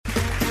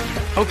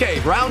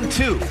Okay, round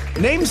two.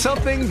 Name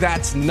something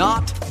that's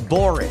not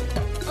boring.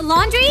 A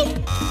laundry?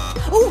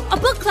 Ooh, a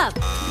book club.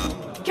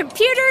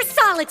 Computer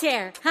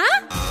solitaire,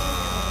 huh?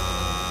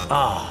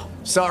 Ah,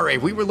 sorry,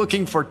 we were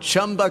looking for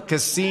Chumba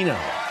Casino.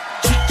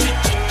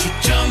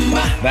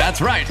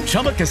 That's right.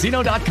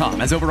 ChumbaCasino.com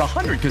has over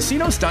 100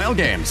 casino-style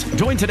games.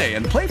 Join today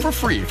and play for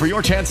free for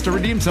your chance to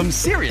redeem some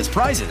serious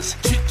prizes.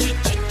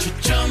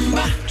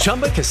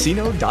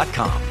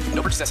 ChumbaCasino.com.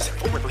 No purchase necessary.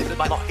 Void where prohibited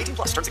by law. 18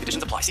 plus. Terms and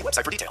conditions apply. See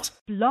website for details.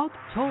 Blog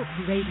Talk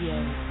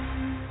Radio.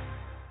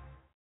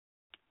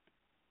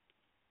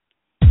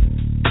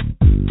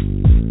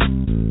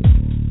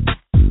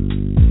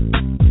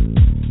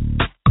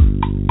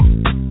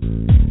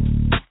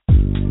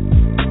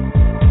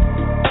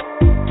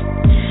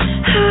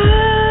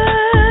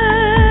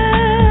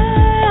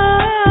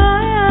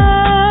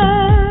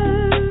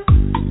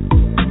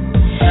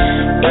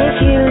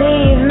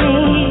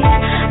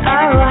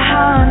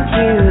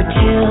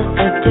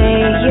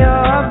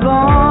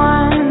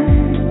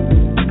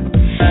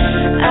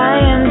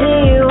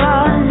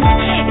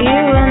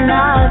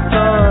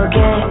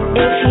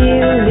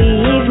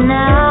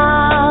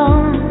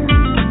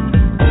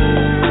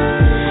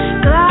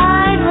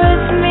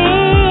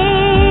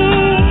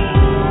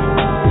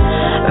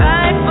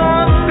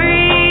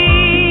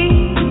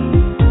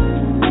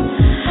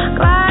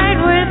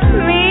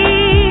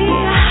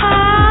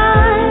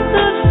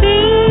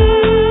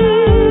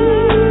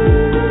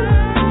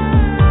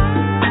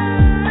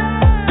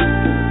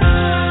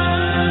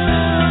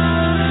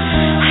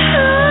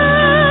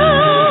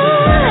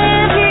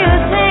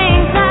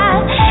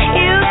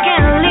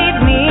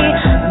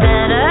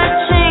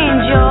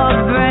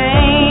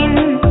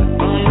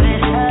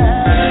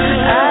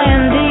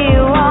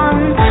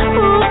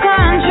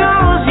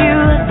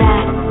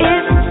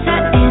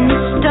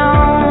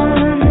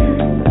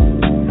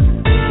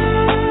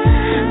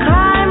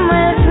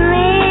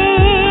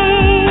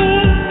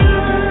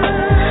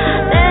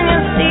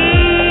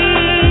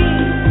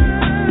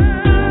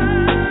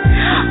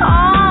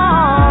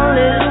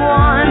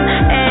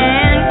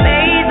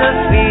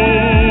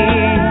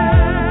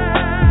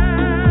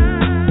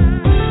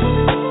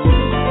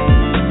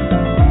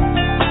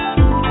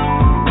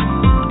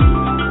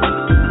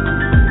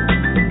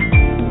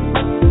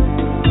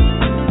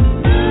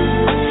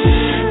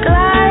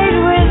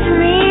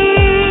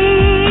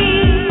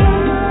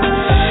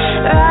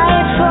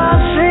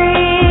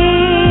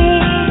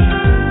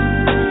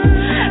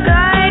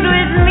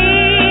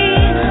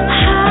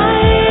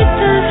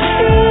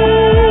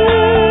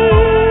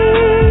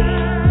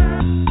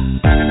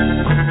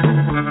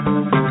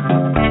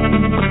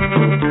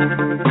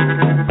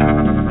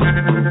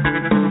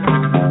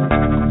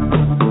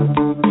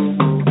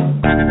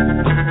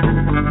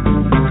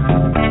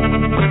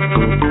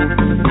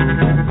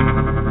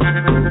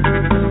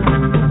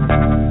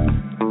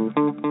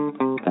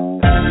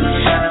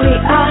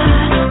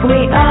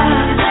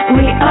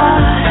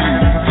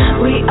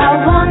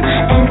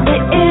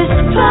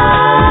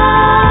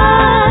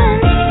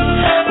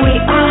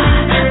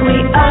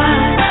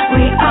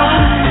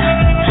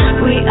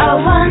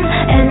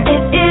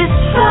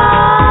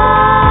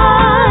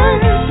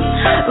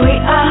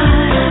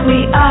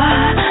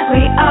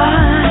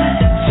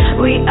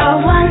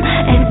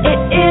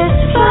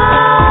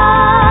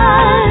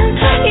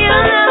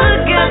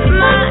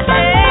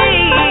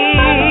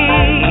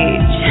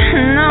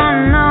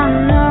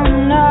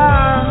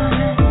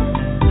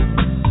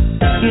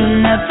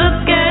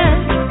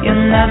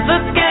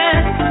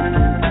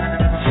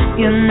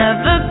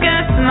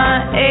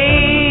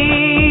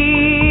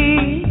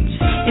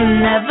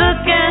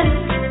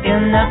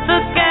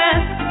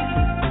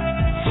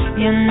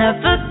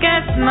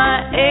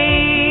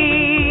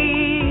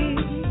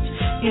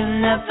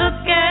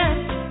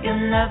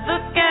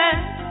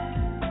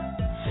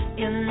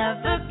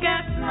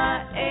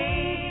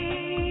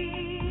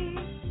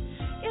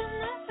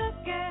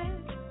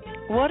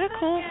 What a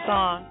cool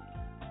song.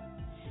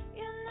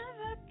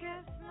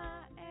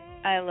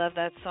 I love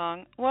that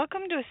song.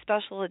 Welcome to a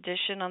special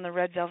edition on the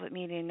Red Velvet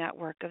Media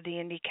Network of the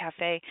Indie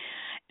Cafe.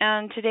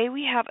 And today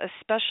we have a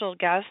special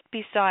guest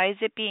besides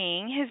it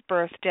being his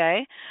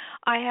birthday.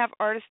 I have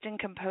artist and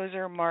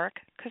composer Mark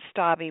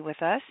Kostabi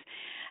with us.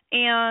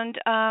 And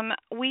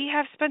we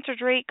have Spencer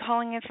Drake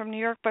calling in from New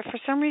York, but for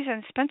some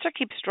reason Spencer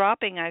keeps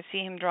dropping. I see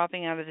him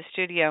dropping out of the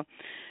studio.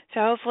 So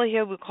hopefully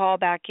he will call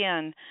back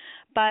in.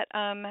 But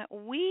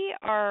we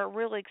are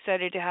really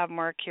excited to have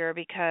Mark here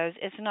because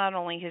it's not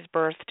only his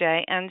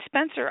birthday. And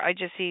Spencer, I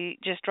just see,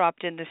 just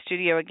dropped in the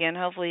studio again.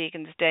 Hopefully he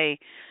can stay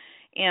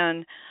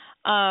in.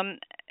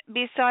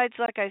 Besides,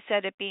 like I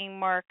said, it being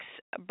Mark's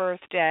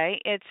birthday,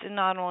 it's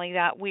not only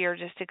that, we are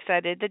just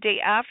excited the day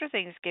after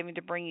Thanksgiving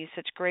to bring you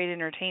such great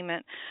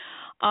entertainment.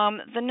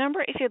 The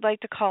number, if you'd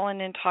like to call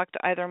in and talk to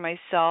either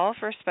myself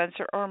or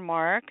Spencer or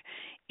Mark,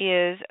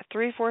 is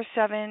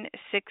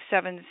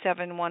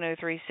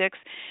 347-677-1036.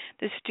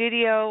 The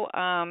studio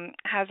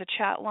has a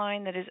chat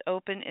line that is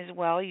open as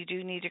well. You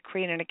do need to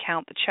create an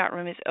account. The chat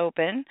room is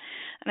open,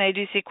 and I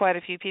do see quite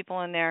a few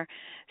people in there.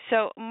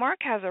 So Mark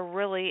has a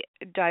really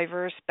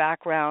diverse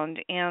background,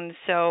 and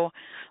so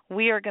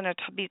we are going to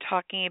be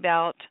talking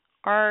about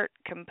art,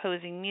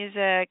 composing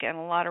music, and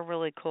a lot of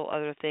really cool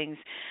other things.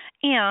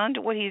 And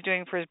what he's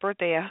doing for his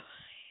birthday,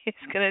 he's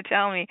going to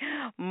tell me.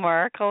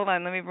 Mark, hold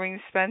on. Let me bring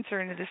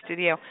Spencer into the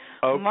studio.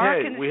 Okay,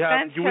 Mark and we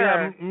Spencer.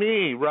 have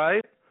me,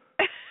 right?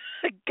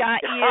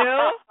 Got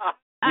you.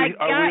 I got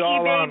are we you,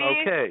 all baby. on?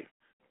 Okay.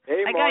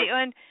 Hey, I Mark. got you.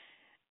 And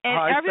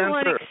Hi,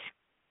 everyone, Spencer.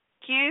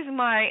 excuse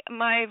my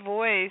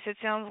voice. It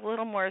sounds a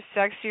little more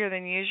sexier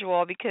than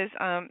usual because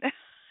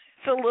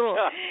it's a little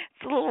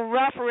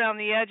rough around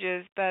the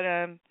edges, but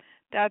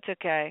that's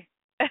okay.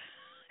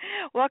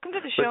 Welcome to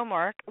the show,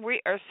 Mark. We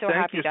are so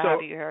happy to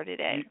have you here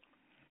today.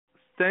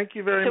 Thank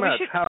you very much.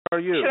 How are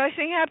you? Should I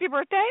sing happy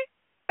birthday?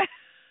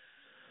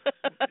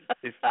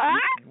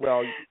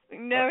 No,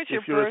 it's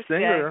your if you're birthday. a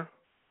singer,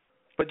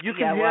 but you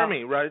can hear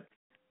me, right?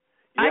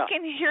 Yeah. I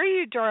can hear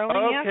you, darling.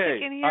 Okay. Yes, I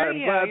can hear I'm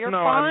you. glad You're to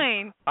know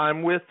fine.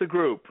 I'm with the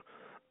group.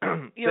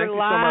 Thank you so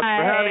live. much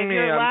for having me.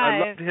 You're I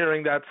live. loved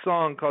hearing that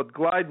song called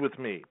 "Glide with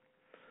Me."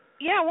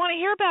 Yeah, I want to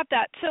hear about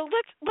that. So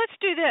let's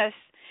do this.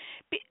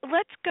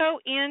 Let's go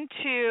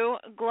into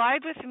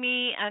Glide with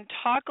Me and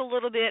talk a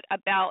little bit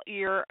about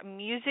your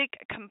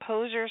music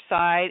composer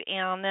side,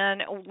 and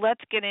then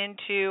let's get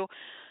into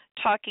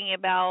talking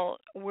about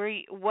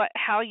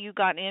how you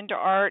got into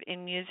art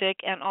and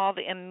music and all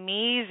the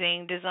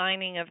amazing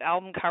designing of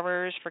album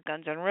covers for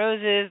Guns N'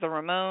 Roses, the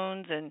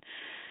Ramones, and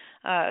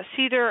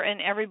Cedar, and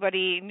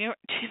everybody,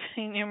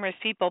 numerous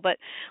people. But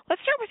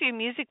let's start with your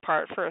music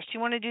part first. You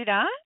want to do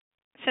that?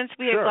 Since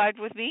we Sure. have Glide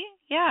with Me?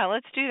 Yeah,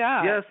 let's do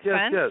that. Yes.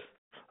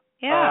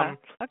 Yeah,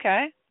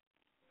 okay.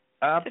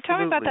 Absolutely. So tell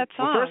me about that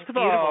song. Well, first of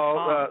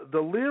all, the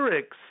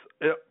lyrics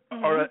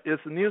is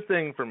a new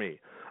thing for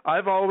me.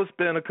 I've always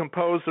been a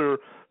composer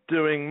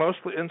doing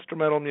mostly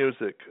instrumental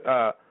music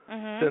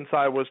since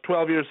I was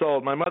 12 years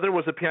old. My mother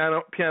was a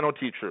piano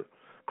teacher,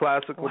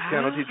 classical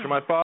piano teacher.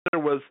 My father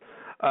was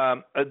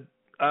a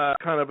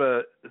kind of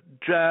a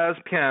jazz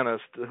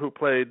pianist who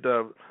played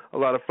a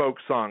lot of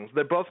folk songs.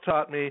 They both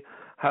taught me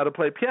how to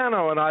play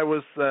piano, and I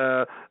was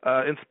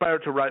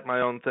inspired to write my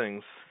own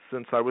things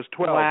since I was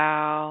 12.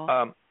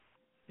 Wow.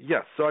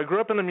 Yes, so I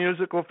grew up in a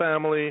musical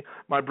family.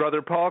 My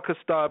brother Paul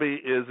Kostabi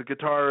is a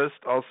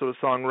guitarist, also a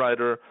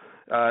songwriter.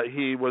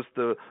 He was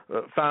the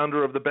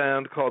founder of the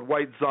band called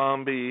White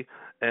Zombie,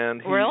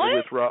 and he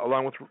was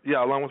along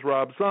with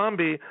Rob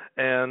Zombie,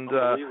 and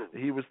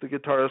he was the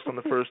guitarist on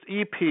the first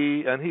EP,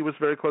 and he was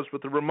very close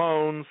with the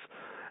Ramones,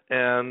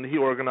 and he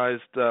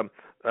organized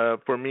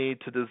for me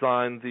to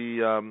design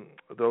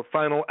the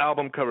final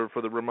album cover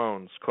for the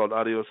Ramones called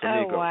Adios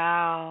Amigo. Oh,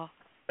 wow.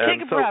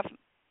 And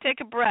Take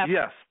a breath.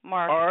 Yes,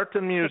 Mark. Art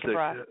and music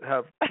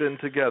have been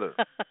together.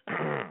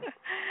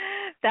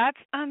 That's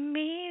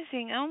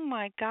amazing. Oh,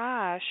 my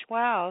gosh.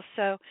 Wow.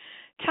 So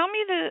tell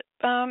me the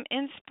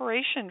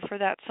inspiration for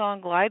that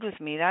song, Glide With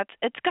Me.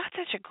 It's got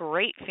such a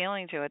great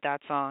feeling to it,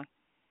 that song.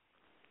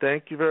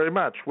 Thank you very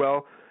much.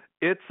 Well,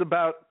 it's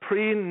about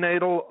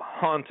prenatal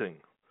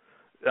haunting.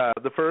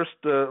 The first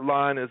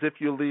line is, if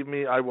you leave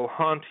me, I will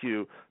haunt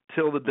you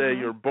till the day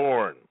you're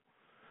born.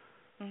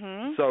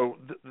 Mm-hmm. So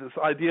this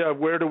idea of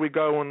where do we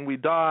go when we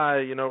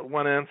die,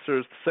 one answer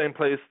is the same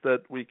place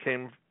that we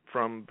came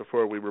from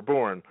before we were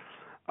born.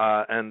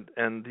 And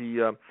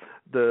the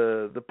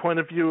point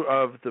of view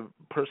of the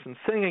person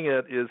singing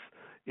it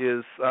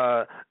is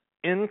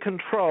in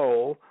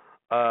control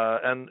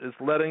and is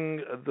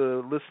letting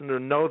the listener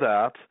know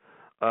that,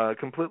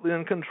 completely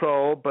in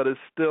control, but is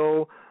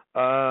still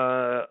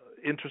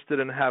interested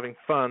in having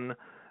fun,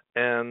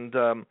 and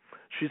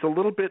she's a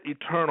little bit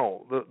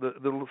eternal.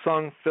 The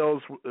song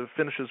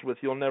finishes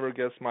with "You'll never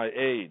guess my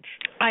age."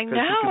 I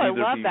know. I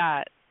love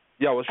that.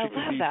 Yeah, well, she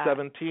could be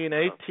 17,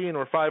 18,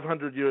 or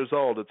 500 years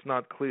old. It's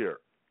not clear.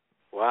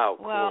 Wow.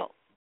 Well, cool.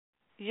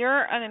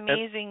 You're an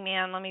amazing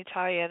man. Let me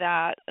tell you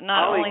that.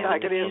 Not Ollie, only I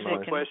with the can answer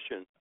music. a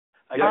question.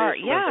 Go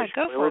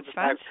for it,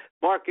 Spence.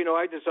 Mark,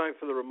 I designed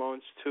for the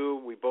Ramones too.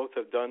 We both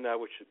have done that,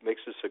 which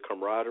makes this a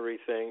camaraderie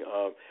thing.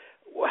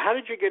 How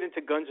did you get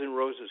into Guns N'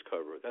 Roses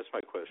cover? That's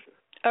my question.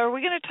 Are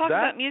we going to talk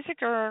about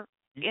music or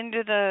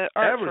into the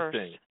art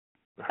everything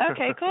first?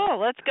 Okay, cool.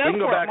 Let's go we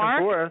can for go back it, Mark.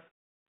 And forth.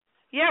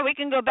 Yeah, we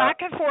can go back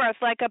and forth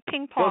like a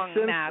ping pong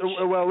match.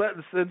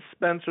 Since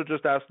Spencer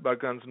just asked about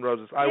Guns N'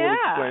 Roses, I will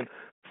explain,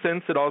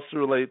 since it also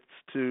relates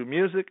to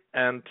music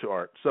and to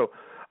art. So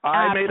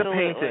I made a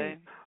painting.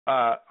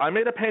 I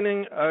made a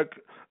painting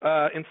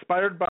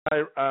inspired by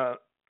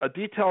a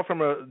detail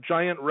from a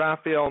giant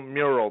Raphael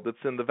mural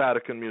that's in the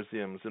Vatican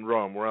Museums in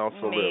Rome, where I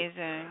also live.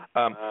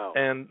 Wow.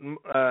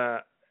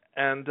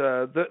 And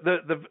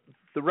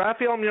the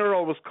Raphael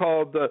mural was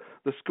called the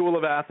School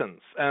of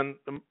Athens, and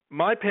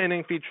my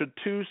painting featured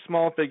two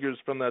small figures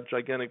from that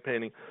gigantic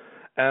painting,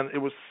 and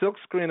it was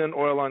silkscreen and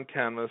oil on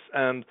canvas.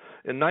 And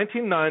in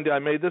 1990, I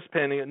made this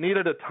painting. It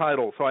needed a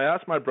title, so I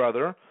asked my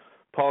brother,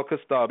 Paul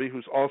Kostabi,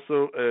 who's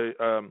also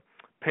a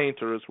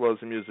painter as well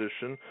as a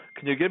musician,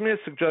 can you give me a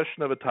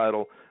suggestion of a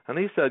title? And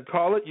he said,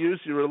 call it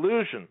Use Your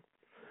Illusion.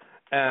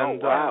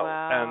 And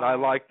and I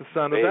liked the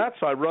sound of that,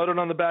 so I wrote it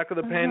on the back of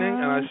the painting,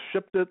 and I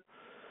shipped it.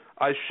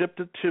 I shipped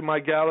it to my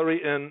gallery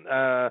in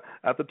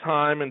at the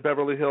time in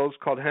Beverly Hills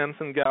called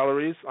Hanson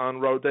Galleries on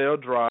Rodeo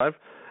Drive.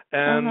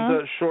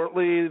 And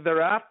shortly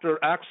thereafter,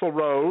 Axl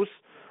Rose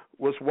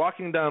was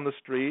walking down the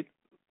street,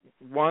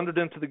 wandered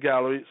into the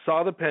gallery,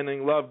 saw the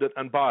painting, loved it,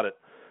 and bought it.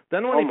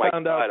 Then when he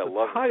found out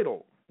the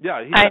title,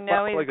 I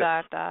know he's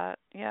got that.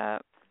 Yeah,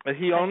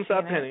 he owns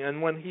that painting.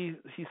 And when he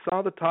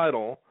saw the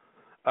title,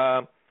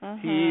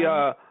 he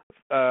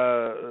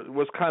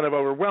was kind of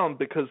overwhelmed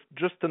because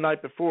just the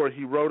night before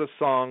he wrote a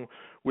song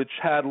which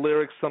had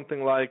lyrics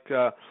something like,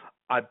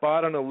 I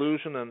bought an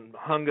illusion and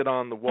hung it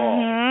on the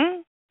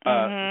wall.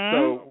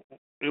 So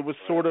it was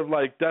sort of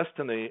like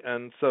destiny.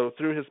 And so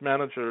through his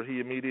manager, he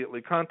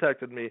immediately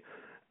contacted me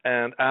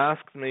and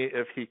asked me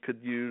if he could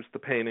use the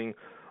painting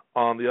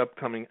on the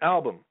upcoming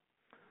album.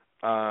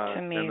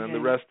 And then the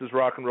rest is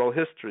rock and roll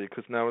history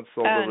because now it's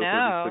sold over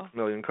 36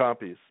 million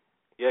copies.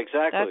 Yeah,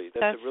 exactly.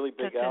 That's a really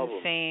big album.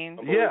 Insane.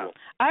 Yeah,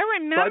 I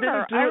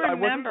remember. So I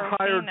wasn't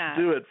hired to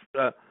do it.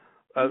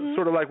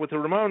 Sort of like with the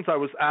Ramones, I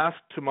was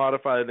asked to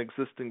modify an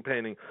existing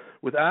painting.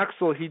 With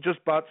Axl, he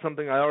just bought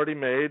something I already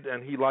made,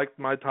 and he liked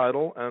my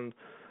title, and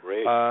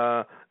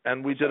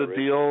we did a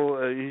deal.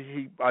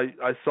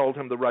 I sold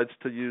him the rights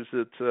to use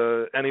it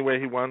any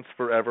way he wants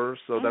forever.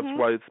 So that's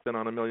why it's been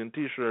on a million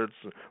T-shirts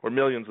or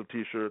millions of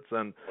T-shirts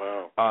and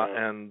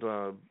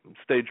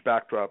stage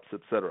backdrops,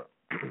 etc.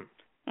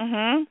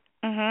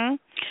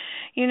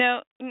 You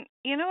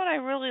know what I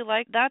really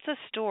like? That's a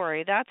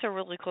story. That's a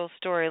really cool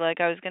story.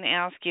 Like I was going to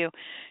ask you,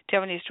 do you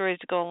have any stories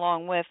to go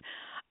along with?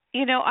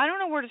 I don't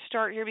know where to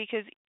start here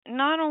because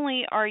not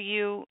only are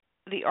you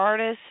the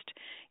artist,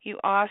 you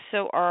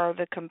also are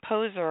the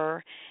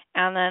composer,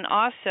 and then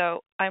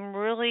also I'm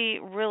really,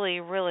 really,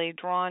 really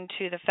drawn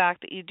to the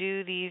fact that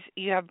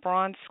you have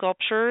bronze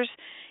sculptures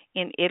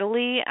in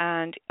Italy,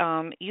 and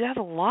you have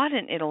a lot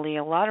in Italy.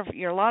 A lot of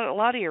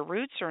your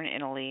roots are in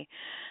Italy.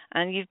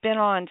 And you've been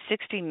on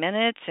 60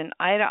 Minutes and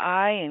Eye to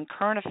Eye and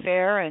Current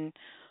Affair and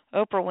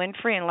Oprah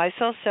Winfrey and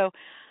Lysol. So,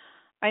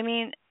 I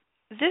mean,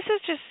 this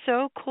is just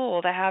so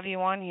cool to have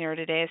you on here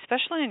today,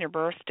 especially on your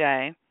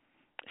birthday,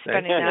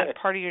 spending that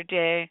part of your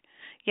day.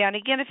 Yeah, and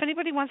again, if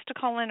anybody wants to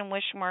call in and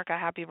wish Mark a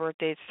happy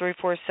birthday, it's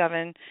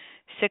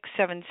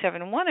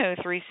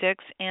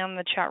 347-677-1036, and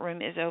the chat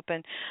room is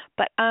open.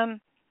 But, I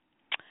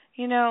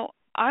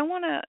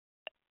want to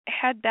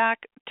head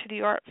back to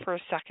the art for a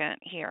second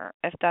here,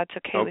 if that's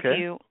okay with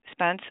you,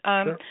 Spence.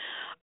 Sure.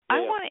 I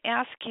want to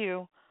ask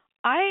you,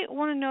 I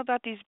want to know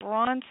about these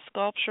bronze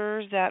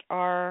sculptures that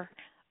are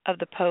of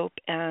the Pope,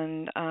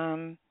 and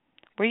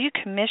were you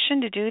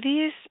commissioned to do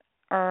these,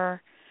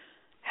 or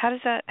how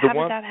did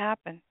that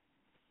happen?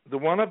 The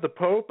one of the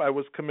Pope I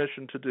was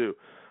commissioned to do.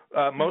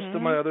 Most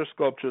of my other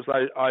sculptures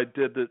I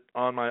did it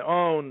on my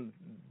own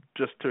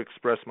just to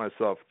express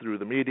myself through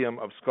the medium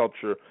of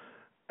sculpture,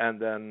 and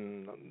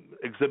then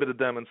exhibited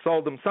them and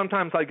sold them.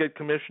 Sometimes I get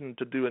commissioned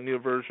to do a new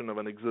version of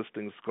an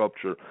existing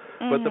sculpture.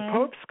 But the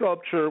Pope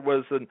sculpture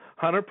was a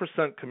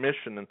 100%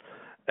 commission.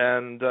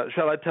 And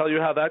shall I tell you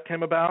how that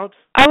came about?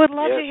 I would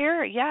love to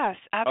hear it. Yes,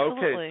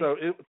 absolutely.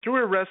 Okay, so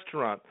through a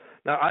restaurant.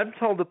 Now, I'm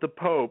told that the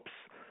popes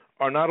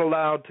are not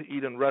allowed to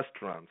eat in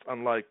restaurants,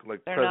 unlike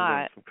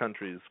presidents of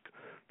countries.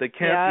 They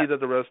can't eat at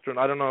the restaurant.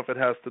 I don't know if it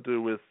has to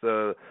do with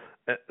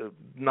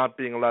not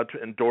being allowed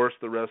to endorse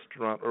the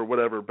restaurant or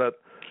whatever,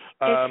 but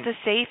it's the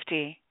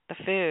safety, the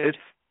food.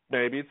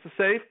 Maybe it's the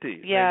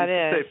safety. Yeah, maybe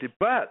it is. Safety.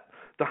 But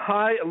the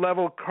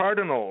high-level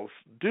cardinals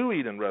do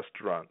eat in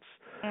restaurants,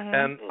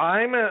 and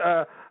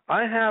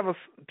I have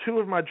two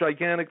of my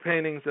gigantic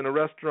paintings in a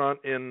restaurant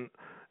in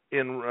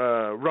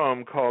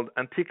Rome called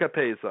Antica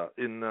Pesa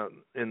in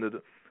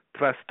the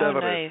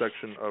Trastevere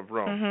section of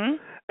Rome,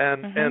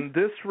 and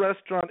this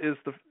restaurant is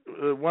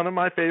one of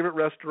my favorite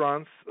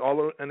restaurants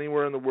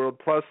anywhere in the world.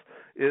 Plus,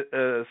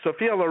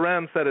 Sophia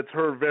Loren said it's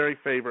her very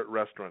favorite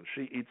restaurant.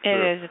 She eats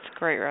there. It's a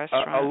great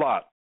restaurant. A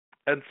lot.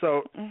 And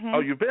so,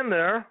 you've been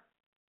there?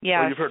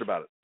 Yes. Oh, you've heard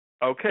about it.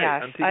 Okay.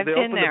 Yes, I've been there. They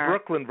opened the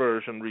Brooklyn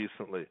version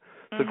recently.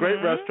 It's a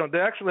great restaurant. They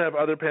actually have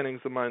other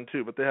paintings of mine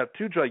too, but they have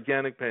two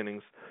gigantic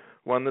paintings.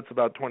 One that's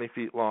about 20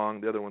 feet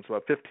long. The other one's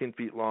about 15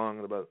 feet long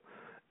and about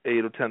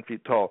 8 or 10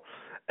 feet tall.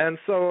 And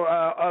so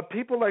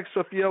people like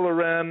Sophia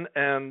Loren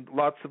and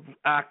lots of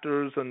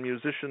actors and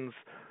musicians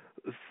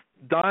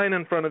dine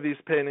in front of these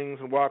paintings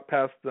and walk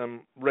past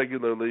them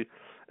regularly,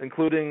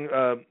 including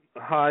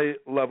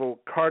high-level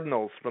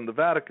cardinals from the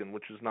Vatican,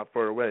 which is not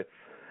far away.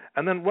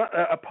 And then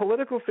a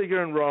political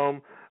figure in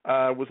Rome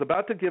was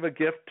about to give a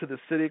gift to the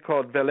city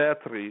called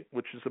Velletri,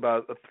 which is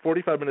about a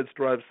 45 minutes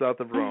drive south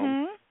of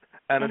Rome,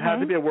 and it had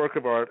to be a work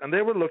of art. And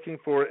they were looking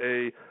for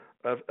a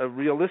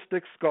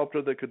realistic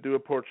sculptor that could do a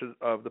portrait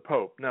of the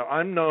Pope. Now,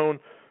 I'm known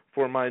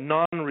for my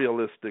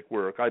non-realistic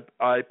work.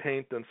 I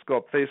paint and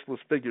sculpt faceless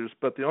figures,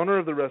 but the owner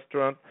of the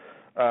restaurant,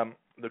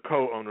 the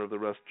co-owner of the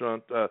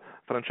restaurant,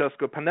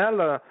 Francesco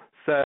Panella,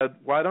 said,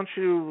 "Why don't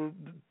you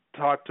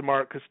talk to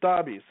Mark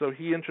Kostabi?" So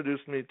he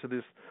introduced me to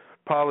this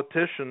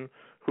politician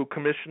who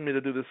commissioned me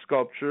to do this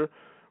sculpture,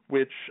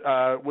 which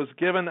was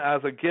given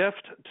as a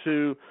gift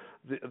to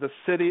the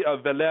city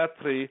of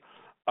Velletri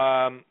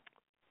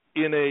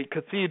in a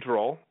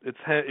cathedral.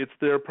 It's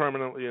there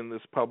permanently in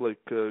this public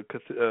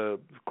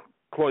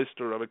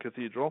cloister of a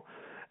cathedral.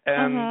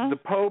 And the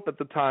Pope at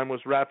the time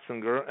was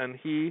Ratzinger, and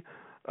he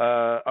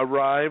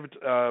arrived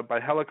by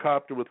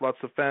helicopter with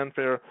lots of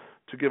fanfare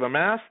to give a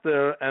mass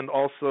there and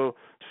also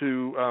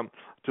to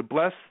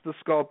bless the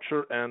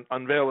sculpture and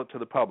unveil it to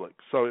the public.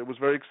 So it was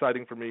very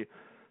exciting for me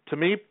to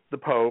meet the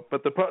Pope,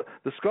 but the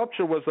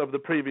sculpture was of the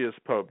previous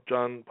Pope,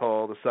 John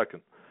Paul II.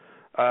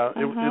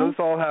 This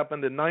all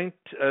happened in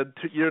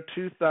year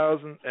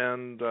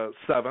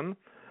 2007,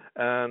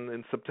 and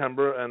in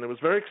September, and it was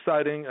very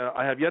exciting.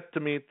 I have yet to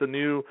meet the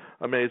new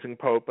amazing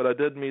Pope, but I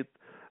did meet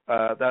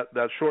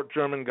that short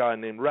German guy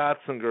named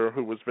Ratzinger,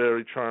 who was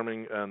very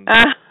charming, and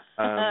that's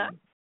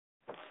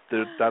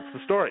the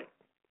story.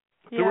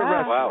 Yeah.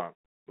 Wow.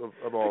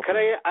 Of all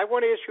I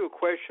want to ask you a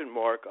question,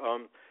 Mark.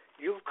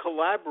 You've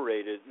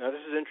collaborated. Now,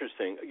 this is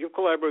interesting. You've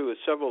collaborated with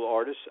several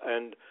artists,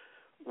 and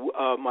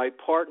my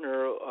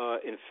partner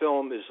in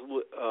film is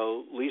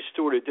Lee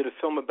Stewart, who did a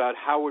film about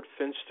Howard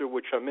Finster,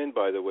 which I'm in,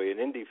 by the way, an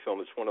indie film.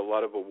 It's won a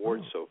lot of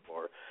awards so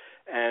far.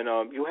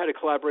 And you had a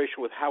collaboration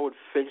with Howard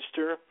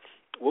Finster.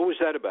 What was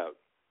that about?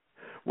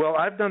 Well,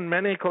 I've done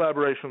many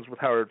collaborations with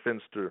Howard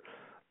Finster.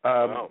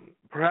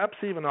 Perhaps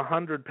even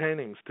 100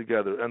 paintings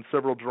together and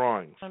several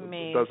drawings,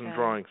 Amazing. A dozen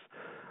drawings.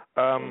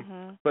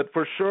 But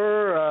for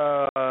sure,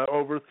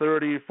 over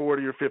 30,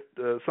 40, or 50,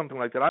 something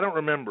like that. I don't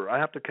remember. I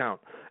have to count.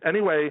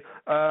 Anyway,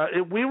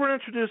 we were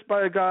introduced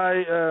by a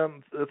guy,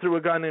 through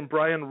a guy named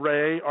Brian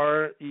Ray,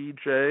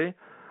 R-E-J.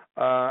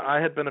 I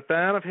had been a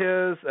fan of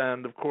his,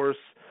 and of course,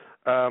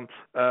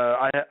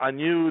 I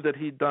knew that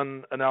he'd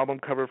done an album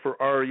cover for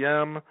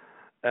R.E.M.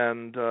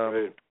 and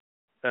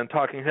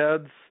Talking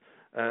Heads.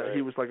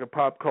 He was like a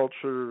pop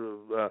culture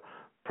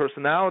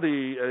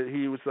personality.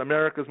 He was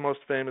America's most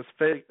famous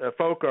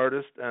folk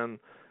artist, and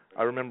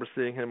I remember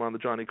seeing him on the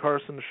Johnny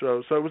Carson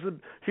show. So it was a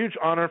huge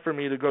honor for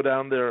me to go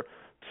down there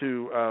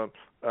to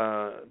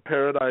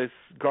Paradise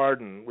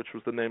Garden, which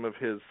was the name of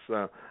his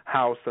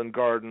house and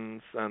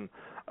gardens, and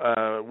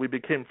we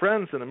became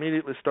friends and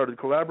immediately started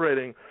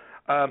collaborating.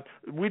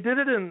 We did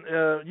it in,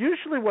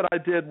 usually what I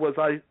did was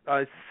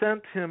I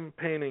sent him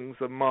paintings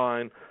of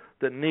mine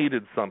that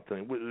needed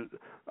something.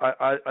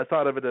 I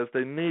thought of it as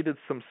they needed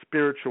some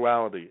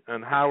spirituality,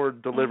 and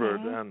Howard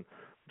delivered and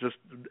just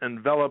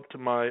enveloped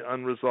my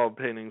unresolved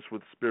paintings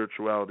with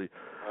spirituality.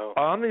 Oh.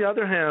 On the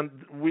other hand,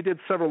 we did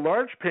several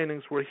large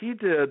paintings where he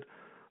did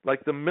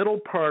like the middle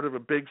part of a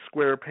big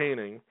square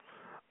painting,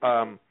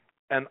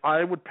 and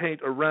I would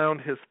paint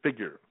around his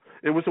figure.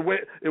 It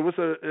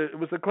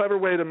was a clever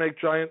way to make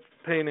giant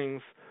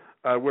paintings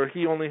where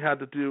he only had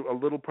to do a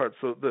little part.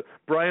 So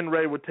Brian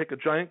Ray would take a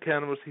giant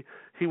canvas,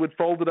 he would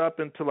fold it up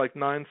into like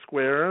 9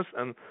 squares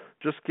and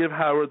just give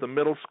Howard the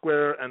middle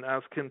square and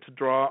ask him to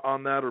draw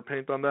on that or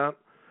paint on that.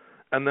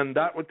 And then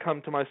that would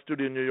come to my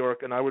studio in New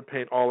York, and I would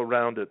paint all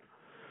around it.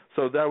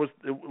 So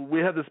we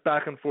had this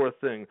back and forth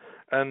thing.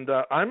 And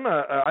I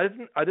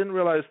didn't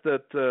realize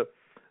that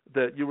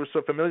you were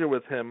so familiar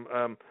with him.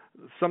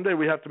 Someday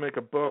we have to make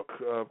a book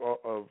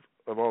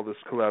of all this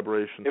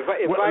collaboration.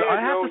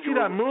 I have to see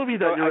that movie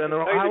that you're in.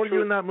 How are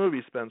you in that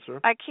movie, Spencer?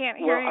 I can't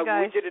hear you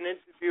guys. We did an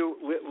interview.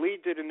 Lee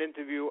did an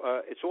interview.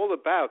 It's all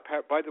about.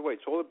 By the way,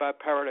 it's all about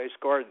Paradise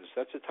Gardens.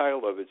 That's the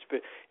title of it.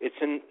 It's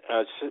in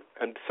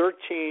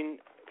 13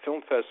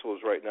 film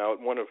festivals right now. It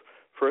won a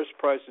first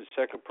prize and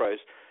second prize.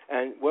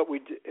 And what we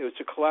did, it was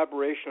a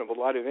collaboration of a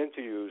lot of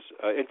interviews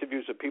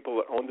of people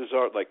that owned his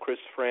art, like Chris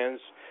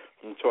Franz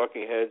from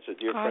Talking Heads, a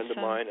dear friend of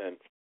mine, and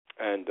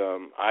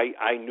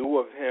I knew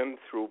of him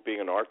through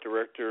being an art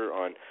director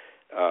on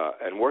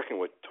and working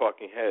with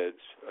Talking Heads,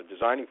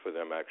 designing for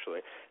them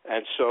actually.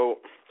 And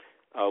so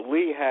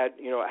Lee had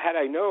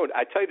I known,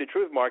 I tell you the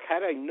truth, Mark,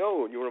 had I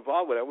known you were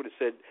involved with it, I would have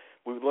said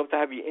we would love to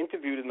have you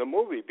interviewed in the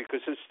movie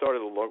because this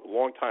started a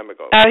long time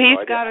ago. Oh,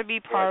 he's got to be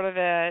part of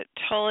it.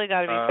 Totally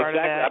got to be part of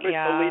it. I've been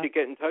told Lee to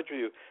get in touch with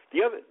you.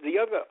 The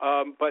other,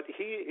 but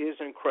he is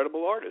an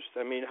incredible artist.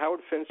 I mean,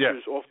 Howard Finster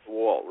is off the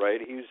wall,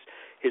 right?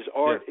 His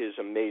art is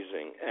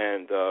amazing,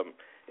 and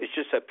it's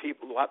just that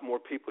a lot more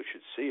people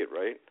should see it,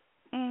 right?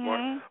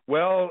 Mark?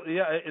 Well,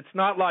 yeah, it's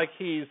not like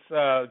he's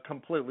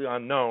completely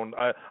unknown.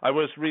 I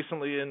was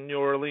recently in New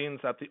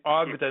Orleans at the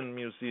Ogden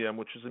Museum,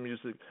 which is a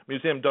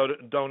museum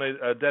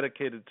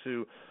dedicated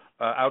to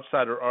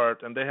outsider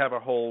art, and they have a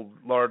whole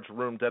large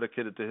room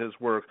dedicated to his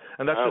work,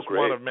 and that's just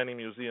one of many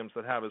museums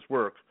that have his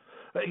work.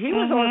 He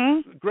was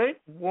a great,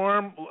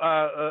 warm,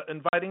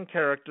 inviting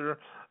character.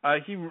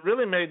 He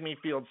really made me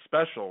feel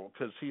special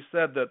because he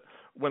said that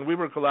when we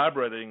were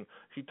collaborating,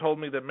 he told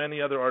me that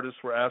many other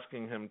artists were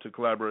asking him to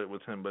collaborate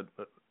with him, but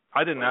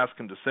I didn't ask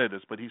him to say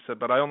this, but he said,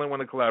 "But I only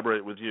want to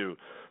collaborate with you."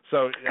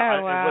 So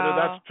wow. whether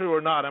that's true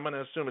or not, I'm going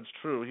to assume it's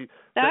true.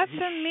 That's he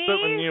amazing.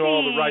 certainly knew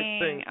all the right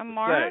things to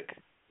Mark. say.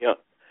 Yeah.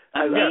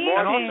 Amazing.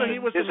 And also he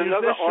was There's a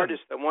musician. another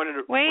artist I wanted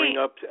to bring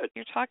up.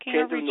 You're talking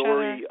over each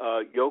Nori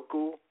other.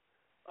 Yoku,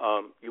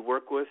 you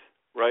work with,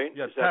 right?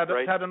 Yes, is that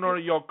right?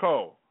 Tadanori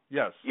Yoko.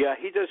 Yes. Yeah,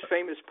 he does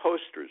famous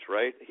posters,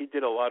 right? He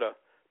did a lot of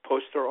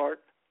poster art.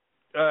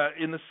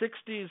 In the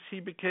 60s, he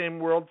became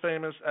world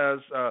famous as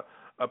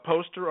a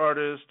poster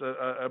artist,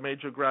 a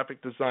major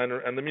graphic designer,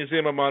 and the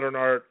Museum of Modern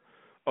Art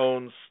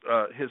owns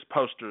his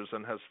posters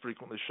and has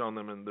frequently shown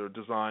them in their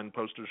design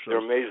poster shows. They're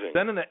amazing.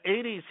 Then in the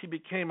 80s, he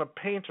became a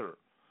painter.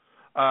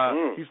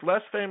 He's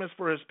less famous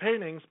for his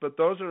paintings, but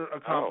those are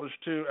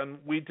accomplished too, and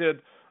we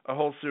did a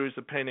whole series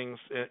of paintings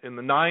in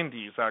the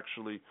 90s,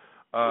 actually,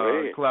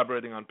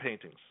 collaborating on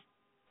paintings.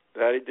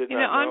 That I did not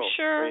know. I'm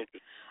sure...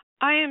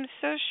 I am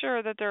so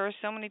sure that there are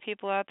so many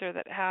people out there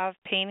that have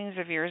paintings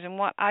of yours, and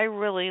what I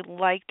really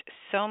liked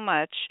so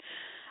much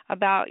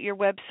about your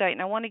website,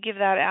 and I want to give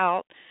that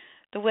out,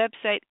 the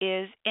website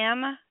is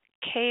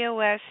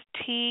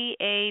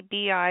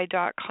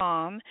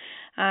mkostabi.com,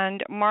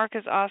 and Mark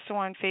is also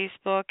on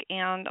Facebook,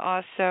 and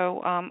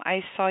also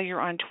I saw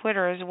you're on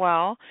Twitter as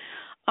well.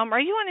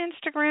 Are you on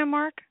Instagram,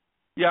 Mark?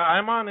 Yeah,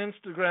 I'm on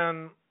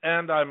Instagram,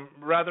 and I'm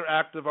rather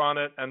active on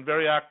it, and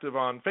very active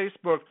on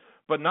Facebook,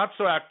 but not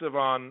so active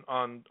on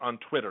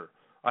Twitter.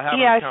 I have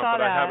an account,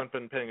 but I haven't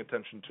been paying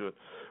attention to it.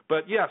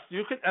 But yes,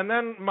 you can. And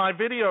then my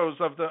videos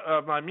of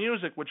my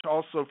music, which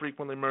also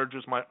frequently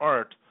merges my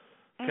art,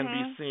 can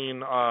be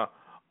seen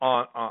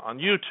on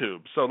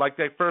YouTube. So, like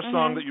that first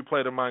song that you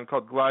played of mine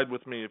called "Glide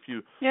with Me." If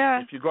you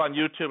go on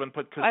YouTube and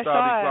put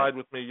Kostabi "Glide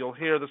with Me," you'll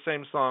hear the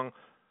same song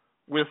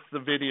with the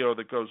video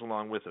that goes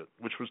along with it,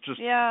 which was just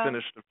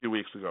finished a few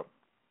weeks ago.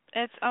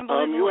 It's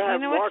unbelievable.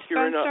 Mark,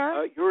 you're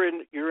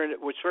in.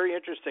 What's very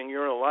interesting,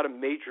 you're in a lot of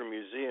major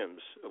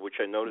museums, which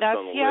I noticed on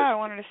the list. Yeah, I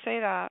wanted to say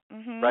that.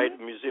 Right,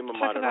 Museum of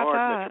Modern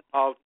Art,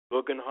 Metropolitan,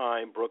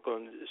 Guggenheim,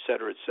 Brooklyn, et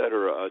cetera, et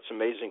cetera. It's an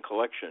amazing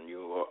collection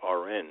you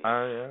are in.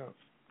 Yeah,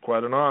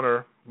 quite an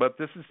honor. But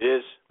this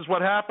is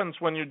what happens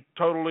when you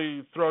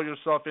totally throw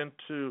yourself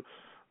into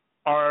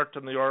art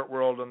and the art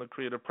world and the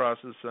creative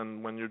process,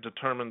 and when you're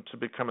determined to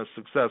become a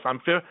success.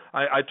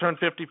 I turned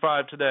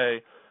 55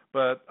 today.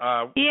 But when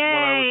I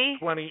was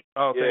 20,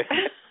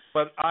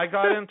 but I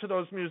got into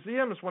those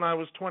museums when I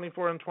was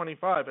 24 and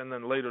 25, and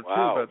then later too.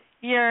 But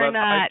you're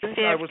not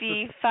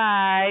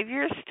 55.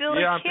 You're still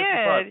a kid.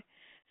 55.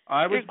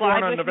 I was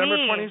born on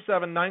November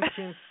 27,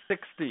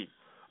 1960,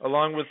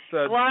 along with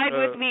Glide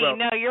with me.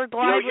 You're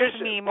Glide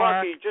with me,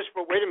 Mark.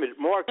 Wait a minute,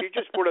 Mark. You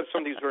just brought up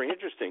something that's very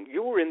interesting.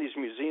 You were in these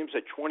museums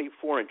at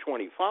 24 and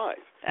 25.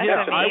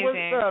 That's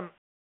amazing.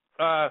 I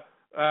was.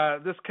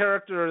 This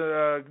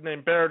character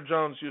named Bear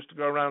Jones used to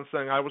go around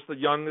saying I was the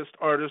youngest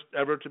artist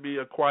ever to be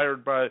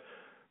acquired by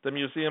the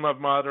Museum of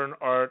Modern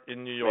Art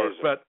in New York.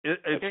 Amazing. But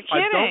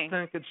I don't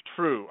think it's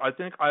true. I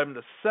think I'm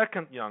the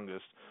second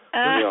youngest.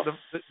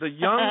 The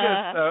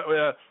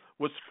youngest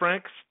was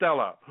Frank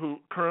Stella, who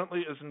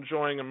currently is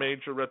enjoying a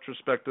major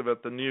retrospective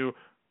at the new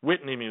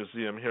Whitney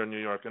Museum here in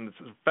New York, and it's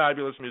a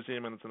fabulous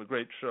museum, and it's a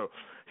great show.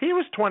 He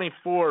was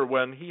 24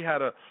 when he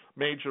had a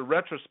major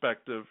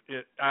retrospective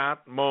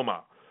at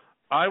MoMA.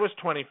 I was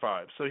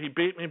 25, so he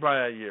beat me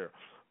by a year.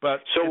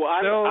 But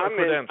I'm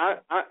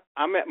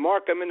at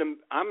Mark. I'm in the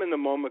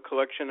MoMA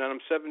collection, and I'm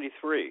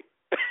 73.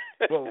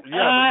 Well, yeah, but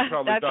you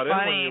probably got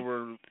funny. in when you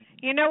were.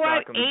 You know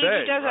what?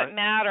 Age doesn't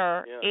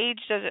matter. Yeah.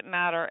 Age doesn't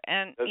matter.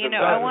 And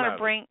I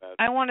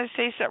want to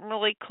say something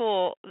really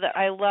cool that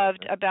I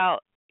loved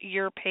about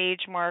your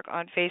page, Mark,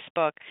 on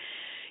Facebook.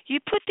 You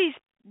put these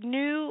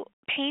new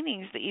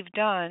paintings that you've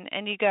done,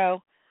 and you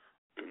go,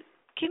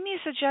 give me a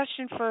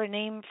suggestion for a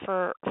name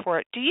for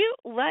it. Do you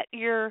let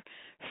your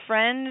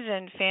friends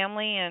and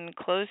family and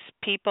close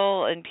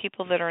people and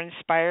people that are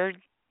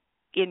inspired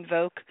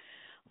invoke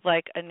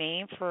like a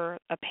name for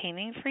a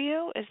painting for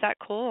you? Is that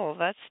cool?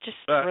 That's just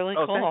really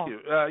cool. Thank you.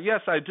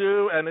 Yes, I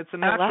do, and it's a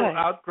natural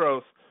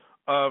outgrowth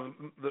of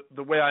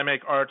the way I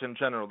make art in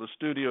general, the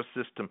studio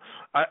system.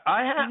 I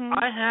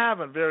have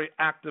a very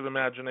active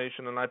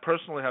imagination, and I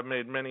personally have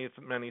made many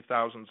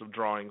thousands of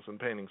drawings and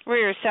paintings. Well,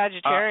 you're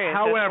Sagittarius.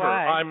 However,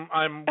 that's why.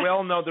 I'm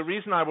well known. The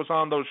reason I was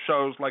on those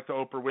shows like the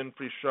Oprah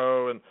Winfrey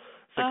Show and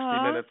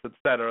 60 Minutes,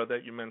 etc.,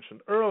 that you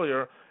mentioned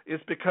earlier, is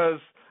because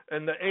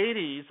in the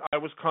 80s I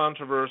was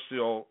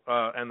controversial,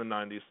 and the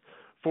 90s,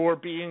 for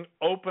being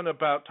open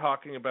about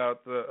talking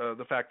about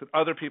the fact that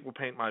other people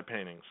paint my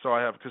paintings. So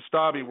I have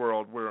Kostabi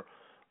World, where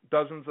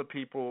dozens of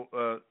people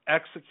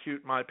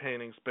execute my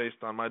paintings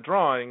based on my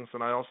drawings,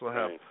 and I also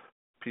have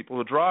people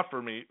who draw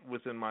for me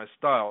within my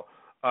style.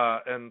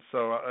 And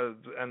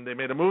they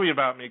made a movie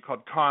about me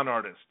called Con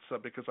Artists,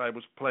 because I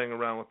was playing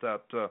around with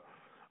that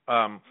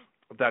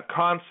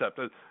concept.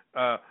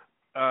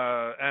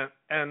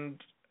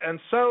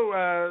 So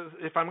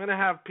if I'm going to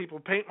have people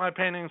paint my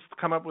paintings,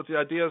 come up with the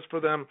ideas for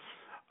them,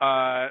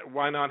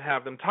 why not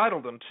have them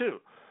title them too?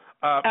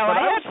 I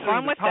had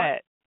fun with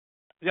it.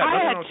 Yeah,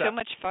 I had so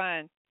much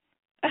fun.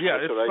 Yeah,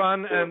 it's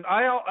fun, and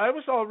I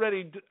was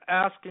already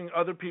asking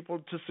other people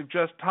to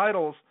suggest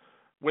titles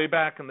way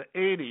back in the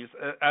 80s.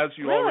 As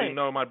you already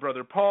know, my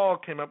brother Paul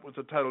came up with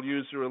the title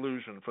 "Use Your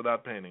Illusion" for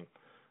that painting,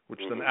 which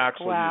then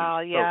Axel used. Wow,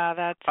 yeah,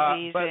 that's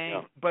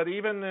amazing. But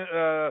even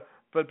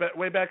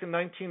way back in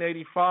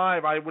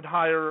 1985, I would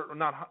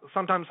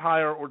sometimes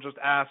hire or just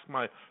ask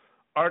my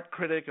art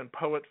critic and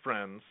poet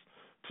friends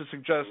to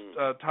suggest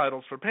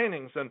titles for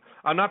paintings, and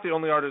I'm not the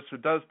only artist who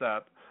does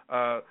that.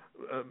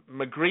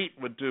 Magritte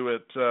would do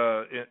it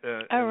in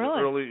the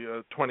early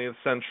 20th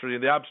century.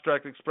 The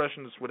abstract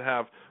expressionists would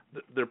have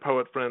their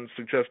poet friends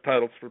suggest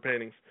titles for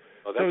paintings.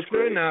 Oh, so it's great.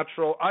 very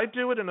natural. I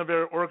do it in a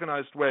very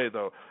organized way,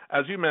 though.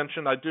 As you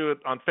mentioned, I do it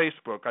on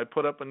Facebook. I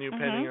put up a new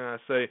painting and I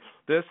say,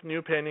 this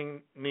new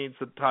painting needs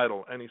a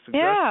title. Any suggestions?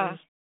 Yeah.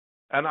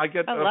 And I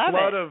get a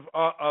flood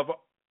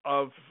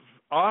of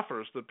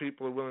offers that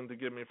people are willing to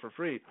give me for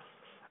free.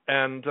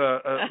 And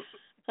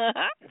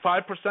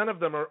 5% of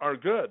them are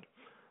good.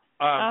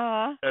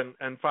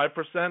 And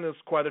 5% is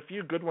quite a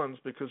few good ones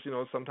because,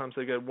 sometimes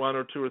they get 100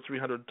 or 200 or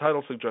 300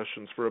 title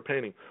suggestions for a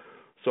painting.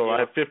 So I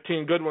have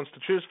 15 good ones to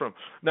choose from.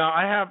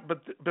 Now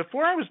but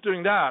before I was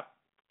doing that,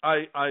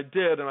 I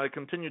did, and I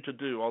continue to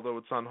do, although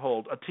it's on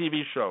hold, a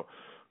TV show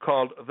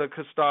called The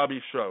Kostabi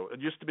Show.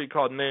 It used to be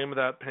called Name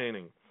That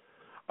Painting.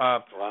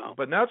 Wow.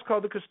 But now it's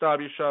called The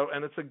Kostabi Show,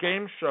 and it's a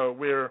game show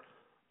where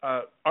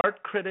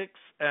art critics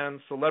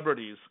and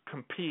celebrities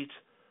compete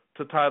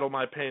to title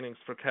my paintings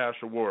for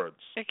cash awards.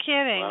 You're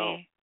kidding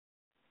me.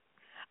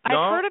 No?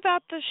 I've heard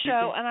about the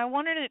show, and I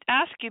wanted to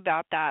ask you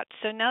about that.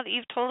 So now that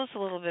you've told us a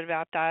little bit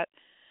about that,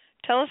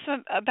 tell us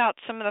about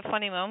some of the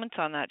funny moments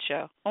on that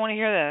show. I want to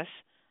hear this.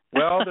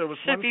 Well, there was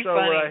one show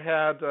funny. where I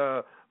had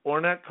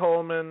Ornette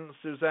Coleman,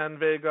 Suzanne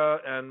Vega,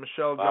 and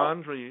Michelle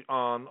Gondry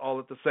on all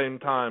at the same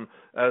time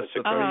as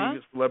the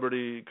three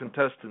celebrity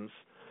contestants.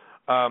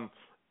 And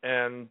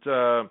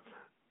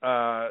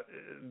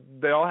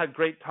they all had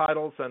great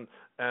titles, and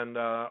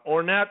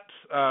Ornette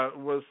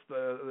was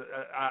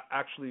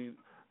actually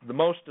the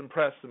most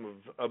impressive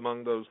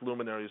among those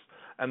luminaries.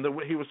 And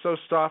he was so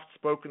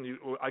soft-spoken,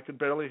 I could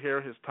barely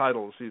hear his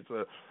titles.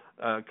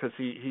 Because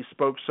he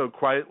spoke so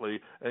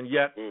quietly, and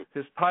yet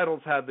his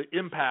titles had the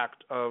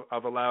impact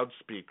of a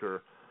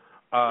loudspeaker.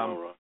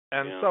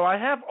 So I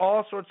have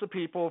all sorts of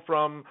people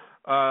from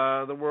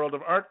the world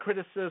of art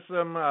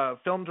criticism,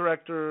 film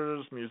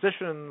directors,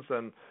 musicians,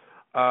 and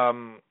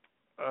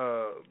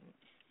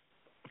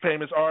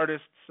famous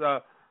artists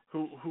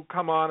who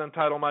come on and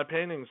title my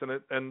paintings, and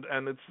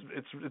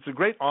it's a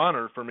great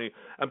honor for me.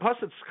 And plus,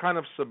 it's kind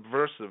of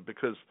subversive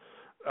because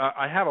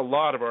I have a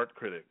lot of art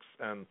critics,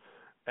 and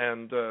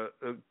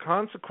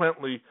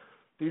consequently,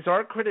 these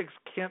art critics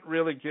can't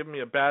really give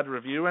me a bad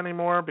review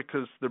anymore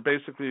because they're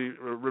basically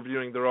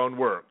reviewing their own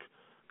work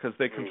because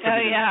they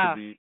contributed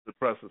to the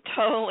process.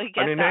 Totally get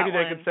that. I mean, maybe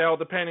they could say, "Oh,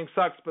 the painting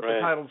sucks, but the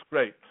title's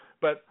great."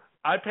 But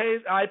I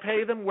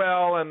pay them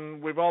well,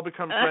 and we've all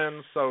become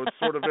friends, so it's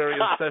sort of very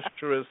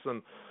incestuous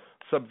and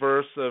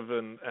subversive,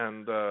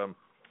 and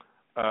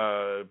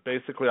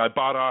basically, I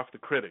bought off the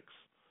critics.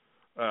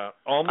 These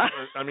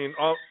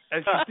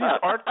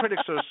art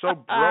critics are so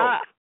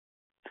broke.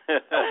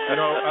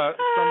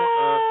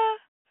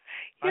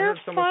 I heard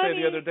someone say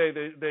the other day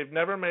they've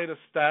never made a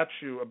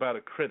statue about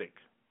a critic,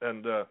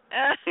 and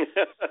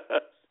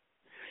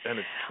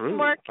it's true.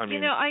 Mark, I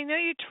know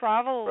you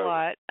travel a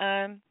lot.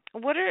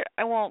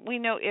 We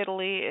know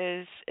Italy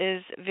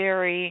is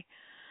very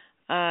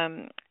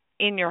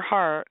in your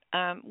heart.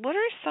 What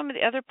are some of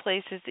the other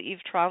places that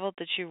you've traveled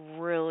that you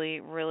really,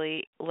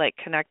 really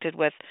connected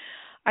with?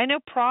 I know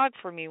Prague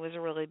for me was a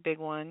really big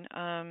one.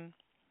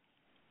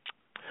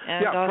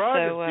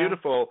 Prague is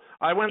beautiful.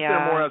 I went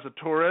there more as a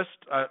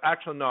tourist. I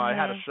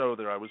had a show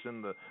there. I was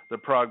in the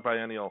Prague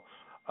Biennial.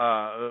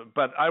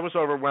 But I was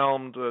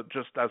overwhelmed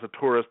just as a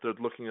tourist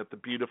looking at the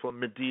beautiful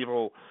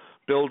medieval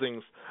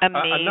buildings.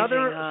 Amazing,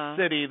 another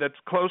city that's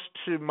close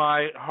to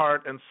my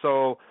heart and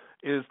soul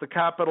is the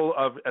capital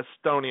of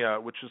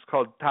Estonia, which is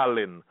called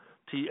Tallinn,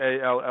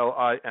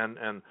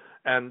 Tallinn.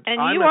 And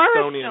I'm you are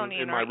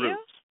Estonian in my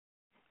roots.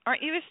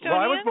 Aren't you Estonian? Well,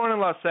 I was born in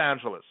Los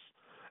Angeles,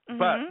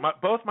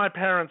 but both my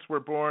parents were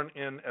born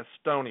in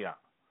Estonia.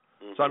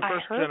 So I'm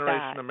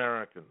first-generation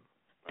American.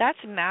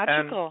 That's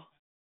magical.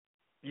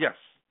 Yes.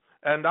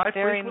 And I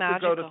frequently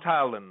go to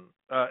Tallinn,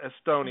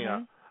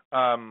 Estonia.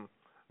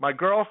 My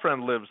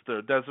girlfriend lives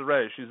there,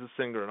 Desiree. She's a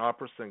singer, an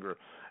opera singer.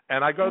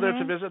 And I go there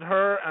to visit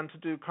her and to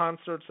do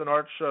concerts and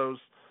art shows,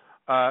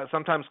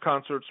 sometimes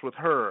concerts with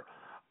her.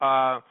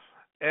 But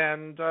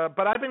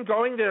I've been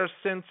going there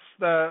since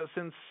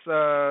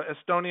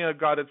Estonia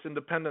got its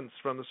independence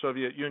from the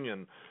Soviet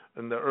Union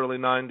in the early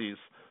 90s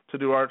to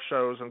do art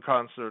shows and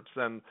concerts.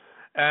 And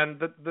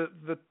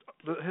the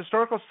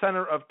historical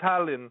center of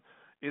Tallinn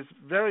is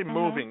very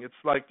moving.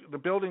 It's like the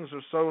buildings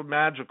are so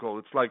magical.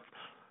 It's like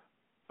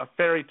a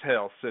fairy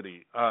tale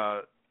city.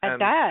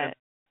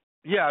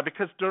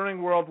 Because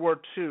during World War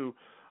II,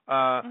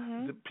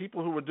 the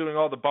people who were doing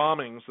all the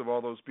bombings of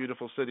all those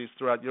beautiful cities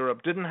throughout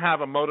Europe didn't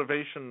have a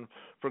motivation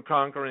for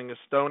conquering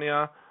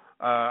Estonia.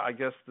 I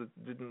guess that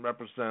didn't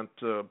represent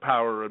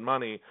power and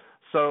money.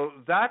 So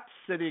that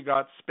city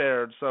got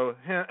spared. So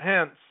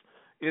hence,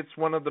 it's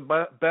one of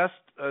the best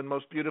and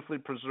most beautifully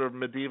preserved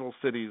medieval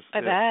cities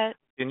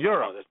in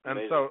Europe. And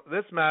so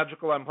this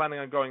magical. I'm planning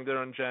on going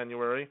there in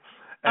January.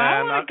 And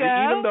I want to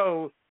go. Even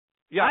though,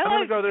 I'm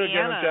going to go there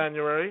again in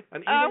January.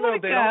 And even though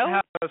they don't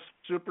have a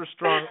super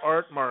strong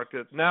art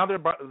market, now they're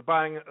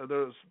buying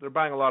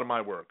a lot of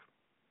my work.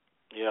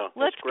 Yeah,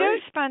 let's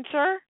great. Go,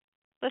 Spencer.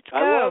 Let's go.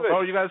 I love it.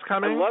 Oh, you guys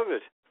coming? I love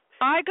it.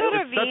 I go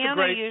to It's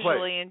Vienna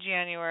usually in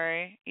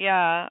January.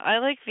 Yeah, I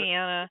like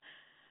Vienna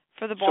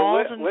for the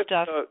balls and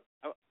stuff.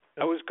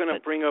 I was going to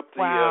bring up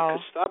the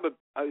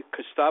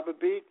Kostabi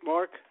beat,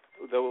 Mark.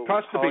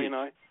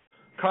 Kostabi.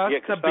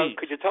 Kostabi.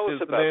 Could you tell us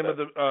is about the name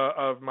that?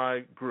 of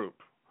my group.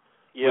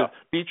 Yeah.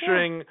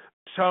 Featuring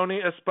Tony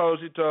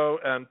Esposito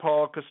and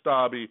Paul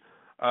Kostabi.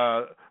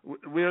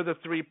 We're the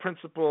three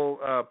principal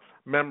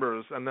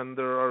members, and then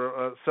there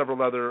are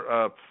several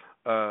other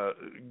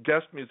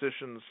guest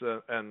musicians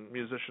and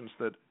musicians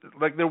that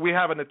we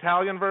have an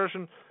Italian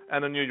version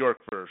and a New York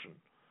version.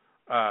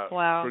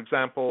 Wow. For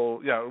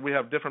example, we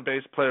have a different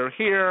bass player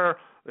here.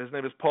 His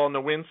name is Paul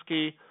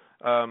Nowinski.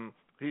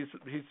 He's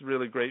a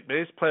really great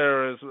bass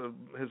player.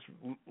 His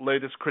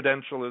latest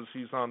credential is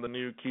he's on the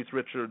new Keith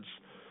Richards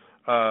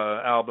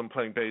album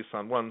playing bass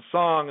on one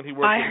song, and he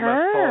worked with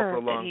Les Paul for a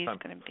long time.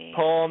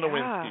 Paul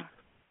Nowinski.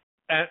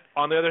 And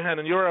on the other hand,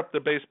 in Europe, the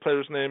bass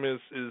player's name is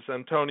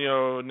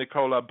Antonio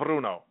Nicola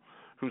Bruno,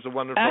 who's a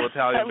wonderful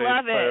Italian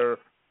bass player.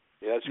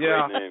 Yeah, that's a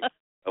great name.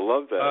 I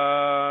love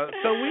that.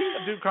 So we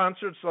do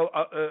concerts,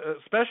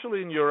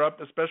 especially in Europe,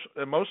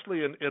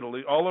 mostly in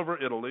Italy, all over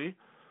Italy,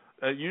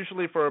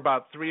 usually for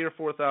about 3,000 or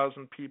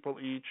 4,000 people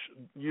each,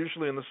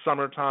 usually in the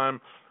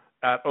summertime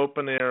at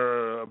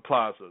open-air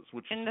plazas,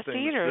 which in is the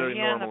theaters, very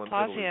normal in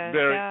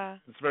Italy.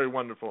 It's very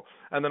wonderful.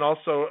 And then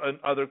also in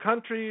other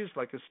countries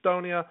like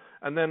Estonia,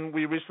 and then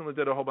we recently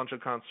did a whole bunch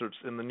of concerts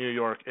in the New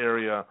York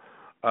area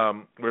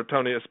where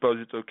Tony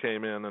Esposito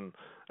came in, and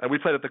we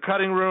played at the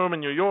Cutting Room in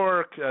New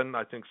York, and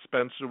I think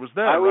Spencer was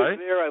there, right? I was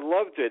there. I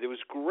loved it. It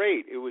was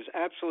great. It was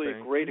absolutely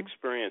a great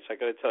experience, I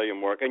got to tell you,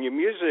 Mark. And your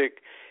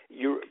music,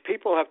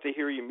 people have to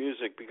hear your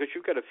music because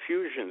you've got a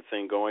fusion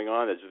thing going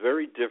on. It's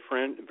very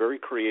different, very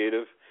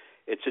creative.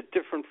 It's a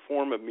different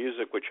form of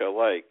music, which I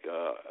like.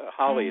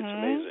 Holly, it's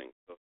amazing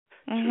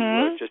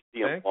to just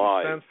be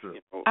live.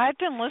 I've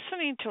been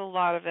listening to a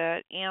lot of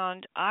it,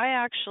 and I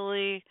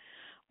actually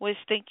was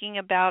thinking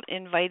about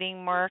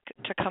inviting Mark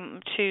to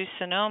come to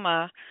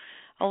Sonoma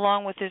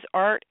along with his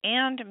art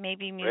and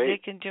maybe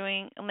music and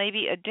doing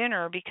maybe a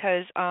dinner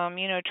because,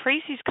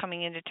 Tracy's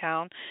coming into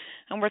town,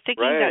 and we're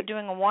thinking about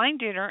doing a wine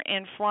dinner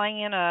and flying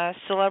in a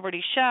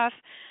celebrity chef.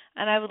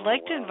 And I would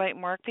like to invite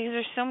Mark because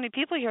there's so many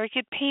people here. He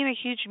could paint a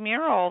huge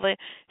mural. The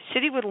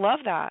city would love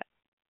that.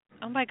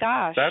 Oh, my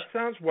gosh. That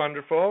sounds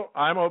wonderful.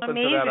 I'm open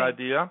to that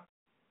idea.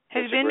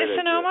 Have you been to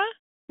Sonoma,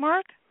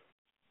 Mark?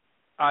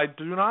 I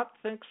do not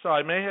think so.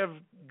 I may have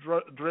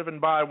driven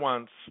by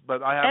once,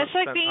 but I haven't spent time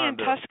there. It's like being in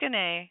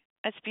Tuscany.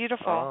 It's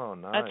beautiful. Oh,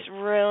 nice. It's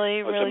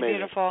really, really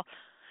beautiful.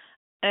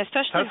 And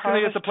especially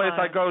Tuscany is a place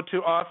time. I go to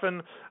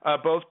often,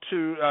 both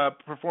to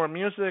perform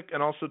music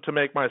and also to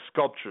make my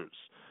sculptures.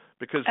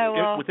 Because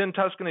within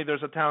Tuscany,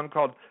 there's a town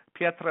called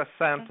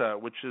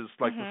Pietrasanta, which is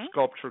like the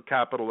sculpture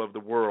capital of the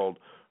world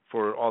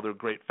for all their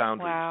great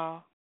foundries.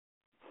 Wow.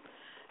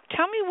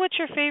 Tell me what's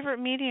your favorite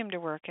medium to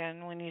work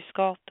in when you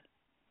sculpt?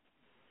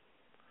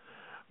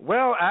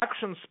 Well,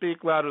 actions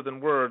speak louder than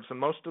words, and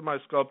most of my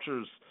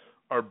sculptures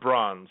are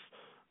bronze.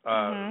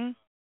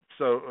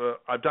 So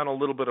I've done a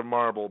little bit of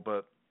marble,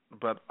 but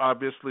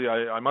obviously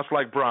I must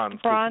like bronze.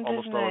 Bronze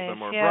almost is all nice, of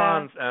them are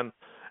bronze,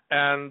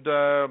 and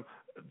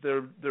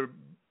they're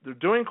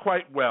doing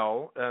quite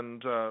well.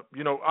 And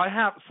I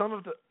have some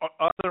of the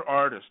other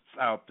artists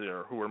out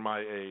there who are my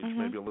age,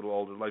 maybe a little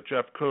older, like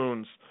Jeff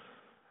Koons,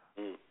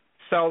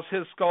 sells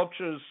his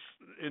sculptures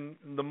in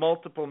the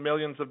multiple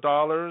millions of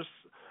dollars.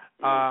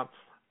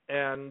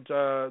 And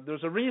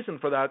there's a reason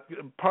for that.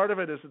 Part of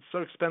it is it's so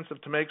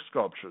expensive to make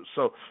sculptures.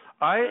 So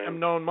I am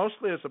known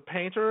mostly as a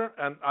painter,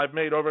 and I've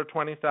made over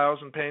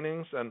 20,000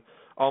 paintings, and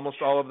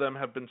almost all of them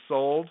have been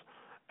sold.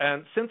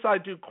 And since I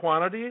do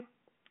quantity,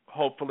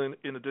 hopefully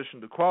in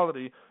addition to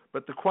quality,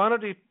 but the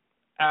quantity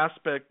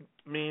aspect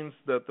means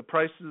that the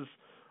prices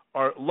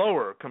are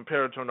lower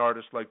compared to an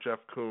artist like Jeff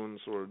Koons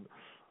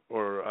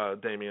or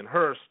Damien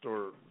Hirst.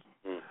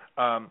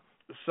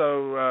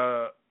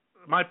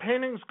 My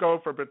paintings go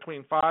for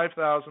between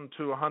 $5,000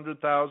 to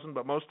 $100,000,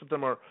 but most of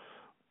them are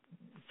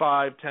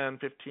 $5,000, $10,000,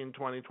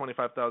 $15,000, $20,000,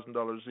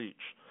 $25,000 each.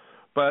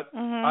 But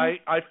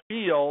I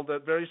feel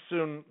that very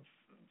soon,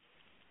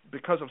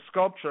 because of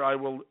sculpture, I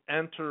will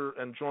enter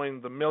and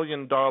join the $1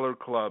 million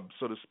club,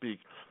 so to speak.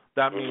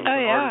 That means an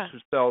artist who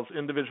sells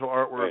individual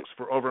artworks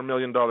for over $1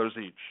 million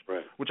each,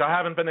 which I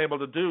haven't been able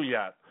to do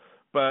yet.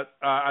 But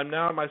I'm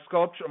now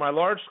my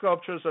large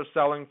sculptures are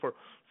selling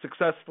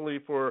successfully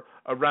for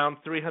around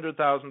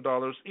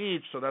 $300,000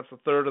 each, so that's a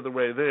third of the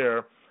way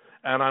there.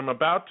 And I'm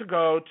about to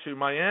go to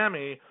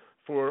Miami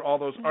for all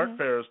those art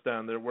fairs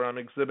down there, where I'm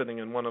exhibiting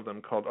in one of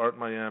them called Art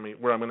Miami,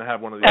 where I'm going to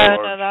have one of these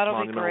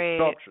large monumental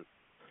sculptures.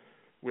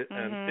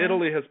 And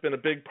Italy has been a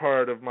big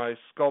part of my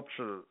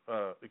sculpture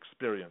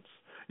experience.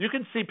 You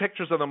can see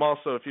pictures of them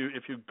also if you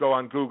go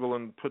on Google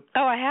and put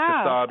I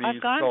have. Kostabi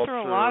I've gone sculpture.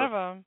 through a lot of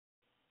them.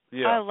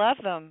 Yeah. I love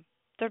them.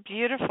 They're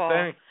beautiful.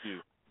 Thank you.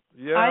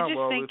 Yeah, I just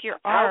think your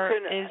art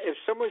is if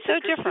someone's so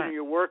interested different. in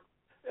your work,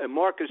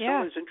 Mark, if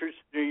someone's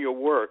interested in your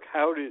work,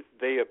 how do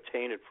they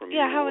obtain it from you?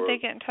 Yeah, how would they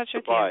get in touch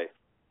with buy? you?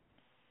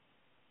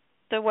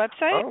 The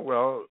website? Oh,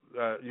 well,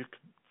 you can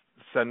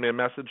send me a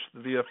message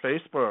via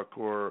Facebook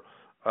or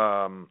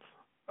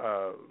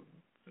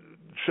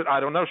should I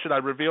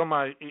reveal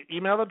my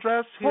email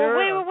address here?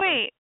 Well,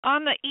 wait.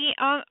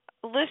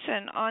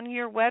 Listen, on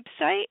your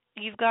website,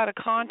 you've got a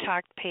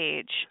contact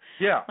page.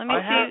 Yeah, Let me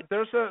see.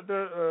 There's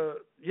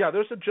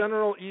a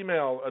general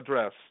email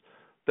address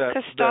that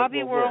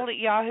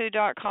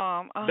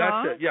KostabiWorld@yahoo.com.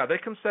 That's it. Yeah, they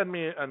can send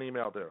me an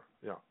email there.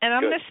 Yeah. And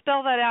I'm going to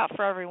spell that out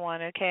for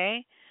everyone,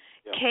 okay?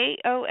 Yeah.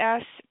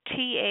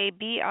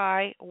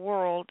 Kostabi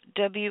World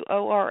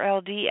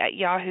WORLD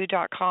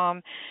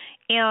 @yahoo.com.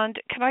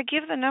 And can I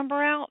give the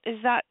number out? Is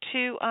that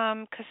to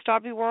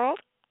Kostabi World?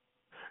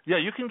 Yeah,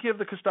 you can give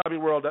the Kostabi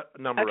World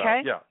number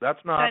out. Yeah,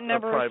 that's not a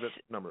private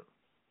number.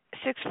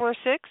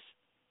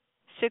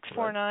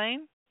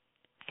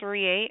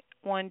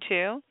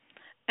 646-649-3812.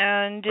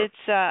 And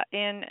it's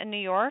in New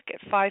York at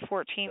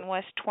 514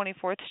 West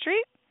 24th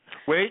Street.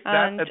 Wait,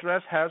 that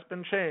address has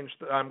been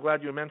changed. I'm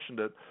glad you mentioned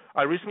it.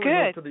 I recently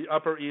moved to the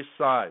Upper East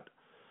Side.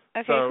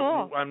 Okay, so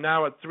cool. I'm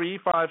now at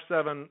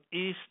 357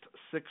 East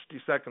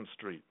 62nd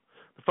Street.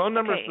 The phone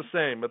number is the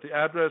same, but the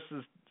address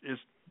is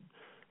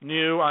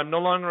new. I'm no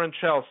longer in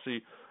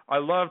Chelsea. I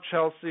love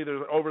Chelsea.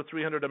 There's over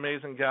 300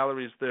 amazing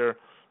galleries there,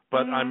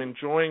 but I'm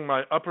enjoying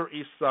my Upper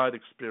East Side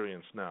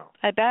experience now.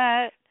 I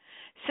bet.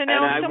 So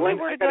now if someone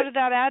were to go to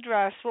that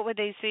address, what would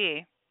they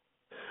see?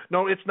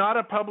 No, it's not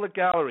a public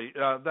gallery.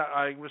 That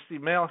I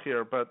receive mail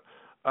here, but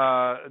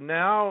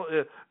now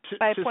to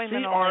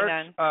see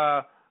art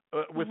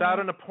without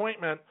an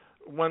appointment,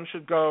 one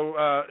should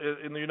go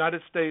in the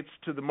United States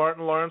to the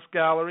Martin Lawrence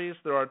galleries.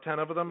 There are 10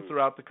 of them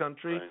throughout the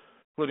country,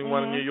 including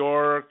one in New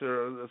York.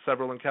 There are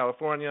several in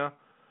California.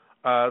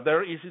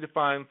 They're easy to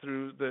find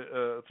through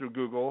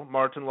Google.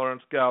 Martin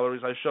Lawrence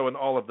galleries. I show in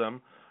all of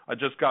them. I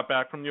just got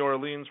back from New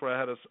Orleans where I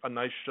had a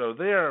nice show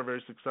there,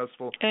 very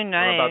successful. Oh, nice.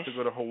 I'm about to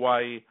go to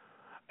Hawaii.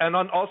 And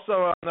also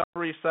on the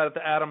Upper East Side at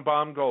the Adam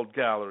Baumgold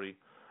Gallery.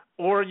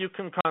 Or you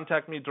can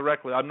contact me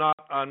directly. I'm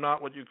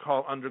not what you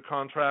call under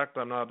contract.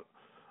 I'm not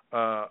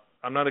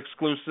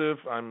exclusive.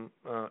 I'm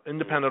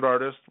independent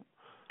artist,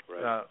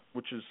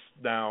 which is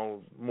now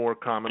more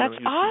common than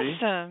it used to be.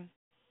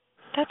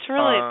 That's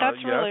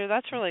awesome.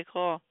 That's really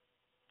cool.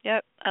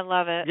 Yep, I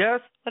love it.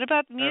 Yes. What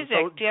about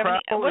music? Do you have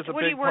any?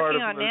 What are you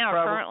working on now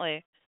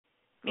currently,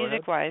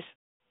 music-wise?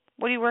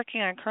 What are you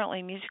working on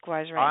currently,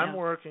 music-wise, right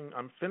now?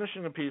 I'm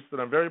finishing a piece that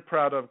I'm very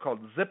proud of called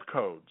Zip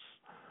Codes.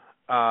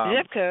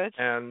 Zip Codes?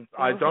 And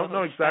I don't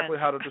know exactly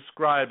how to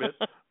describe it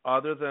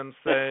other than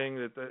saying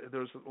that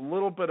there's a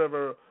little bit of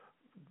a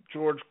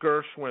George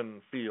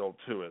Gershwin feel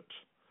to it.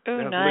 Oh,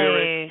 it has nice.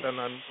 lyrics, and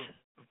I'm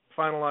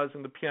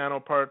finalizing the piano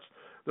parts.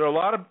 There are a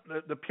lot of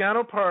the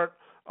piano part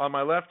on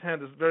my left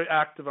hand is very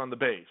active on the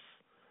bass.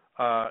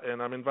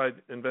 And I'm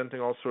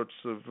inventing all sorts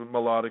of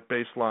melodic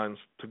bass lines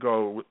to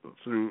go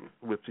through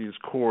with these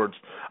chords.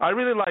 I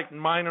really like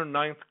minor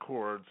ninth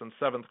chords and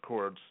seventh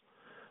chords,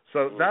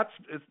 so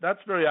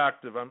that's very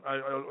active.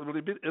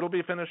 It'll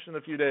be finished in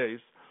a few days,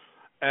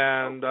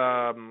 and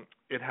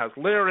it has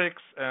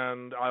lyrics,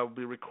 and I'll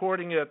be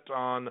recording it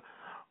on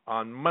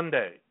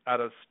Monday at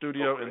a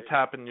studio in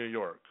Tappan, New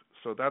York.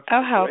 So that's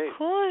how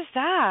cool is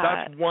that?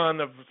 That's one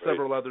of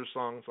several other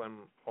songs I'm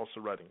also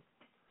writing.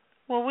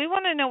 Well, we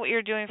want to know what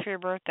you're doing for your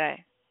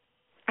birthday.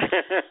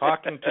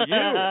 Talking to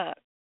you.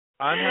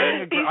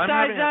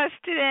 Besides us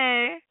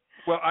today.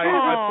 Well,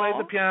 I played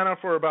the piano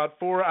for about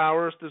 4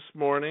 hours this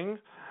morning.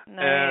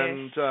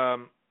 Nice.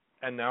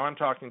 And now I'm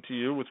talking to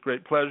you with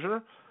great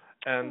pleasure.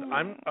 And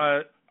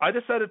I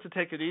decided to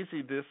take it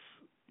easy this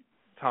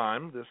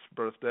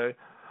birthday,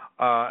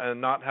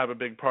 and not have a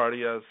big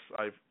party as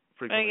I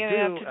frequently do. Are you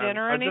going to have to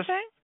dinner or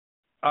anything?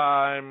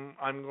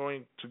 I'm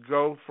going to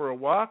go for a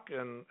walk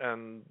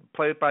and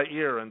play it by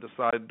ear and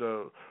decide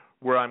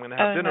where I'm going to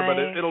have dinner. Nice.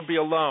 But it'll be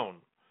alone.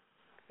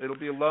 It'll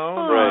be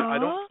alone. Right. I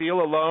don't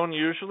feel alone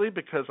usually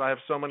because I have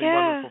so many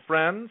wonderful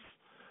friends,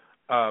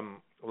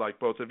 like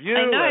both of you.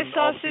 I know. And I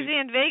saw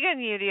Suzanne Vega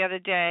and you the other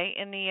day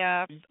in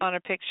the on a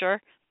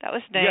picture. That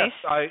was nice.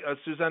 Yes,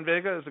 Suzanne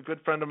Vega is a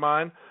good friend of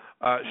mine.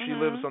 She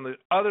lives on the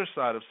other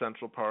side of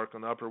Central Park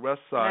on the Upper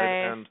West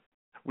Side, and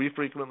we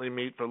frequently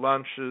meet for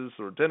lunches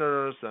or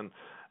dinners, and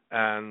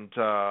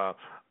I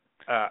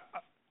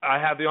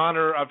had the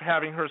honor of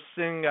having her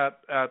sing at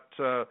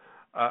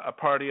a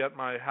party at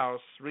my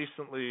house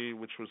recently,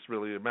 which was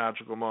really a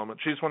magical moment.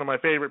 She's one of my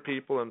favorite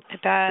people and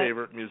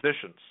favorite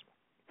musicians.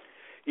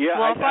 Yeah,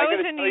 well, if I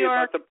was in New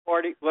York, the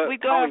party.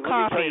 we'd go have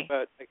coffee.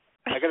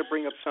 I got to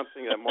bring up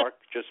something that Mark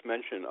just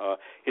mentioned.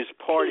 His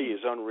party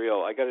is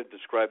unreal. I got to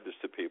describe this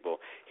to people.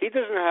 He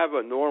doesn't have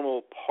a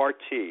normal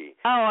party.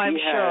 Oh, I'm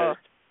sure.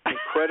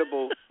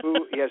 Incredible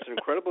food. He has an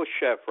incredible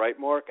chef, right,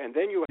 Mark? And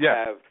then you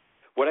have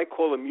what I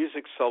call a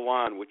music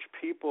salon, which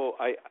people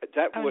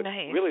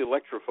nice. really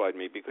electrified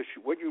me, because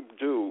what you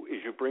do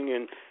is you bring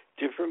in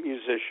different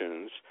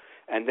musicians,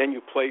 and then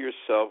you play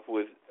yourself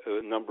with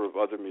a number of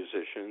other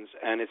musicians,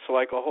 and it's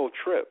like a whole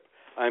trip.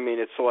 I mean,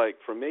 it's like,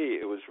 for me,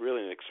 it was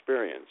really an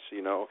experience,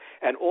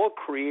 and all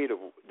creative,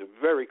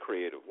 very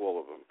creative, all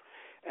of them.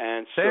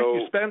 And so, thank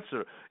you,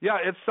 Spencer. Yeah,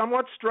 it's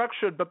somewhat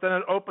structured, but then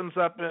it opens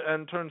up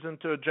and turns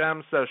into a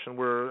jam session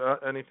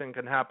where anything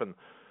can happen.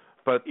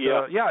 But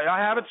I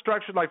have it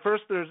structured. Like,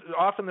 first, there's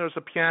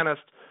a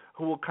pianist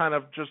who will kind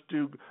of just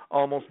do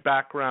almost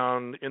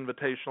background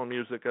invitational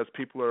music as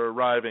people are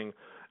arriving,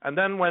 and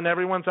then when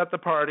everyone's at the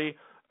party,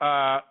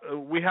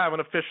 we have an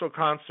official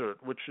concert,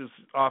 which is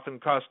often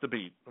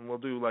Kostabi, and we'll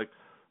do like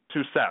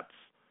 2 sets.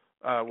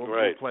 We'll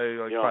play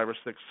like 5 or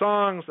 6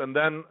 songs, and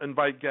then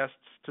invite guests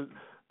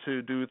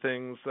to do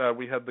things.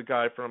 We had the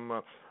guy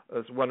from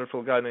this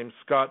wonderful guy named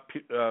Scott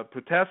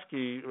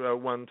Puteski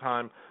one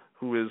time,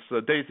 who is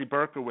Daisy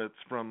Berkowitz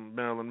from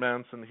Marilyn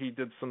Manson. He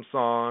did some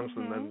songs,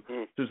 and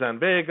then Suzanne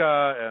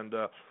Vega and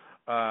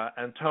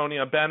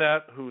Antonia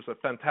Bennett, who's a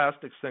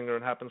fantastic singer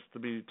and happens to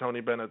be Tony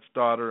Bennett's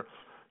daughter.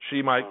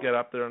 She might get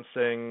up there and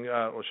sing,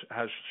 or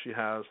she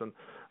has. And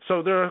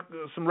so there are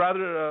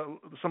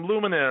some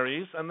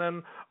luminaries, and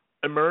then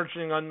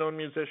emerging unknown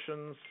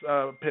musicians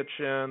pitch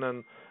in,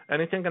 and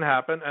anything can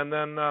happen. And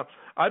then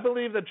I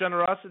believe that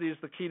generosity is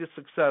the key to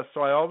success.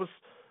 So I always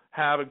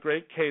have a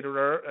great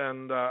caterer,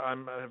 and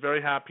I'm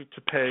very happy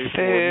to pay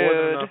for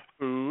more than enough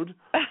food.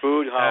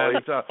 Food, Holly.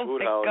 And, oh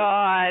my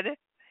God!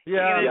 Yeah,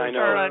 I know.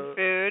 On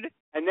food.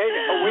 And then,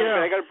 wait a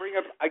minute,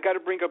 I got to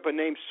bring up a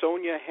name,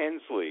 Sonia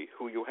Hensley,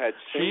 who you had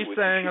sing with. She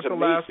sang at the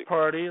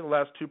amazing.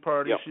 last 2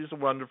 parties. Yep. She's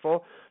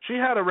wonderful. She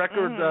had a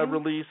record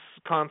release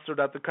concert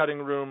at the Cutting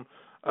Room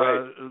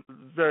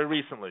very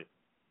recently.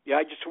 Yeah,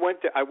 I just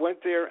went there. I went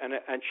there,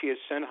 and she has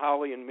sent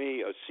Holly and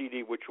me a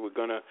CD, which we're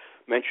going to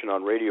mention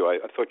on radio. I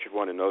thought you'd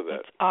want to know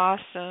that. That's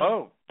awesome.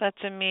 Oh,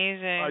 that's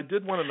amazing. I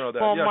did want to know that.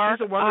 Well, yeah, Mark,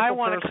 she's a wonderful I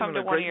want person to come to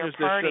and a one great of your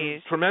musician,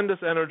 parties. Tremendous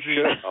energy.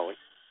 Holly.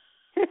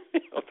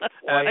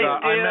 And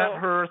I met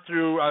her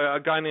through a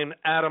guy named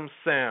Adam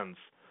Sands,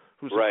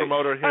 who's a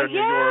promoter here in New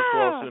York, who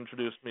also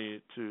introduced me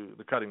to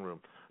the Cutting Room.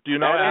 Do you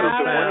know Adam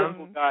Sands? Sands? A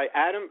wonderful guy.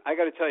 Adam, I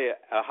got to tell you,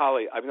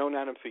 Holly, I've known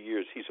Adam for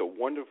years. He's a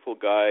wonderful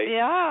guy.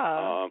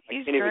 Yeah,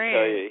 he's great. I can't even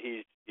tell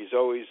you. He's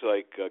always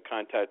like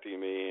contacting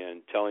me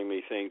and telling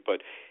me things,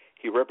 but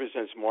he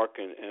represents Mark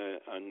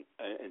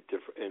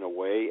in a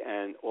way,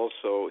 and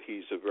also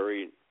he's a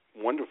very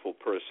wonderful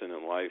person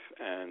in life,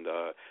 and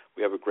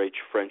we have a great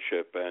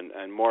friendship.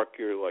 And Mark,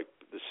 you're like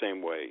the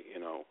same way,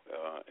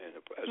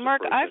 as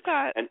Mark, a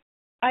person.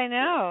 I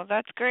know,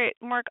 that's great.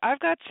 Mark, I've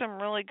got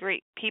some really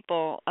great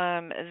people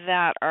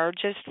that are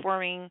just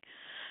forming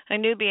a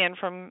new band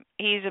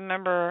he's a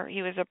member,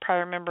 he was a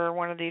prior member,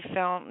 one of the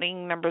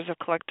founding members of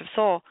Collective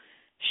Soul,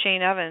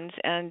 Shane Evans,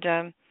 and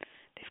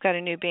they've got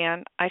a new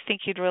band. I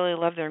think you'd really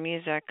love their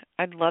music.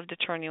 I'd love to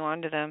turn you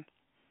on to them.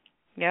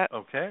 Yep.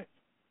 Okay.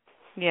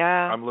 Yeah.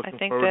 I'm looking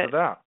forward to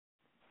that.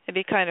 It'd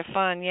be kind of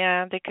fun,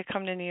 yeah. They could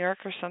come to New York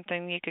or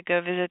something. You could go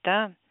visit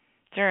them.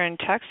 They're in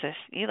Texas.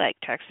 You like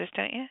Texas,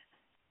 don't you?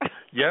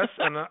 Yes,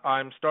 and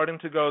I'm starting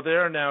to go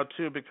there now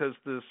too, because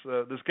this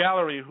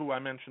gallery, who I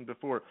mentioned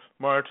before,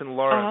 Martin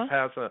Lawrence,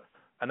 has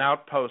an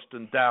outpost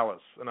in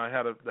Dallas, and I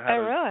had a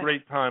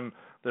great time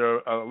there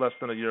less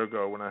than a year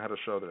ago when I had a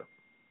show there.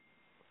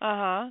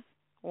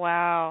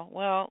 Wow.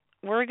 Well,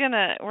 we're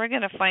gonna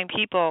find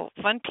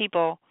fun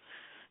people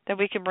that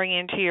we can bring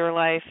into your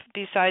life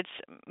besides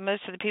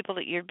most of the people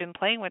that you've been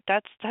playing with.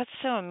 That's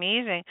so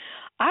amazing.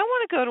 I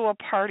want to go to a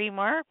party,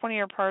 Mark, one of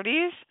your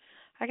parties.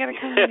 I got to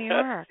come to New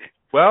York.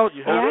 Well,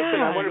 you have to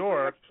say New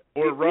York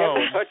or Rome.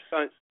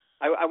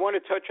 I want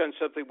to touch on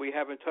something we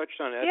haven't touched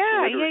on. That's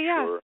literature.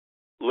 Yeah.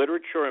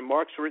 Literature, and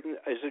Mark's written.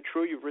 Is it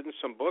true you've written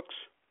some books?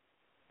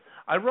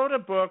 I wrote a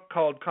book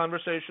called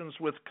Conversations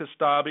with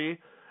Kostabi,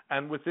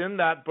 and within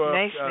that book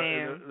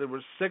there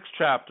were 6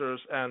 chapters,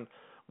 and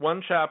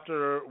one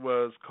chapter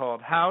was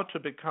called How to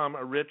Become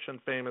a Rich and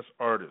Famous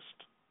Artist.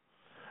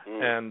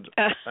 And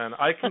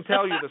I can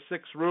tell you the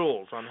 6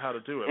 rules on how to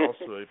do it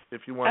also,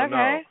 if you want to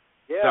know.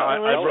 Yeah,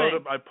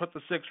 I put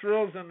the 6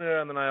 rules in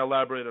there, and then I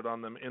elaborated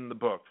on them in the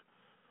book.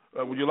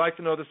 Would you like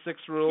to know the 6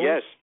 rules?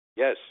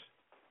 Yes.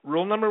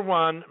 Rule number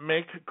 1,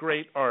 make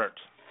great art.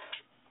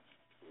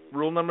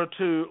 Rule number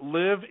 2,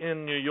 live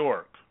in New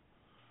York.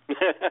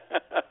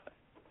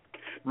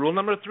 Rule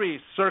number 3,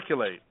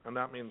 circulate, and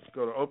that means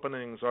go to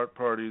openings, art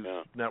parties,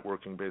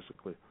 networking,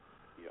 basically.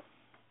 Yeah.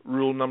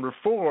 Rule number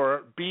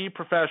 4, be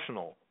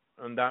professional,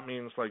 and that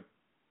means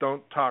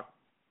don't talk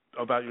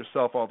about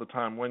yourself all the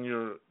time when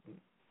you're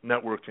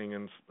networking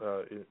and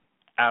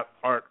at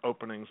art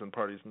openings and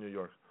parties in New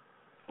York.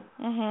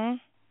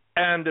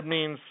 And it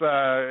means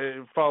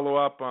follow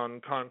up on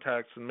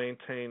contacts and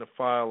maintain a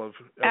file of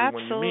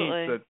everyone you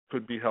meet that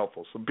could be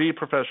helpful. So be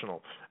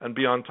professional and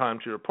be on time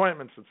to your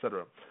appointments,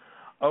 etc.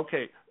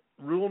 Okay,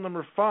 rule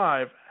number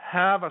 5,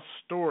 have a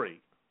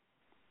story.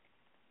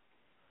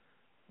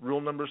 Rule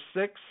number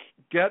 6,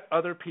 get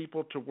other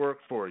people to work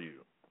for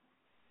you.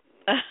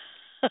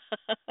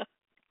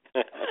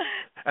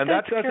 And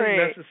that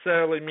doesn't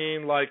necessarily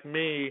mean like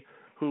me,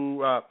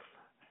 who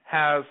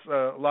has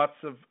lots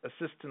of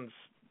assistants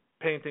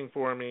painting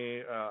for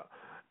me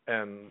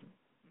and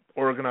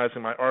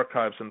organizing my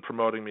archives and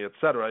promoting me,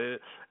 etc.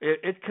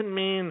 It can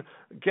mean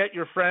get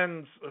your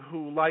friends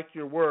who like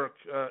your work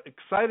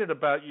excited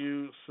about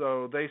you,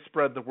 so they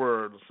spread the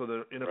word, so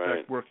they're in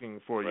effect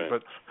working for you.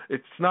 But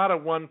it's not a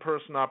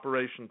one-person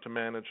operation to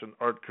manage an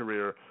art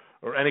career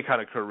or any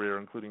kind of career,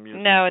 including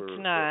music. No, it's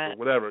not. Or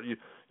whatever.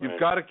 You've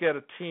got to get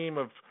a team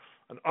of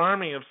an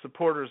army of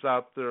supporters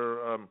out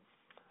there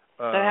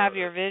that have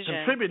your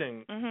vision,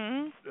 contributing.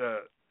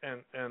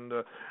 Then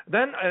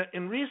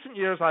in recent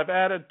years, I've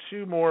added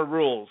 2 more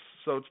rules,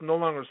 so it's no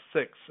longer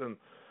 6. And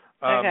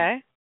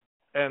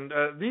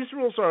these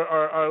rules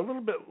are a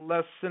little bit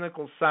less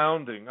cynical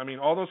sounding. I mean,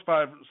 all those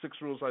 5,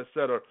 6 rules I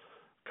said are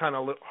kind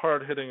of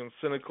hard hitting and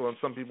cynical, and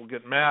some people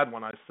get mad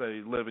when I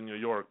say live in New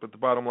York. But the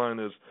bottom line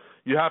is,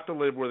 you have to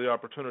live where the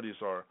opportunities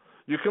are.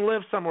 You can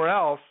live somewhere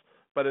else,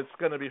 but it's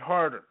going to be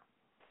harder.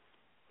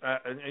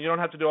 And you don't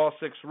have to do all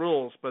 6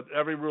 rules, but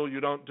every rule you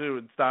don't do,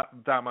 it's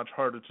that much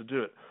harder to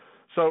do it.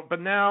 So,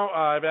 but now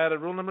I've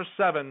added rule number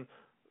 7,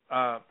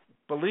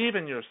 believe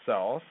in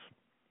yourself.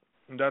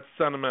 And that's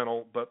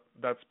sentimental, but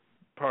that's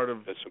part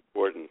of. That's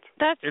important.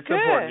 It's good.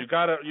 Important.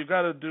 You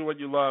gotta do what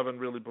you love and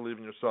really believe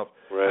in yourself.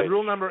 Right. And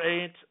rule number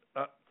 8,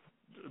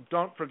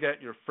 don't forget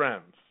your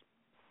friends.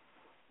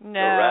 No.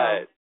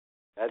 Right.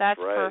 That's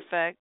right.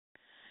 perfect.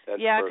 That's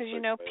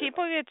because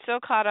people get so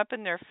caught up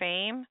in their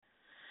fame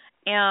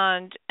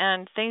and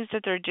things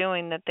that they're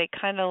doing that they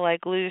kind of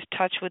like lose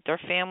touch with their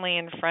family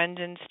and friends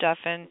and stuff,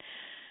 and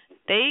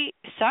they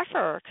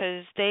suffer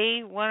because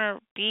they want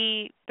to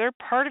be, they're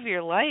part of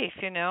your life,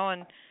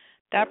 and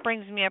that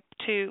brings me up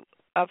to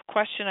a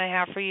question I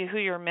have for you, who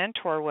your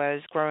mentor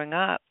was growing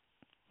up.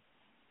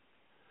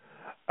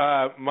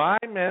 My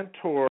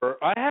mentor,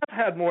 I have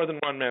had more than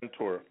one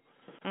mentor.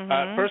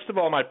 First of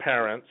all, my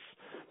parents,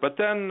 but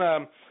then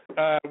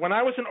when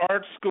I was in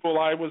art school,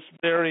 I was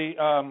very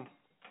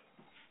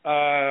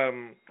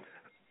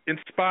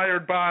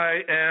inspired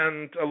by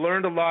and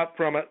learned a lot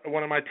from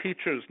one of my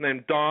teachers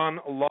named Don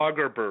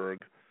Lagerberg.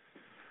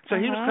 So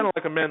he was kind of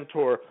like a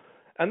mentor.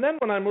 And then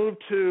when I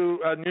moved to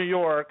New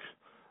York,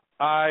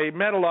 I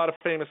met a lot of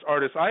famous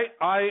artists.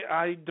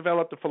 I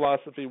developed a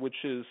philosophy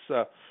which is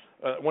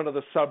one of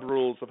the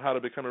sub-rules of how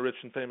to become a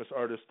rich and famous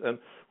artist, and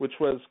which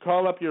was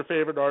call up your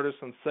favorite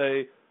artist and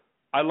say,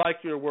 I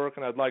like your work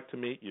and I'd like to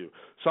meet you.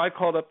 So I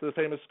called up the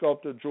famous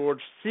sculptor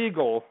George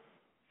Siegel,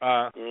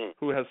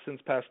 who has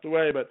since passed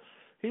away, but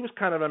he was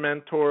kind of a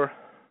mentor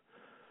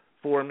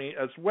for me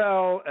as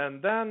well.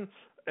 And then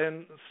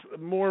in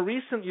more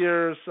recent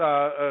years,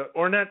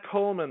 Ornette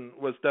Coleman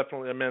was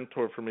definitely a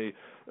mentor for me,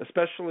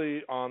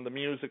 especially on the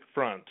music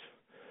front.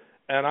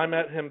 And I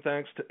met him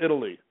thanks to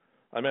Italy.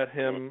 I met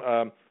him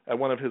at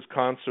one of his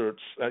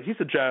concerts. He's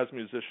a jazz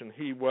musician.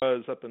 He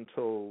was, up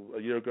until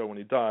a year ago when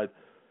he died,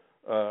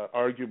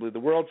 arguably the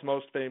world's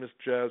most famous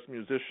jazz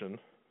musician.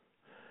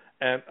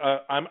 And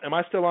am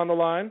I still on the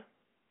line?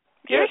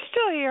 You're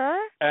still here.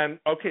 And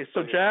okay,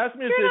 so jazz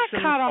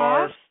musicians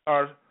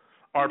are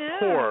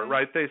poor,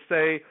 right? They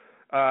say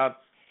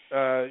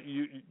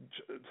you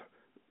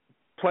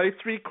play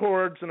 3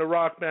 chords in a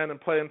rock band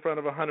and play in front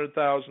of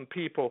 100,000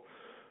 people.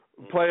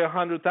 Play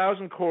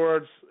 100,000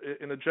 chords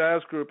in a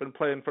jazz group and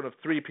play in front of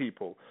 3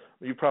 people.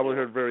 You probably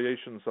heard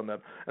variations on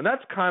that, and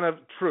that's kind of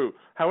true.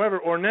 However,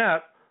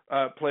 Ornette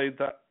played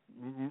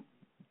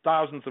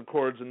thousands of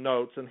chords and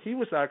notes, and he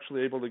was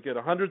actually able to get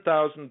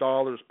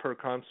 $100,000 per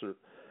concert.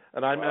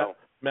 And I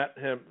met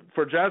him.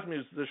 For a jazz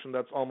musician,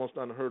 that's almost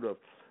unheard of.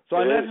 So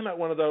I met him at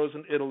one of those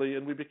in Italy,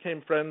 and we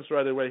became friends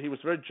right away. He was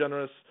very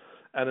generous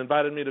and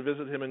invited me to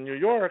visit him in New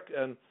York,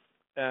 and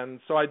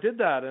so I did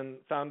that and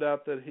found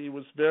out that he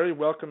was very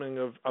welcoming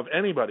of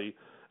anybody,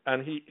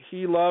 and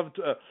he loved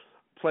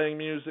playing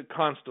music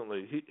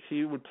constantly.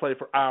 He would play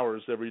for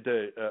hours every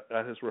day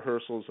at his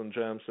rehearsals and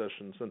jam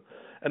sessions,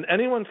 and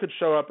anyone could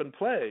show up and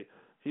play.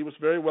 He was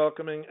very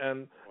welcoming,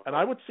 and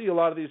I would see a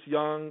lot of these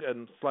young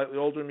and slightly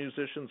older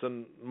musicians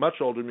and much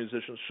older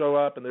musicians show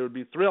up, and they would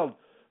be thrilled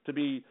to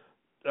be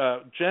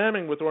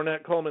jamming with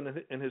Ornette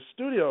Coleman in his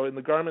studio in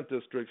the Garment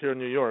District here in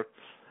New York.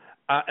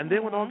 And they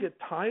would all get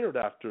tired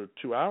after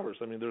 2 hours.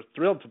 I mean, they're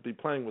thrilled to be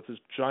playing with this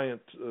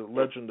giant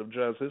legend of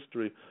jazz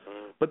history.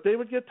 But they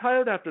would get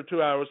tired after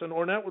 2 hours, and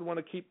Ornette would want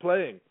to keep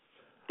playing.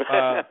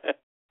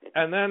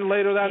 And then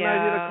later that night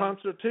he had a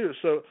concert too.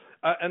 So,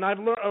 and I've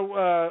learned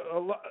a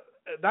lot.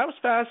 That was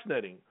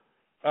fascinating.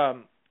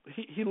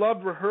 He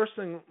loved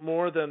rehearsing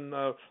more than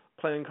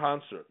playing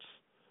concerts.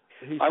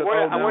 he said,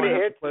 I want to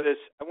add to this.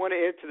 I want to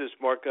add to this,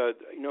 Mark.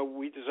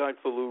 We designed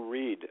for Lou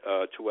Reed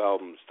 2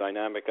 albums,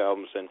 dynamic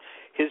albums, and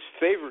his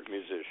favorite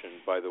musician,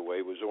 by the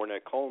way, was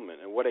Ornette Coleman.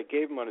 And what I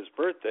gave him on his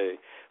birthday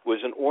was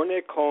an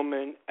Ornette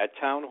Coleman at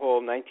Town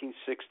Hall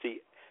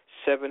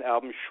 1967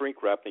 album,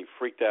 Shrink Wrap, and he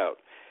freaked out.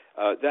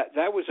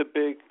 That was a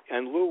big,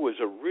 and Lou was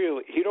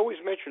he'd always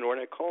mention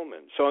Ornette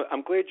Coleman. So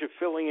I'm glad you're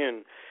filling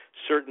in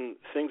certain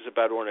things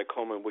about Ornette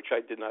Coleman, which I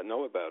did not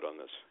know about on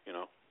this,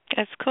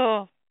 That's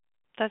cool.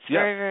 That's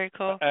very, very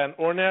cool. And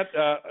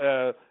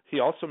Ornette, he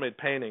also made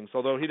paintings,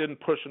 although he didn't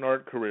push an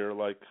art career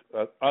like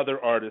other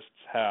artists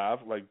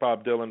have, like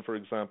Bob Dylan, for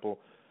example,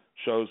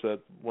 shows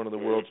at one of the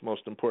world's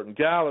most important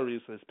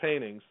galleries his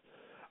paintings.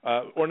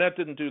 Ornette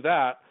didn't do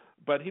that,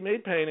 but he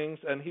made paintings,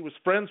 and he was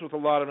friends with a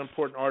lot of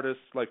important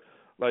artists like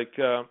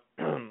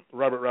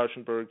Robert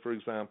Rauschenberg, for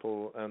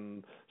example,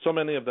 and so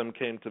many of them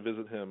came to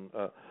visit him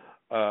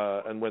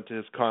and went to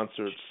his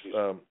concerts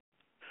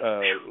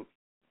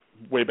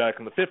way back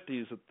in the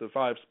 50s at the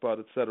Five Spot,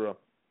 etc.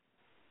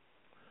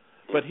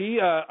 But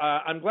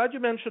I'm glad you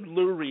mentioned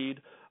Lou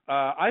Reed.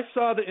 I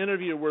saw the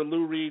interview where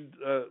Lou Reed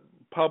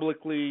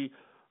publicly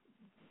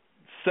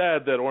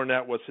said that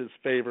Ornette was his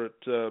favorite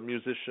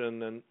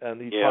musician,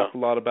 and he talked a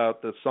lot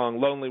about the song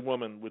 "Lonely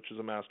Woman," which is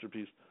a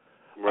masterpiece.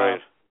 Right.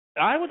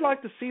 I would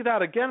like to see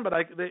that again, but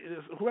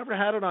whoever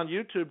had it on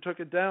YouTube took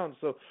it down.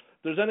 So, if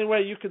there's any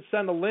way you could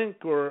send a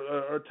link or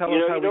tell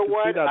us how we can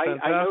see that,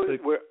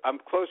 fantastic. I know I'm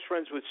close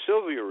friends with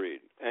Sylvia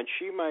Reed, and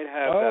she might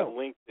have that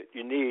link that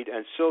you need.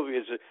 And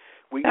Sylvia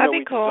we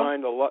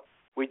designed a lot.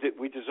 We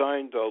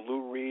designed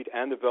Lou Reed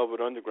and the Velvet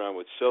Underground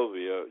with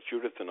Sylvia,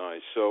 Judith, and I.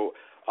 So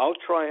I'll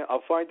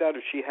find out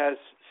if she has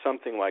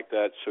something like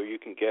that, so you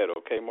can get.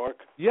 Okay, Mark?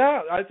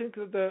 Yeah, I think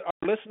that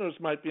our listeners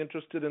might be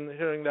interested in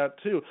hearing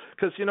that too,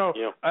 because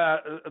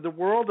the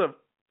world of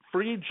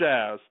free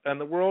jazz and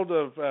the world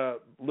of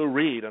Lou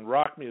Reed and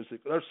rock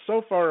music are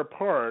so far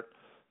apart,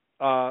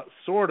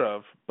 sort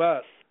of,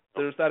 but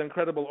there's that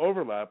incredible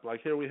overlap.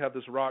 Like here we have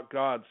this rock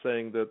god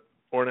saying that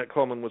Ornette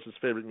Coleman was his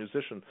favorite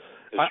musician.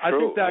 I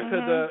think that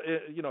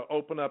could,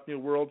 open up new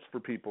worlds for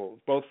people,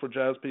 both for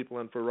jazz people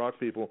and for rock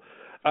people.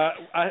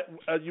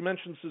 You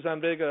mentioned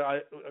Suzanne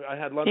Vega. I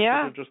had lunch with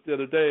her just the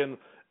other day,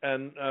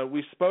 and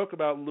we spoke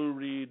about Lou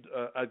Reed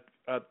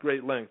at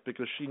great length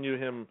because she knew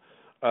him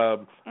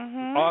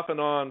off and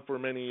on for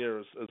many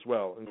years as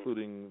well,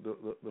 including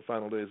the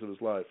final days of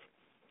his life.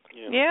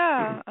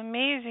 Yeah,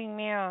 amazing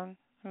man,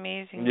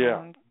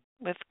 man,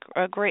 with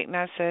a great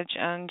message.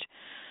 And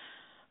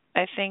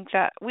I think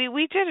that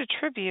we did a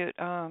tribute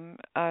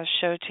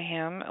show to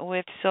him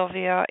with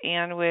Sylvia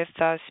and with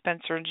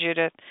Spencer and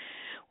Judith,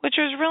 which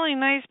was really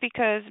nice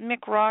because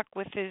Mick Rock,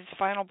 with his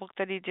final book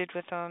that he did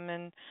with them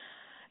and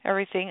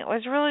everything, it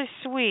was really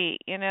sweet.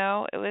 It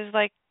was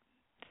like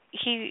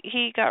he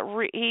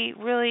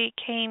really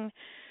came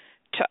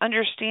to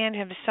understand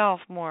himself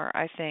more,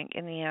 I think,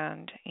 in the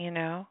end.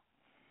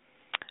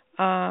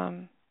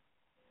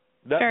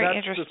 Very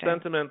interesting. That's the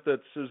sentiment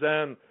that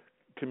Suzanne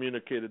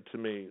communicated to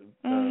me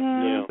the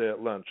other day at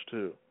lunch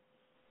too.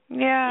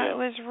 Yeah, it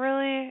was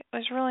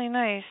really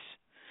nice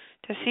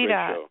to see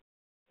that. Show.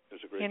 It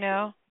was a great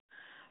show.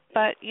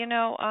 But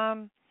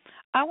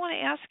I want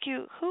to ask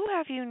you, who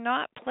have you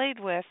not played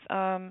with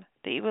that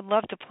you would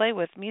love to play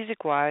with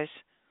music-wise?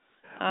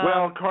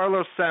 Well,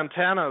 Carlos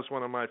Santana is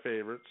one of my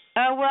favorites.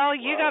 Oh, well,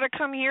 you got to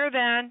come here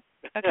then.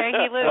 Okay,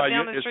 he lives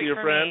down the street from me. Is he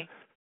your friend?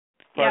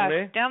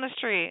 Pardon me? Down the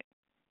street.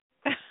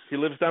 He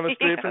lives down the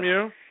street from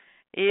you?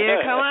 You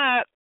come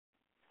up.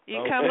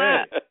 Come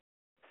up.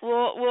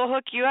 We'll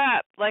hook you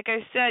up. Like I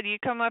said, you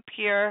come up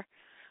here.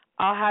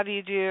 I'll have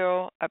you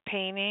do a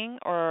painting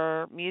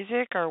or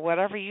music or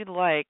whatever you'd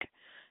like.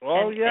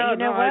 Oh, and, yeah. And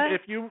you know what?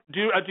 If you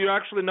do you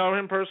actually know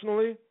him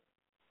personally?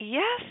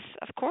 Yes,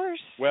 of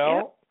course.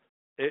 Well,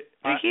 I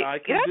can do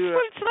it. That's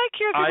what it's like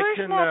here. It's a very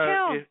small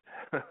town.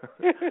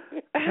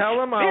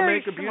 Tell him I'll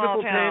make a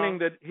beautiful painting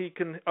that he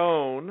can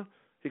own.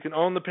 He can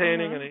own the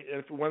painting, and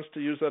if he wants to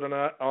use that on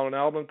an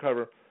album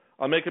cover,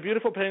 I'll make a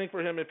beautiful painting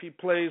for him if he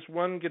plays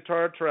one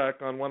guitar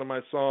track on one of my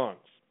songs.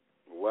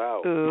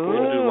 Wow.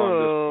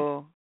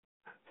 Ooh.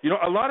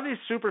 A lot of these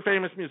super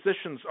famous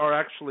musicians are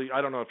actually,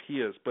 I don't know if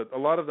he is, but a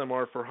lot of them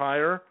are for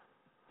hire.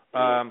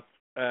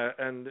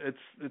 And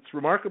it's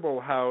remarkable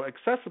how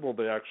accessible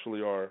they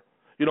actually are.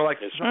 Like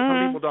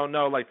some people don't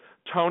know, like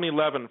Tony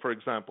Levin, for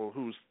example,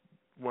 who's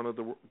one of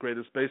the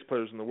greatest bass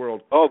players in the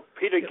world. Oh,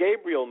 Peter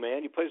Gabriel,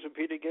 man. He plays with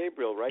Peter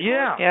Gabriel, right?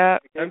 Yeah.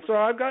 And so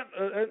I've got,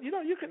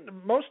 you can,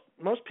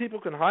 most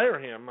people can hire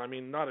him. I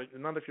mean, not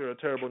if you're a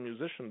terrible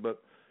musician, but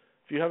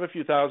if you have a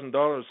few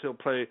 $1,000s, he'll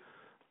play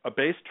a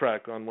bass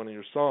track on one of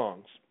your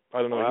songs.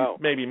 I don't know,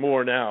 maybe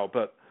more now,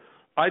 but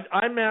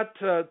I met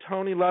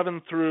Tony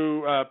Levin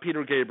through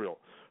Peter Gabriel,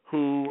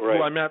 who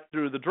I met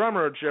through the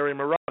drummer, Jerry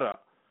Marotta.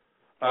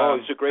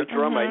 He's a great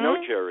drummer. I know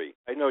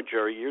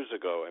Jerry years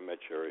ago. I met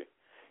Jerry.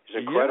 He's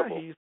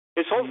incredible. Yeah,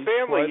 his whole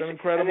family. Quite an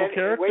incredible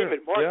character. Wait a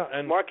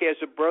minute, Mark has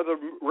a brother,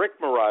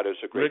 Rick Marotta, is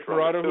a great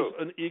drummer, Rick Marotta, who's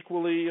an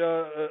equally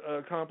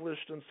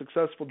accomplished and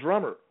successful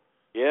drummer.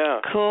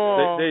 Yeah.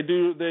 Cool. They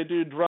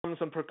do drums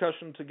drums and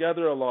percussion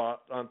together a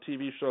lot on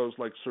TV shows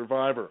like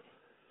Survivor.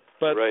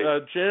 But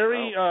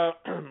Jerry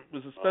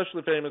was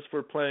especially famous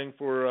for playing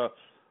for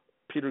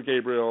Peter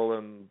Gabriel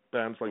and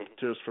bands like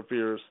Tears for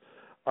Fears.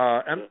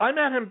 And I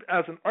met him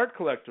as an art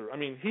collector. I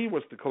mean, he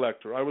was the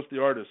collector. I was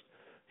the artist.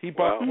 He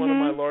bought one of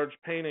my large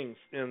paintings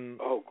in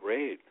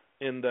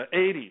the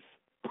 80s,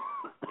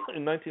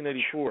 in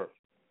 1984.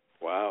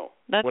 Wow.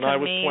 That's when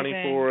amazing. I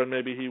was 24 and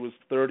maybe he was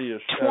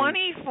 30-ish.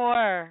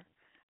 24.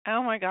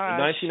 Oh, my gosh.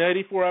 In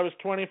 1984, I was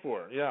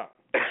 24, yeah.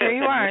 There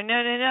you are.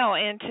 No.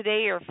 And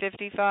today you're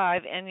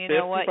 55, and you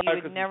know what?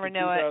 You would never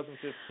know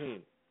 2015.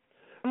 it.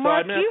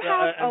 Mark, so I met, you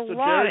have so a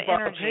lot Jerry of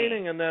bought energy. a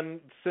painting, and then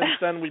since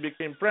then we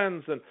became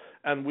friends,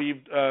 and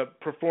we've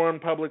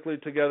performed publicly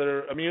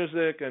together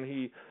music, and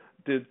he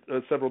did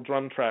several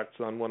drum tracks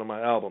on one of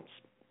my albums.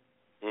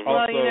 Well,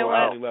 also, you know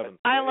what? 11.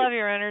 I love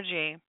your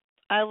energy.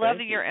 I love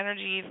your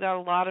energy. You've got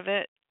a lot of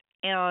it,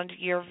 and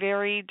you're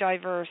very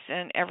diverse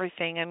in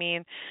everything. I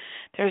mean,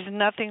 there's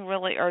nothing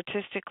really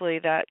artistically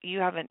that you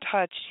haven't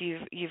touched.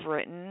 You've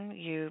written,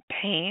 you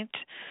paint,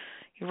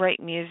 you write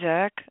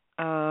music.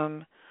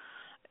 Do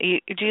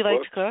you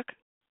like to cook?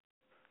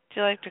 Do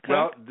you like to cook?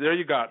 Well, there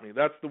you got me.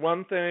 That's the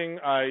one thing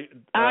I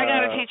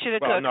got to teach you to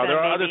cook. No, there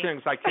are other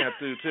things I can't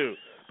do too.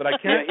 But I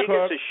can't he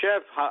cook. Gets a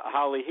chef,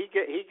 Holly. He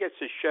gets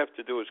a chef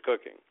to do his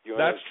cooking.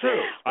 That's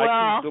true. Well,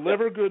 I can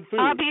deliver good food.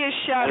 I'll be a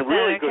chef and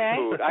really then, okay?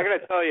 good food. I got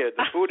to tell you,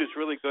 the food is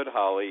really good,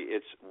 Holly.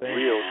 It's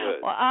real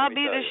good. Well, I'll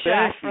be the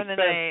chef for the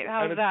night.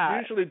 How's and that?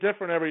 It's usually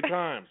different every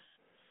time.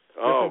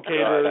 Oh,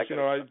 God.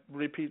 I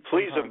repeat.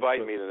 Please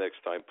invite me the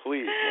next time,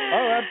 please.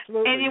 Oh,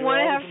 absolutely. And you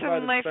want to have some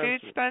of my food,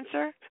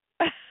 Spencer?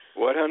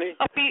 What, honey?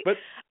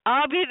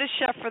 I'll be the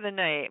chef for the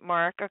night,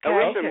 Mark, okay?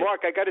 Now, listen,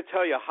 Mark, I got to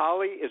tell you,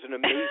 Holly is an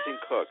amazing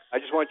cook. I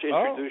just want to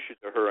introduce you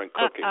to her on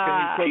cooking.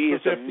 She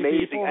is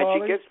amazing, people, and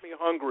Holly? she gets me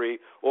hungry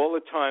all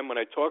the time when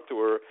I talk to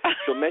her.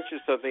 She'll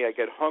mention something, I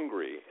get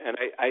hungry, and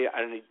I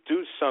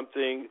do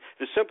something,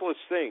 the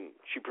simplest thing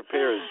she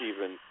prepares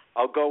even,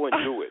 I'll go and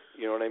do it.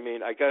 You know what I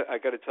mean? I got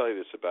to tell you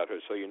this about her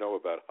so you know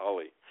about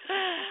Holly.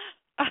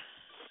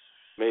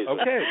 Amazing.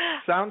 Okay,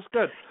 sounds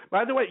good.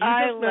 By the way, you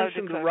just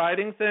mentioned the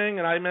writing thing,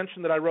 and I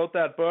mentioned that I wrote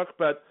that book,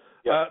 but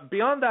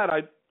beyond that,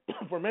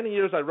 for many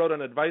years I wrote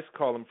an advice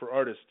column for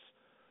artists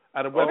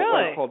at a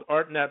website called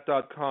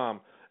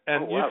artnet.com,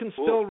 and you can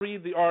still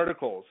read the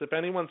articles if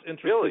anyone's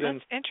interested in.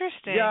 That's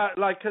interesting. Yeah,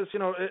 because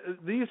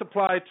these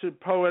apply to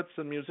poets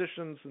and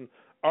musicians and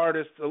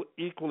artists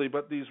equally,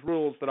 but these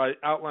rules that I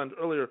outlined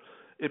earlier,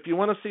 if you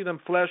want to see them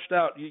fleshed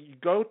out, you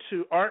go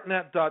to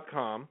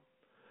artnet.com.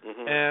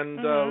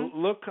 And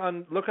look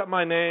up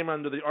my name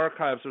under the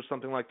archives or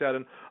something like that,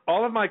 and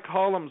all of my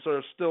columns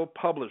are still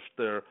published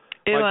there.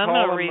 My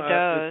column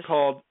is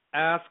called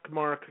Ask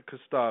Mark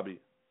Kostabi.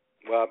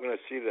 Well, I'm going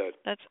to see that.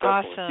 That's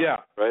awesome. Yeah.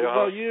 Right.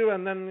 Well, you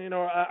and then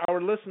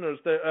our listeners.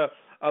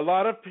 A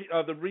lot of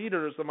the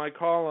readers of my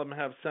column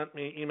have sent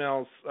me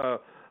emails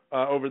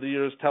over the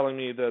years telling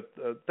me that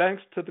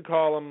thanks to the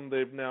column,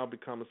 they've now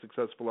become a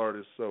successful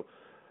artist. So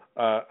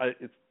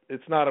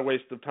it's not a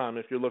waste of time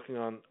if you're looking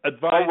on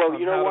advice. Oh, well,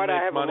 you know what?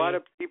 I have a lot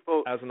of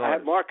people. As an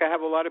artist. Mark, I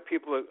have a lot of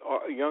people,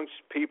 young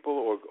people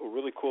or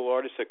really cool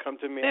artists that come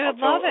to me. They would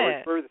love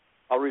it.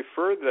 I'll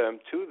refer them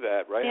to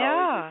that, right? Yeah.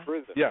 I'll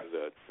refer them to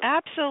that.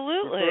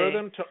 Absolutely. Refer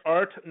them to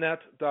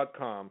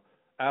artnet.com.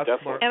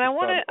 And I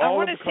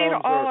want to say to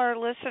all our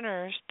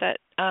listeners that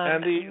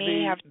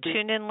may have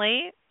tuned in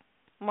late,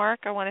 Mark,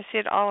 I want to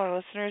say to all our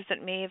listeners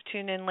that may have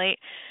tuned in late,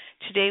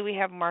 today we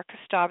have Mark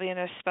Kostabi in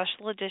a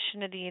special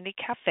edition of the Indie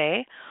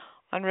Cafe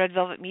on Red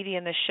Velvet Media,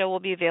 and the show will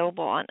be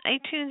available on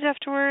iTunes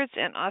afterwards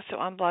and also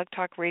on Blog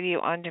Talk Radio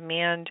on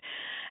demand.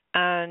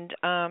 And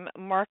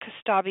Mark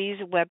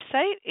Kostabi's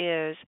website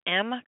is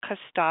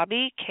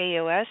mkostabi,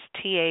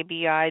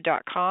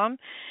 KOSTABI.com.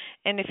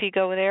 And if you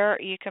go there,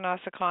 you can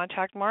also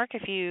contact Mark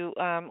if you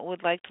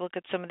would like to look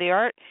at some of the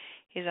art.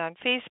 He's on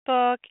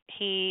Facebook.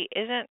 He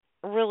isn't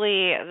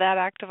really that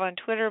active on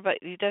Twitter, but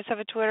he does have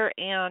a Twitter,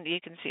 and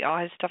you can see all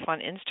his stuff on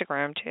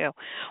Instagram too.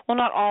 Well,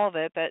 not all of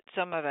it, but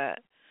some of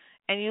it.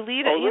 And you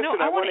lead it. Listen,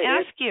 I want to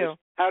ask you.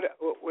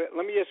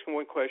 Let me ask you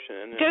one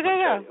question.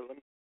 Go.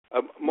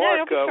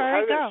 Mark,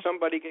 how does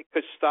somebody get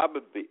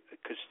Kostabi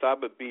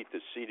Beat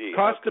the CD?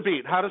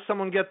 Kostabi. How does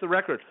someone get the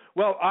record?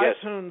 Well, yes.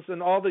 iTunes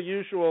and all the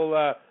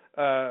usual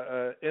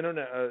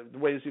internet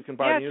ways you can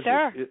buy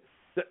music.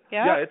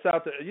 Yeah, it's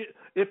out there.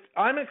 If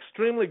I'm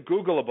extremely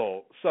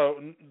Googleable, so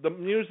the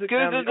music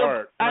and the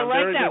art. I like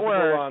very that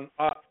word. On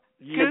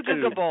YouTube.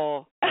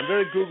 Googleable. I'm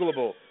very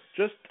Googleable.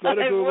 Just go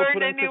to Google,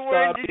 put in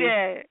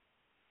Kostabi.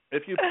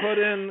 If you put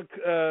in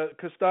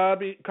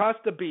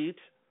Kostabi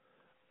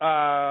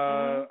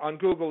on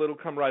Google, it'll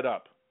come right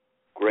up.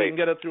 Great. You can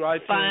get it through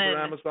iTunes or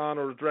Amazon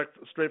or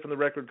straight from the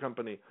record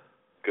company.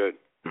 Good.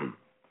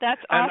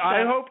 That's awesome. And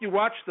I hope you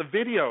watch the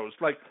videos.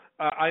 Like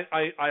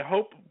I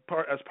hope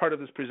as part of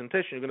this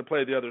presentation you're going to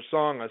play the other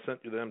song I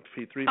sent you, the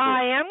MP3.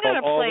 I am going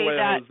to play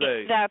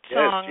that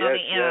song on the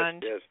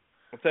end. Yes.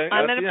 Okay,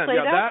 I'm going to play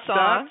that song.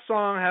 That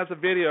song has a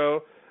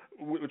video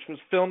which was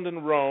filmed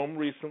in Rome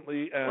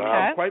recently, and Wow.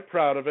 I'm quite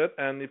proud of it.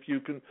 And if you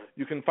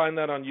can find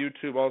that on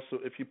YouTube also.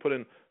 If you put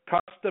in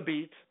Costa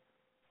Beat,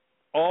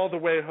 All the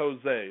Way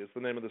Jose is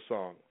the name of the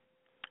song.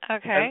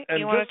 Okay. And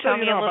you want to tell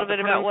me a little bit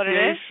about what it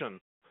is?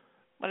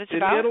 What it's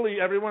about? In Italy,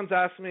 everyone's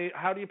asking me,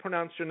 how do you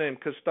pronounce your name,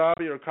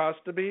 Kostabi or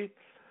Kostabi?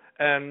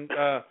 And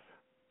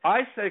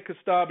I say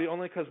Kostabi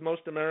only because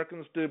most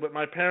Americans do, but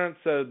my parents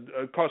said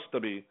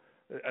Kostabi.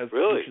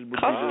 Really?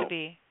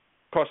 Kostabi.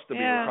 Kostabi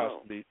Yeah. or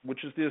Kostabi,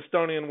 which is the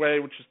Estonian way,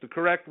 which is the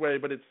correct way,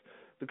 but it's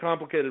the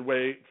complicated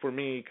way for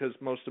me because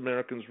most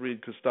Americans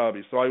read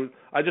Kostabi. So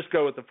I just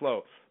go with the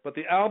flow. But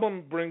the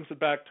album brings it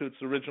back to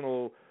its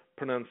original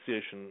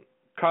pronunciation.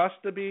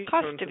 Kostabi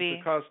turns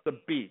into Costa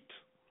Beat.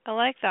 I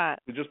like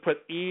that. We just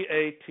put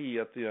EAT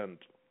at the end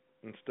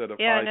instead of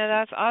Yeah, IT. no,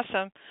 that's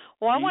awesome.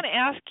 Well, I want to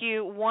ask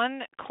you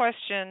one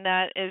question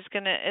that is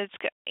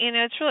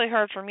it's really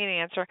hard for me to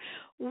answer.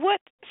 What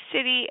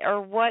city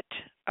or what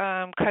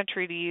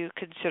country do you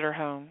consider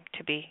home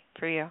to be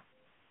for you?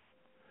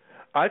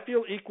 I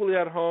feel equally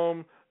at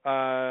home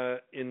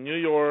in New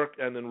York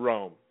and in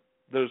Rome.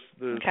 There's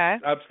okay.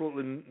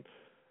 absolutely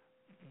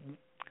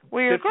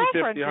well, your 50-50,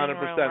 girlfriend's 100%, in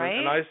Rome, right?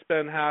 and I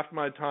spend half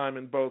my time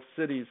in both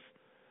cities.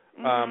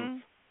 Mm-hmm.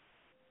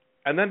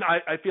 And then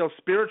I feel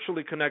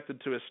spiritually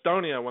connected to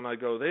Estonia when I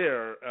go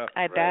there.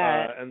 I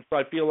bet. And so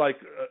I feel like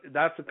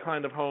that's a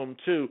kind of home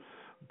too.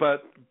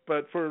 But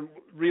for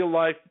real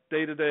life,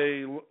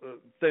 day-to-day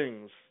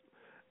things,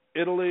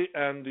 Italy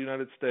and the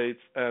United States,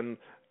 and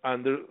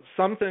there,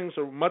 some things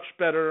are much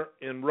better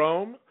in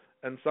Rome,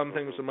 and some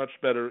things are much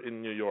better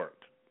in New York.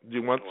 Do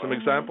you want some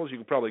examples? You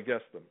can probably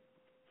guess them.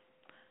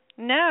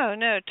 No,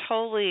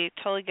 totally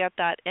get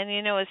that. And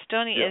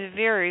Estonia is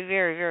very,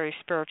 very, very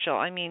spiritual.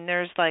 I mean,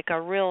 there's like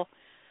a real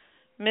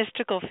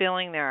mystical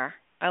feeling there.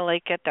 I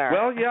like it there.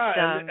 Well,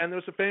 yeah, and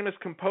there's a famous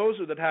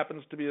composer that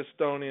happens to be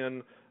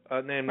Estonian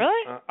named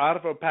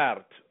Arvo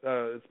Pärt.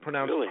 It's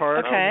pronounced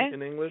Pärt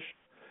in English.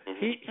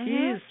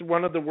 He's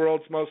one of the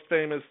world's most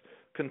famous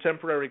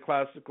contemporary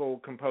classical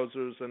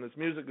composers, and his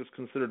music is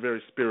considered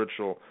very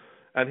spiritual.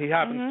 And he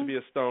happens to be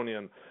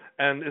Estonian.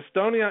 And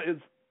Estonia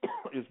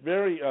is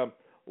very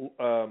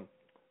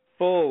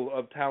full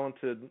of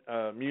talented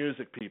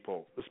music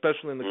people,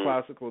 especially in the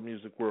classical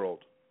music world.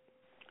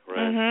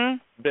 Right.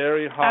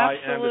 Very high.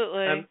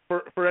 Absolutely. And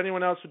for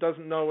anyone else who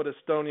doesn't know what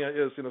Estonia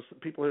is,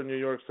 people here in New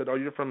York said, "Oh,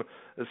 you're from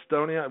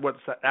Estonia? What's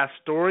that?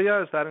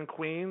 Astoria? Is that in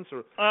Queens?"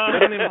 Or they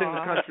don't even think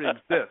the country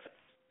exists.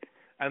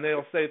 And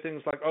they'll say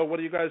things like, "Oh, what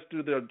do you guys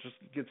do there? Just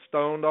get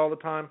stoned all the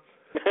time?"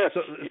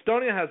 So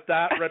Estonia has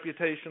that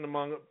reputation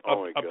among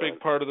a big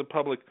part of the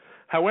public.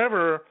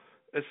 However,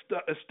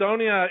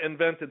 Estonia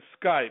invented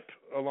Skype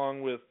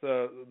along with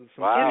some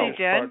Swedish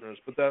partners.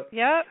 But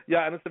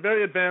and it's a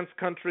very advanced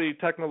country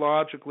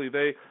technologically.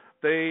 They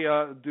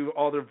do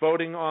all their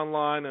voting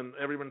online, and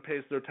everyone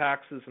pays their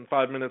taxes in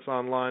 5 minutes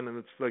online. And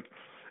it's like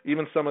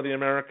even some of the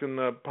American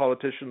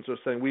politicians are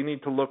saying we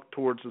need to look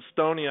towards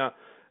Estonia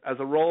as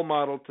a role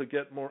model to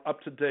get more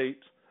up to date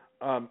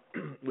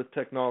with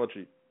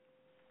technology.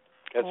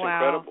 That's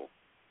incredible.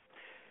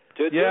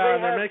 And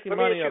they're making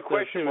money up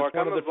there too. It's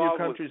one of the few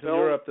countries in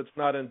Europe that's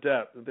not in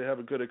debt. They have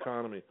a good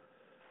economy.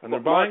 And they're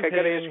buying Mark, I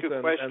got to paintings. ask you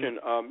a question.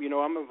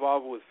 I'm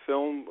involved with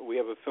film. We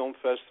have a film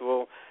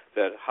festival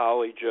that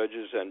Holly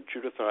judges, and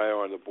Judith and I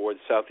are on the board,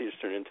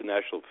 Southeastern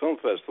International Film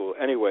Festival.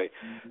 Anyway,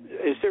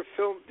 is there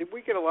film? Did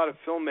we get a lot of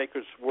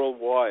filmmakers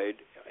worldwide,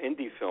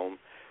 indie film?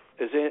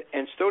 Does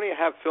Estonia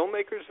have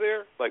filmmakers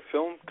there, like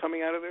film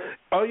coming out of there?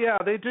 Oh yeah,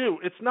 they do.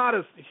 It's not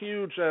as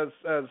huge as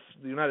the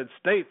United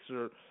States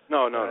or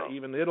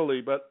even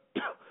Italy, but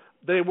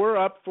they were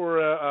up for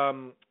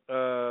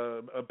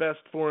a Best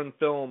Foreign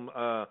Film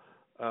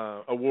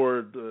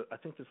award. I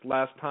think this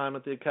last time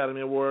at the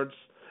Academy Awards.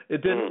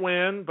 It didn't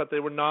win, but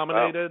they were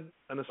nominated.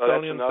 An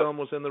Estonian film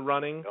was in the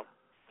running. Yep.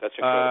 That's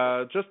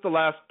incredible. Just the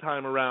last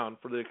time around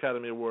for the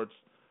Academy Awards.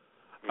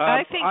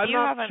 I think you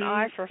have an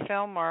eye for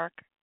film, Mark.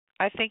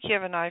 I think you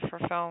have an eye for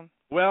film.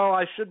 Well,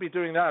 I should be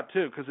doing that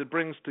too, because it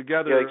brings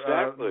together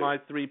my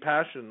three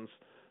passions: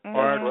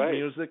 art,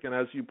 music, and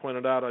as you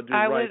pointed out, I do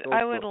write.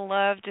 I would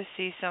love to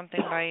see something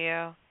by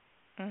you.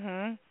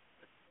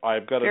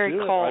 I've got to do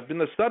cool. it. I've been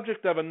the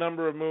subject of a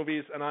number of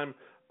movies, and I'm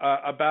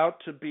about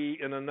to be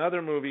in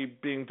another movie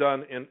being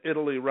done in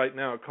Italy right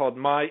now called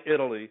My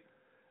Italy,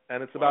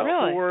 and it's about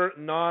 4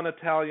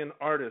 non-Italian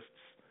artists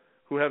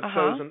who have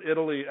chosen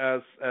Italy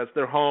as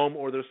their home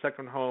or their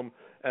second home.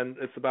 And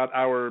it's about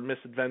our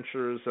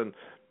misadventures and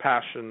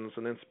passions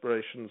and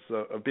inspirations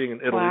of being in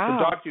Italy.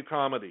 Wow. It's a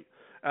docu-comedy.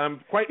 And I'm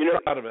quite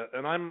proud of it.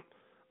 And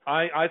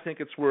I think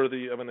it's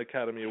worthy of an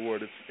Academy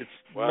Award. It's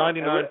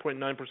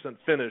 99.9%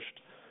 finished,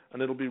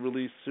 and it'll be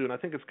released soon. I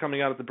think it's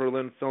coming out at the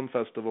Berlin Film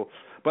Festival.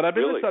 But I've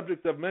been the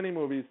subject of many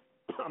movies,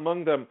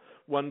 among them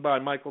one by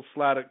Michael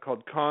Sladek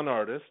called Con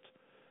Artist,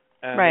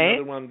 and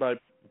another one by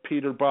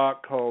Peter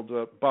Bach called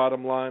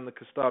Bottom Line, The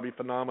Kostabi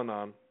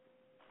Phenomenon.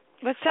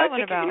 What's that one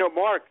about?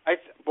 Mark, I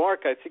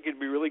think you'd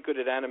be really good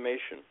at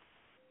animation.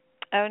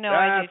 Oh no,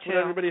 I do That's too. what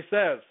everybody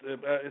says.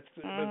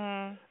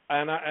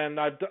 And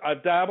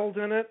I've dabbled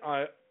in it.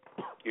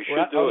 You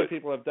should do other it.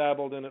 people have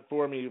dabbled in it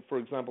for me. For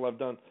example,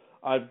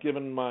 I've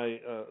given my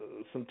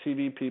some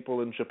TV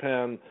people in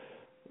Japan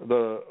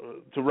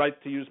to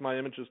use my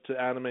images to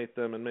animate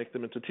them and make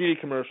them into TV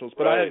commercials.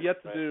 But I have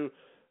yet to do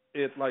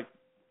it like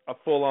a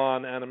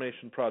full-on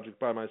animation project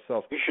by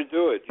myself. You should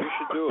do it.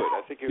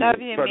 I think that'd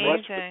be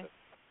amazing.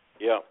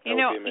 Yeah, you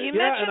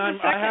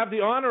mentioned I have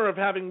the honor of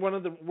having one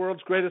of the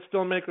world's greatest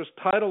filmmakers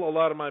title a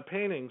lot of my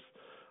paintings.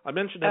 I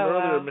mentioned him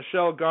earlier, wow.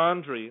 Michel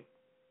Gondry.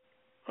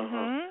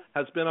 Mm-hmm.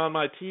 Has been on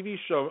my TV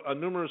show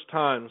numerous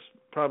times,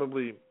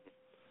 probably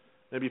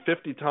maybe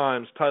 50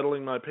 times,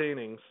 titling my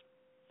paintings.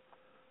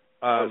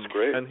 That's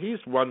great. And he's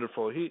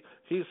wonderful.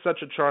 He's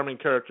such a charming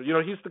character. You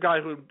know, he's the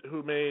guy who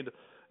made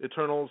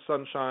Eternal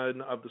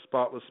Sunshine of the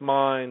Spotless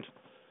Mind.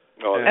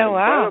 Oh, that's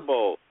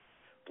incredible.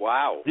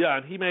 Wow. Yeah,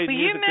 and he made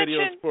music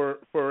videos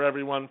for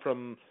everyone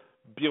from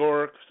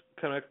Bjork,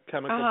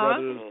 Chemical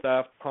Brothers,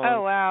 Daft Punk,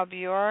 oh wow,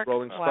 Bjork,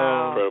 Rolling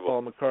Stones,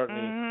 Paul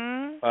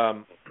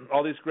McCartney,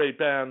 all these great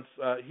bands.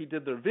 He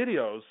did their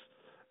videos,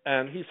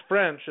 and he's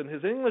French, and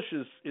his English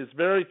is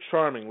very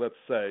charming, let's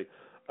say,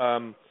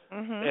 and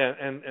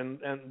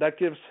that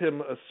gives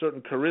him a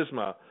certain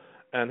charisma,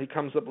 and he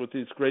comes up with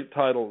these great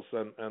titles,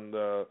 and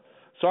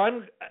so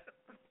I'm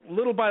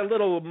little by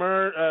little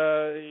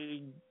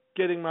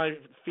getting my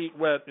feet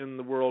wet in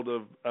the world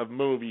of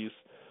movies.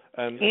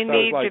 And you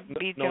need to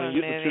be doing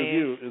movies. The two of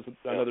you is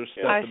another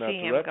step in that direction. I see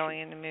him going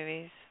into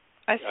movies.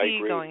 I see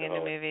you going into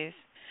movies.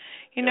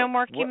 You know,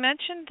 Mark, you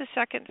mentioned the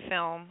second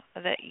film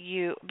that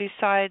you,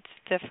 besides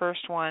the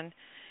first one,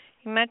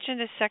 you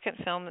mentioned a second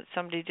film that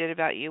somebody did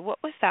about you.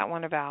 What was that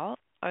one about?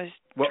 I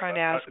was trying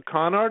to ask.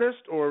 Con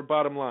Artist or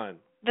Bottom Line?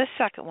 The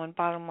second one,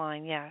 Bottom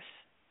Line, yes.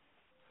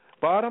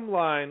 Bottom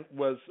Line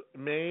was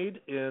made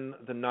in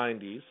the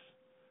 90s.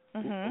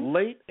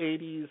 Late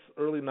 80s,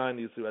 early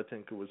 90s, I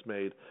think it was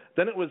made.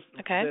 Then it was.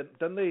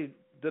 Then they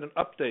did an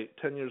update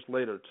 10 years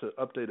later to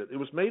update it. It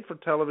was made for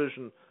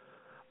television.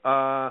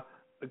 A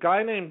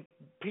guy named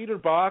Peter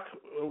Bach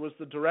was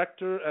the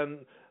director,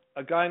 and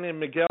a guy named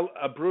Miguel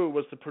Abreu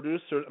was the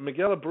producer.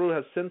 Miguel Abreu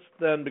has since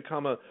then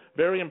become a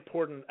very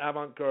important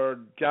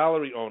avant-garde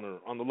gallery owner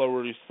on the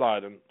Lower East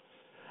Side, and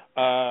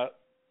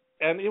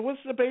it was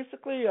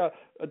basically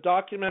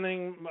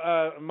documenting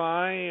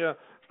my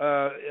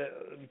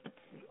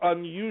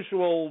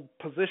unusual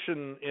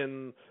position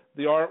in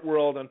the art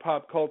world and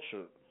pop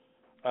culture,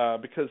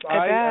 because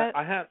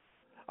I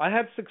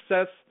had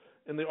success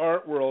in the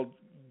art world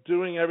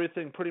doing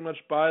everything pretty much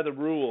by the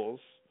rules,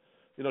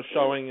 you know,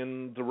 showing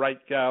in the right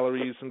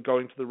galleries and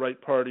going to the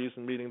right parties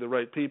and meeting the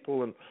right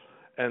people and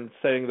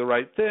saying the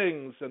right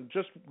things and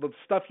just the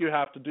stuff you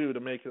have to do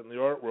to make it in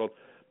the art world.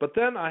 But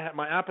then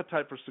my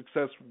appetite for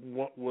success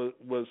was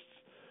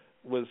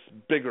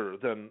bigger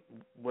than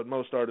what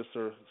most artists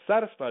are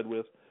satisfied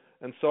with.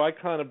 And so I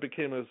kind of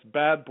became this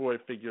bad boy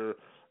figure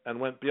and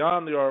went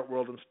beyond the art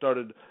world and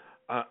started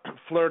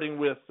flirting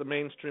with the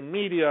mainstream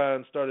media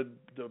and started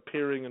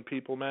appearing in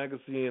People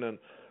magazine and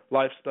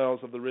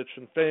Lifestyles of the Rich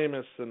and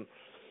Famous and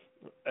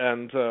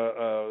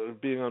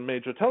being on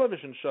major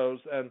television shows.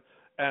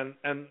 And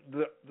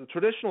the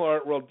traditional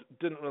art world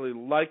didn't really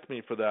like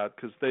me for that,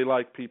 because they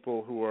like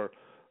people who are,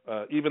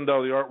 even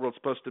though the art world's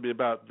supposed to be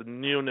about the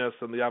newness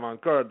and the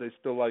avant-garde, they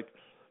still like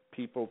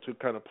people to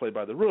kind of play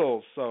by the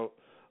rules. So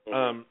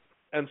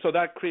and so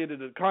that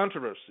created a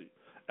controversy,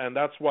 and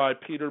that's why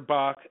Peter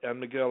Bach and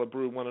Miguel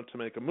Abreu wanted to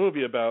make a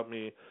movie about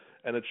me,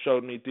 and it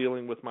showed me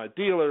dealing with my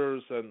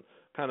dealers and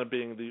kind of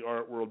being the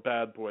art world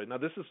bad boy. Now,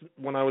 this is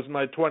when I was in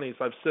my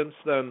 20s. I've since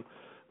then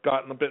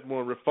gotten a bit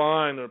more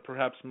refined or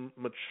perhaps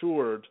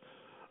matured,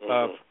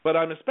 but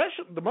I'm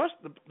especially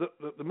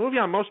the movie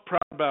I'm most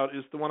proud about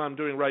is the one I'm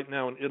doing right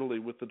now in Italy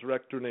with the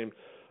director named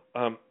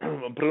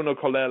Bruno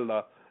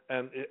Colella.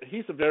 And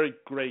he's a very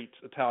great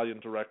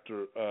Italian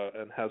director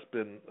and has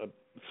been a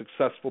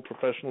successful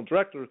professional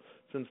director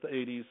since the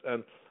 80s.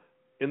 And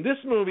in this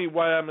movie,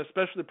 why I'm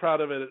especially proud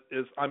of it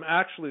is I'm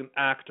actually an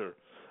actor.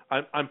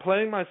 I'm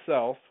playing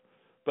myself,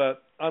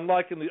 but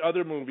unlike in the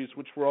other movies,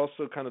 which were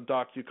also kind of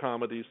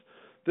docu-comedies,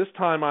 this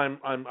time I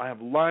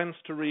have lines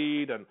to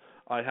read, and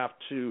I have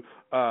to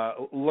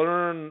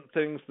learn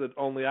things that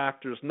only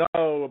actors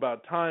know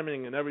about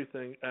timing and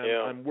everything. And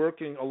I'm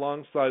working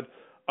alongside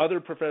other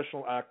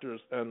professional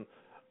actors, and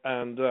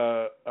I'm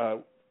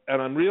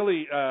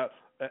really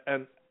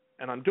and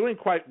I'm doing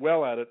quite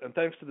well at it, and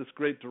thanks to this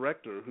great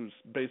director who's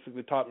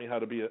basically taught me how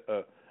to be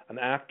an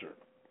actor.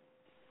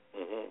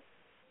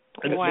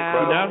 And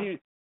wow! Now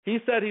he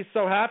said he's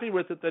so happy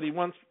with it that he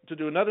wants to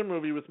do another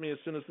movie with me as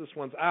soon as this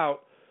one's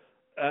out,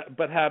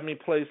 but have me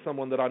play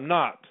someone that I'm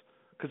not,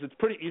 because it's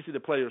pretty easy to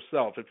play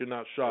yourself if you're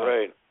not shy.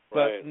 Right.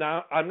 But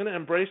now I'm going to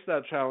embrace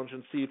that challenge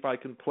and see if I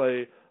can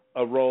play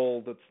a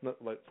role that's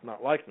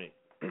not like me.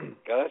 Yeah,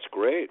 that's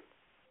great.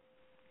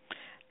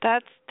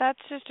 That's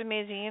just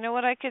amazing. You know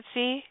what I could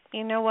see?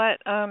 You know what,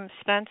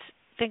 Spence?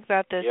 Think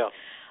about this. Yeah.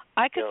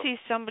 I could see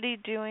somebody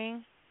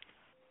doing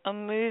a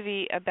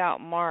movie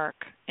about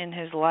Mark in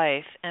his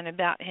life and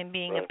about him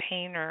being Right. a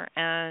painter,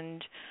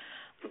 and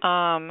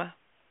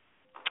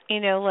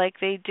like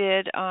they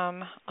did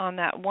on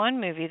that one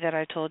movie that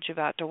I told you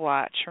about to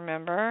watch.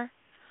 Remember,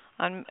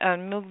 on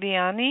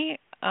Mugliani?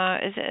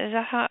 Is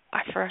that how?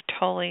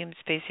 Totally am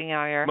spacing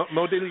out here.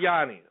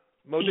 Modigliani.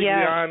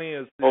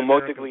 Modigliani is the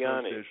American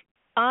pronunciation.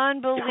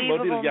 Unbelievable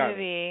Modigliani.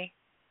 movie.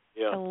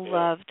 Yeah. I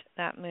loved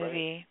that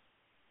movie. Right.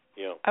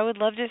 Yeah. I would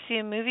love to see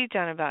a movie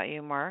done about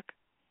you, Mark.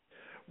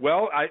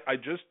 Well, I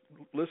just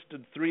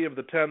listed 3 of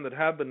the 10 that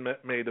have been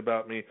made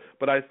about me,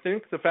 but I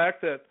think the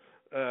fact that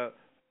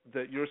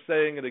that you're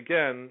saying it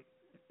again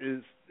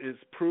is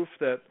proof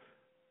that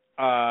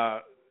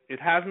it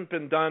hasn't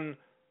been done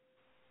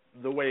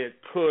the way it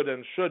could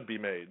and should be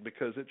made,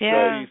 because it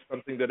should be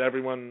something that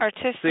everyone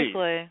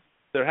artistically sees.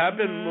 There have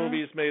been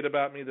movies made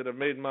about me that have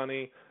made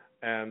money,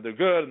 and they're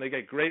good, and they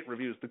get great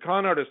reviews. The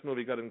Con Artist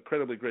movie got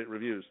incredibly great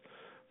reviews,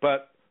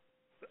 but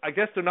I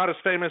guess they're not as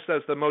famous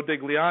as the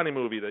Modigliani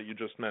movie that you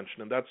just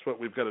mentioned, and that's what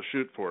we've got to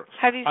shoot for.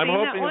 Have you I'm seen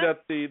hoping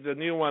that one? that the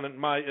new one in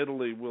My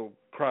Italy will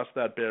cross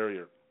that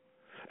barrier.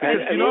 And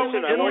Because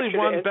listen, Italy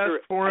won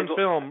Best Foreign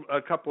Film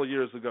a couple of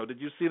years ago. Did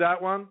you see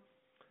that one?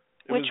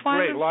 It Which was one?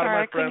 great. I'm a lot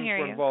sorry, of my friends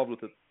were involved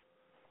with it.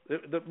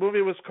 The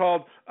movie was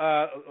called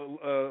La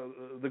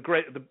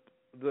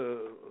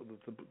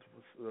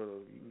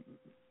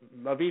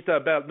Vita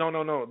Bella.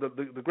 No,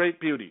 the Great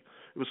Beauty.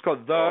 It was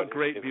called The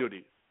Great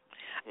Beauty.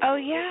 Oh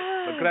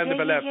yeah. La Grande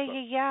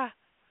Bellezza. Yeah.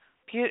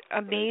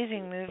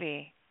 Amazing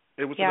movie.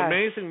 It was an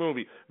amazing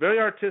movie, very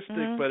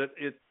artistic, but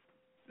it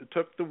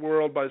took the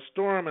world by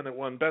storm, and it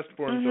won Best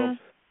Foreign Film.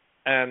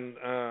 And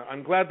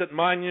I'm glad that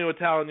my new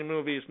Italian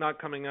movie is not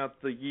coming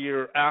out the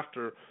year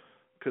after,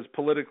 because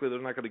politically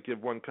they're not going to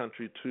give one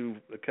country 2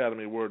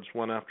 Academy Awards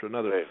one after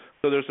another. Right.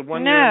 So there's a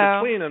 1 year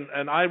in between,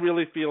 and I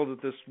really feel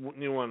that this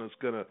new one is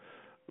going to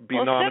be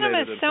nominated.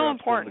 Cinema is so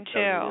important too.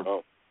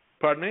 Oh.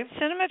 Pardon me?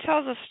 Cinema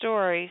tells a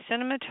story.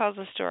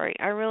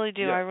 I really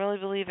do. Yeah. I really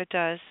believe it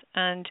does.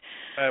 And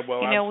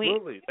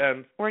absolutely.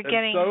 We're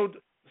getting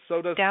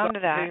so does down to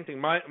that. Painting.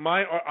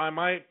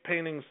 My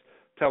paintings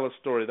tell a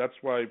story. That's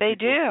why they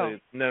people do.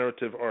 say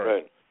narrative art.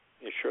 Right.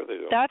 Yeah, sure they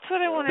do. That's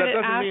what I wanted to ask.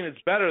 That doesn't mean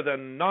it's better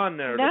than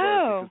non-narrative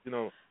art,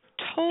 because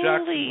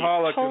Jackson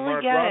Pollock and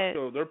Mark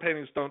Roscoe, their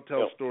paintings don't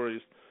tell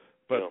stories,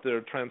 but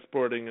they're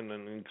transporting and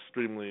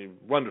extremely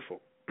wonderful.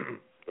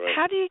 Right.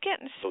 How do you get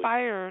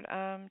inspired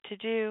to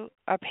do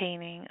a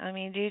painting? I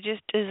mean, does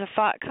a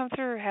thought come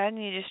through your head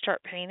and you just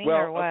start painting,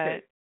 or what?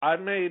 Okay.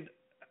 I've made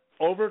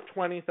over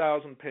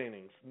 20,000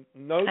 paintings.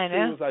 No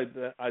two is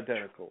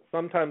identical.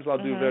 Sometimes I'll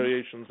do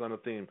variations on a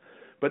theme,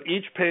 but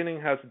each painting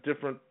has a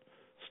different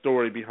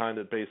story behind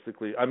it,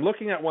 basically. I'm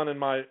looking at one in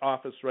my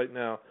office right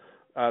now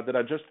that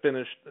I just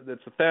finished.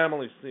 It's a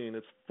family scene.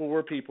 It's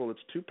 4 people.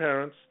 It's 2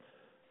 parents.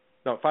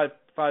 No, five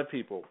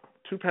people.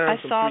 2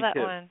 parents and 3 kids. I saw that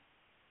one.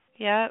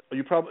 Yeah. I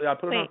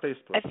put it on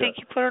Facebook. I think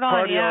you put it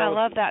on. Yeah, I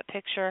love that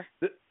picture.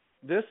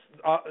 This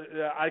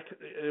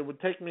it would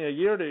take me a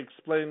year to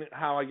explain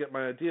how I get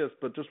my ideas,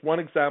 but just one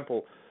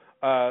example.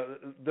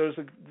 There's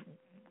a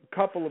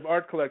couple of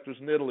art collectors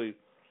in Italy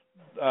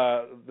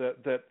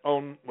that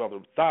own, there are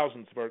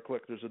thousands of art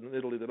collectors in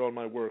Italy that own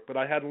my work, but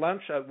I had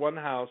lunch at one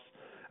house,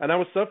 and I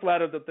was so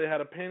flattered that they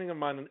had a painting of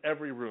mine in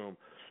every room,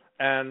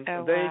 and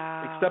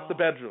except the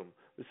bedroom.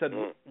 They said,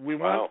 we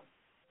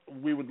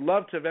would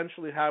love to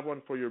eventually have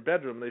one for your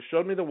bedroom. They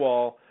showed me the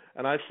wall,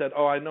 and I said,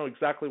 I know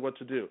exactly what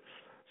to do.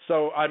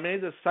 So I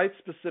made a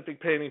site-specific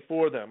painting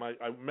for them. I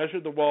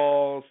measured the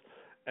walls,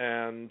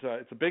 and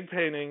it's a big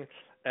painting,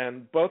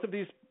 and both of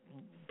these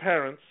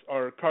parents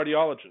are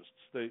cardiologists.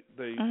 They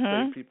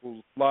save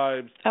people's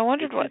lives. I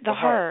wondered what the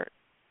heart.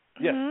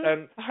 Yes,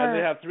 and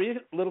they have 3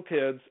 little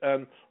kids,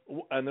 and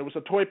there was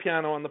a toy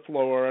piano on the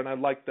floor, and I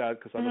liked that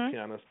because I'm a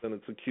pianist, and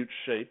it's a cute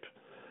shape.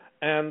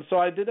 And so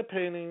I did a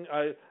painting.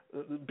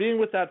 Being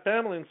with that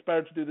family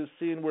inspired to do this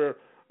scene where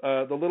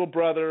the little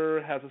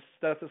brother has a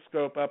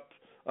stethoscope up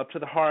to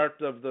the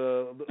heart of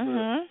the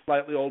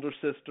slightly older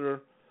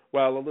sister,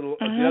 while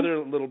the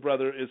other little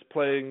brother is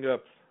playing the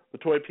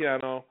toy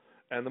piano,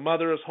 and the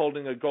mother is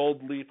holding a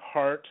gold leaf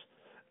heart,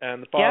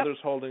 and the father's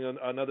holding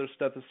another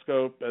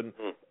stethoscope and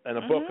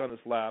a book on his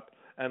lap.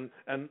 And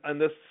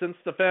since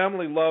the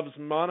family loves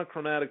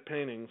monochromatic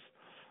paintings,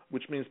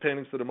 which means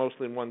paintings that are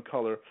mostly in one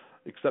color,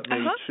 except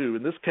maybe 2.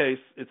 In this case,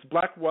 it's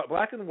black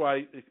and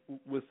white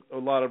with a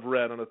lot of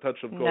red and a touch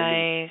of gold.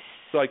 Nice.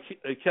 So I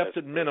kept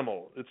it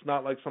minimal. It's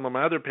not like some of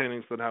my other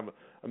paintings that have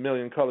a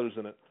million colors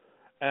in it.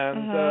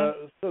 And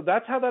so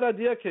that's how that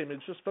idea came.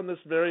 It's just from this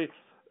very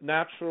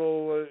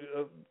natural,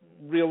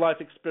 real-life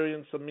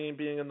experience of me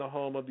being in the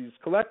home of these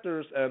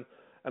collectors, and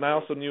I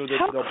also knew that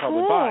they'll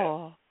probably buy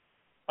it.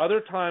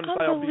 Other times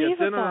I'll be at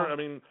dinner. I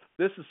mean,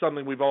 this is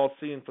something we've all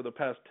seen for the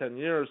past 10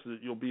 years, that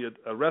you'll be at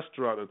a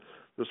restaurant and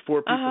there's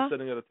 4 people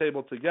sitting at a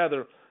table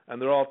together,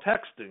 and they're all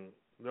texting.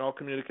 They're all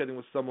communicating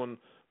with someone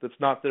that's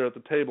not there at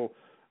the table.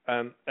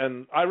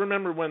 And I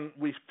remember when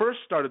we first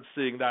started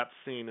seeing that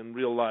scene in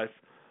real life,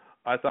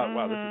 I thought,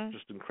 wow, this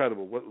is just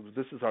incredible.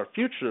 This is our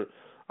future.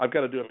 I've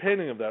got to do a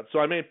painting of that. So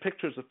I made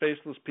pictures of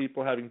faceless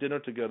people having dinner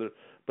together,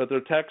 but they're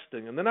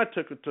texting. And then I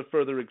took it to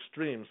further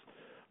extremes.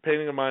 A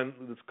painting of mine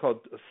that's called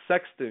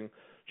Sexting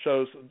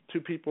shows two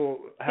people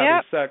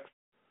having sex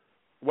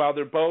while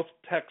they're both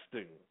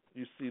texting.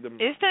 You see them.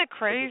 Isn't that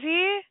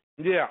crazy?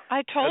 Yeah.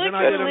 I totally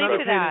can relate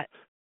to that.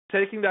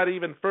 Taking that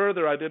even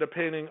further, I did a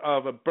painting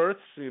of a birth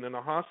scene in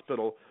a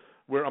hospital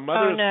where a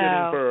mother is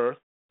giving birth.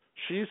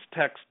 She's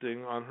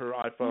texting on her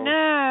iPhone.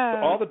 No.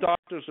 So all the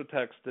doctors are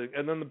texting,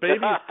 and then the baby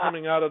is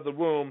coming out of the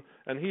womb,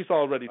 and he's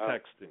already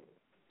texting.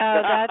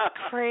 Oh, that's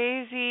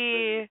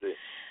crazy.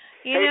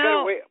 Wait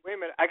a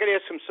minute. I got to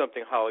ask him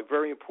something, Holly.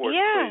 Very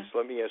important. Yeah. Please,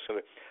 let me ask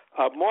something.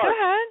 Mark, go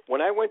ahead.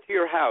 When I went to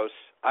your house,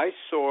 I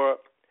saw,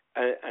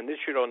 and this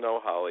you don't know,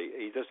 Holly,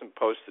 he doesn't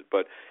post it,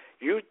 but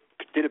you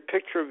did a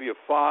picture of your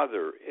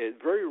father,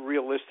 very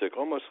realistic,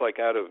 almost like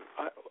out of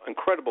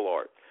incredible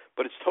art,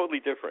 but it's totally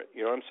different.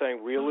 You know what I'm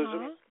saying?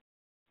 Realism.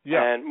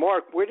 Yeah. And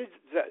Mark, where did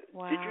that?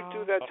 Wow. Did you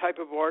do that type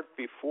of art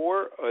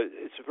before?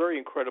 It's a very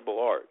incredible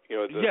art. You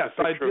know. Yes,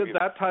 I did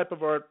that type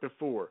of art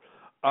before.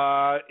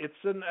 It's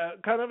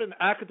kind of an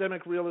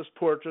academic realist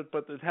portrait,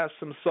 but it has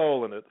some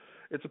soul in it.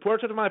 It's a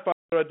portrait of my father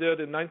I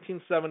did in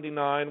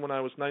 1979 when I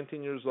was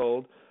 19 years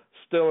old,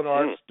 still an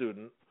art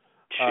student.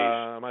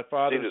 My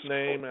father's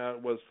name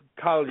was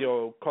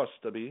Kallio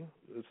Kostabi.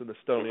 It's an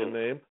Estonian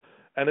name.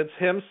 And it's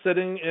him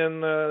sitting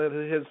in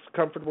his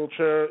comfortable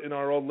chair in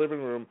our old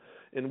living room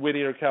in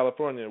Whittier,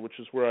 California, which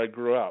is where I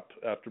grew up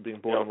after being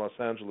born in Los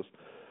Angeles.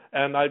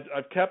 And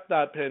I've kept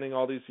that painting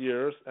all these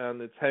years, and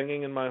it's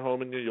hanging in my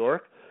home in New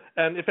York.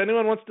 And if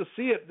anyone wants to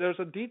see it, there's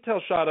a detail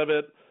shot of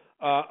it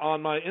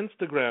on my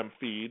Instagram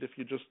feed. If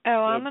you just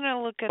I'm going to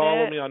look at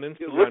follow me on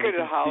Instagram. Look at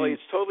it, Holly.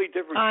 It's totally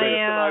different.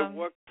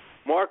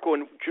 Mark,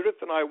 when Judith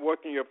and I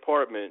walked in your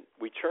apartment,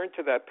 we turned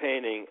to that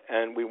painting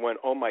and we went,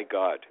 "Oh my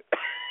God,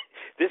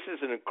 this is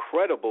an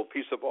incredible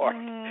piece of art."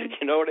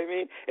 You know what I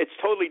mean? It's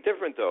totally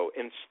different though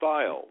in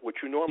style, which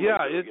you normally do.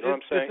 You know what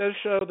I'm saying? It does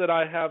show that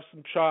I have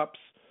some chops,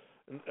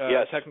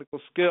 technical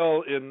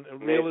skill in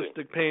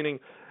realistic painting.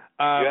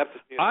 You have to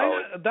see it,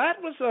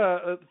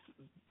 Holly.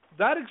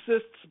 That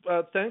exists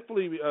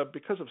thankfully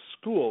because of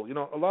school. You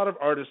know, a lot of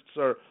artists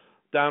are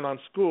down on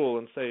school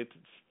and say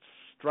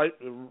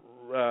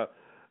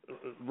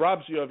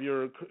robs you of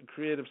your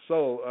creative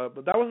soul.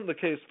 But that wasn't the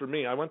case for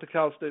me. I went to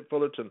Cal State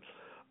Fullerton.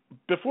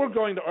 Before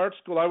going to art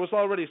school, I was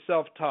already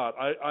self-taught.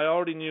 I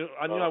already knew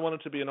I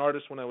wanted to be an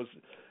artist when I was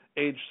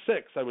age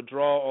 6. I would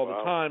draw all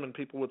the time, and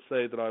people would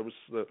say that I was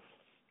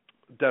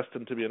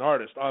destined to be an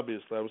artist.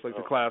 Obviously, I was like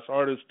the class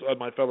artist.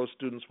 My fellow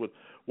students would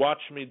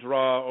watch me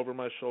draw over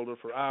my shoulder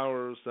for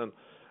hours, and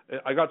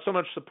I got so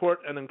much support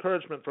and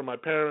encouragement from my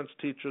parents,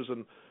 teachers,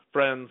 and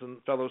friends and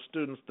fellow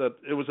students that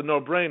it was a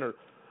no-brainer.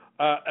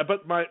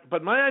 But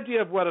my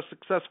idea of what a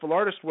successful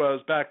artist was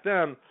back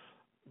then,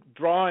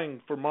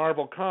 drawing for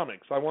Marvel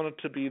Comics. I wanted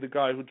to be the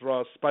guy who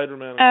draws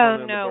Spider-Man and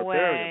Conan the Barbarian.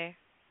 Way.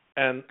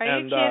 And Are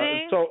you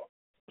kidding?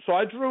 So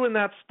I drew in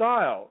that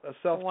style, as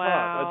self-taught.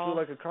 Wow. I drew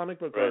like a comic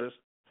book artist.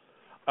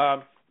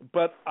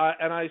 But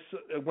I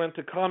went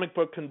to comic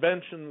book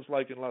conventions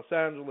like in Los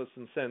Angeles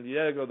and San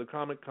Diego, the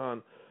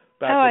Comic-Con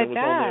back when it was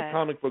only a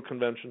comic book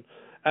convention.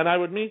 And I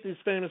would meet these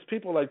famous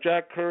people like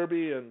Jack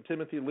Kirby and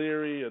Timothy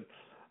Leary and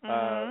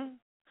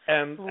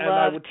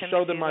I would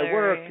show them my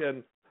work.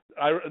 And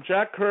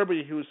Jack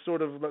Kirby, who was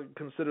sort of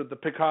considered the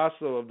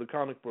Picasso of the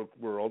comic book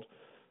world,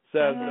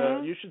 said,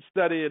 you should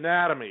study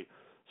anatomy.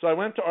 So I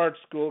went to art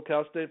school,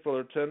 Cal State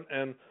Fullerton,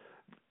 and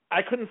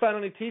I couldn't find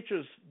any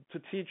teachers to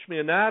teach me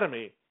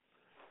anatomy,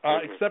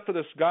 except for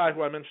this guy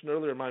who I mentioned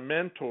earlier, my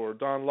mentor,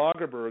 Don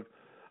Lagerberg.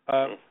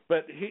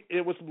 But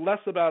it was less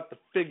about the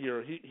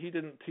figure. He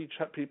didn't teach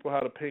people how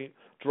to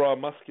draw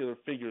muscular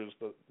figures,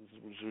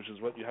 which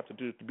is what you have to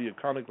do to be a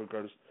comic book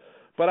artist.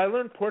 But I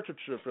learned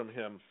portraiture from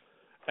him,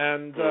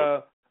 and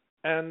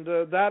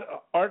that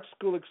art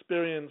school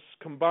experience,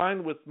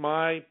 combined with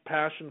my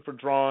passion for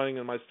drawing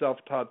and my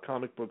self-taught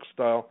comic book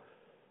style,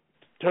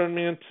 turned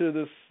me into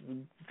this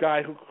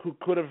guy who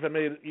could have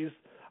made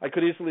I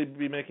could easily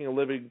be making a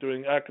living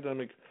doing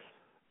academic,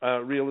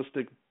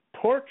 realistic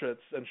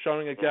portraits and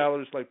showing at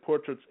galleries like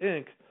Portraits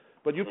Inc.,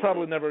 but you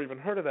probably never even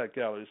heard of that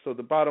gallery. So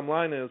the bottom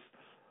line is,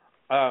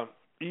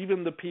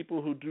 even the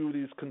people who do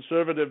these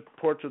conservative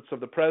portraits of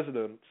the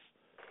presidents,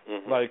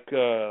 like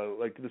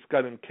this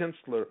guy named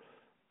Kinstler,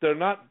 they're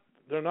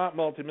not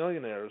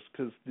multimillionaires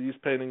because these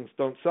paintings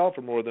don't sell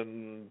for more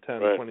than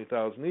 $10,000 or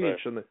 $20,000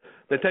 each, and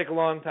they take a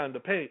long time to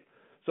paint.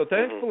 So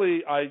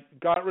thankfully, I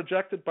got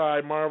rejected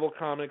by Marvel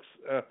Comics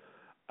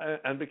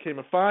and became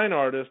a fine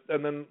artist,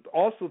 and then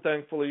also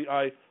thankfully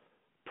I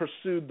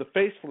pursued the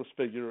faceless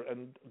figure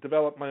and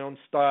developed my own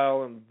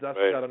style and thus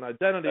got an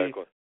identity,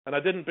 and I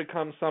didn't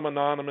become some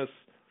anonymous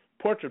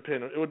portrait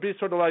painter. It would be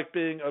sort of like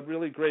being a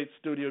really great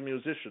studio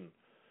musician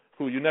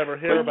who you never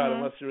hear about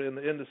unless you're in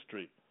the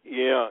industry.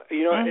 Yeah, it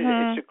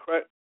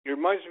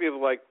reminds me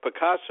of like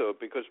Picasso,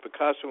 because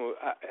Picasso,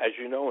 as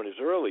you know, in his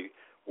early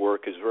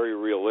work is very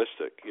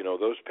realistic. You know,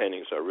 those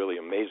paintings are really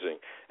amazing.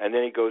 And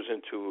then he goes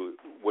into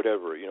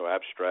whatever,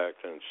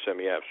 abstract and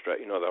semi-abstract,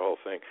 the whole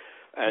thing.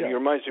 And it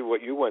reminds me of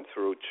what you went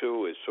through,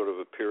 too, is sort of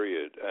a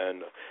period.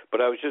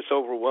 But I was just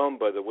overwhelmed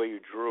by the way you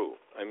drew.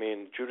 I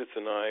mean, Judith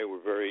and I were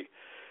very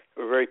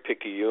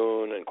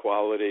picayune and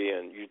quality,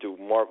 and you do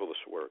marvelous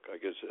work. I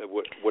guess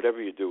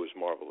whatever you do is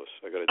marvelous.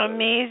 I got to tell you.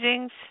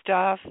 Amazing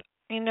stuff.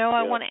 You know,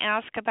 I want to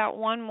ask about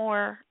one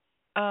more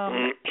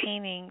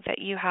painting that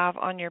you have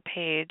on your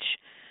page.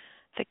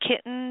 The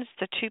kittens,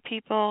 the two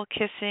people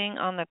kissing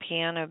on the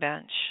piano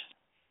bench.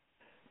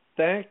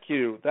 Thank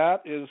you.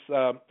 That is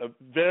a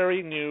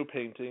very new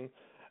painting.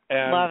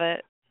 And love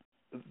it.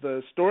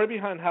 The story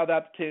behind how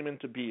that came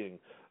into being,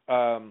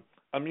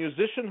 a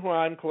musician who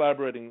I'm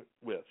collaborating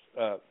with,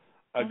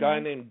 a guy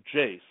named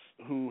Jace,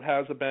 who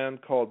has a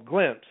band called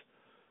Glint,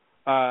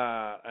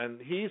 and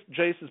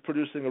Jace is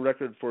producing a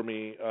record for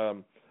me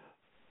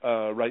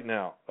right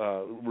now,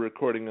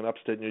 recording in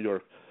upstate New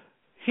York.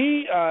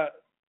 He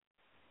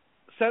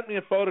sent me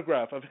a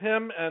photograph of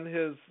him and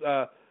his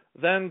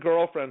then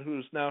girlfriend,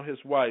 who's now his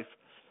wife,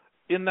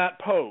 in that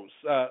pose.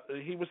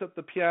 He was at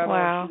the piano,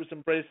 and she was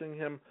embracing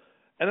him,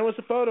 and it was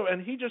a photo,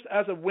 and he just,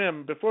 as a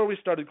whim, before we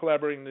started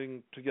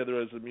collaborating together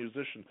as a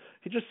musician,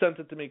 he just sent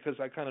it to me because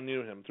I kind of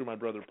knew him through my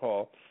brother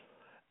Paul,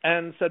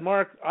 and said,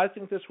 Mark, I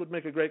think this would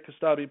make a great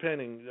Kostabi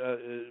painting.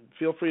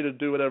 Feel free to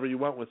do whatever you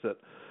want with it.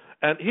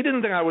 And he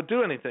didn't think I would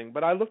do anything,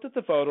 but I looked at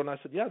the photo and I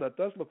said, yeah, that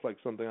does look like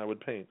something I would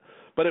paint.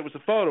 But it was a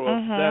photo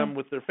of them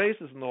with their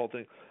faces and the whole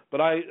thing.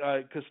 But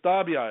I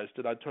Kostabiized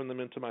it. I turned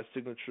them into my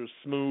signature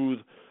smooth,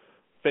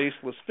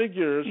 faceless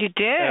figures. You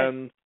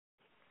did.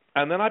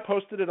 And then I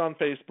posted it on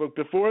Facebook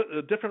before,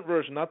 a different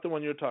version, not the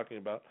one you're talking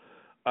about,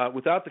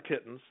 without the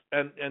kittens.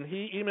 And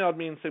he emailed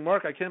me and said,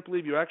 Mark, I can't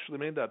believe you actually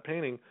made that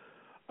painting.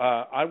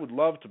 I would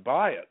love to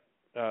buy it.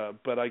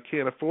 But I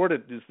can't afford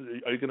it.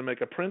 Are you going to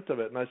make a print of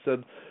it? And I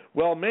said,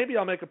 well, maybe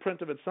I'll make a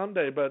print of it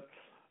someday, but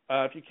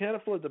if you can't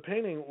afford the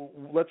painting,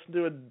 let's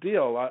do a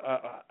deal.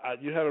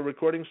 You have a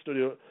recording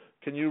studio.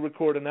 Can you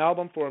record an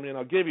album for me, and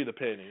I'll give you the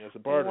painting as a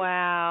barter?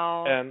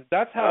 Wow. And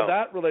that's how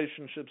that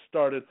relationship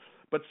started.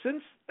 But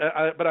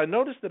I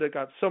noticed that it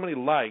got so many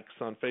likes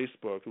on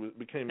Facebook. It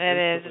became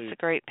instantly it's a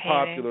great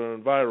painting. Popular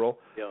and viral.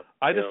 Yeah.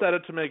 I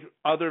decided to make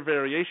other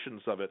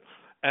variations of it,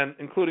 and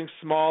including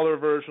smaller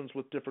versions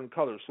with different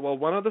colors. Well,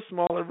 one of the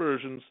smaller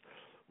versions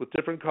with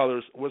different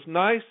colors was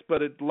nice,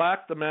 but it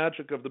lacked the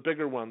magic of the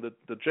bigger one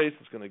that Jace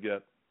is going to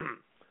get.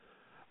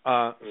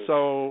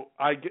 So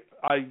I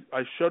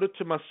showed it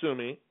to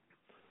Masumi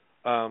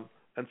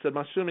and said,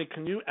 Masumi,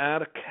 can you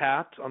add a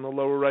cat on the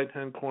lower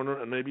right-hand corner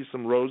and maybe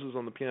some roses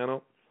on the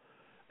piano?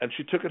 And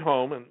she took it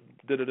home and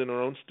did it in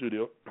her own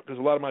studio, because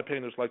a lot of my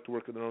painters like to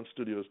work in their own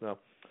studios now.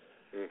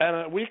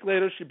 And a week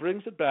later, she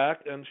brings it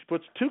back, and she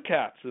puts two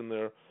cats in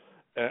there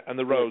and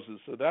the roses.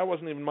 So that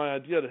wasn't even my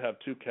idea to have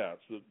two cats.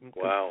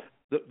 Wow.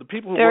 The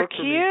people who They're work cute.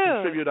 for me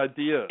contribute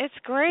ideas. It's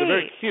great. They're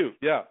very cute,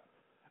 yeah.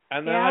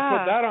 And then I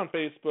put that on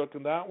Facebook,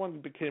 and that one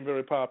became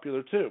very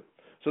popular, too.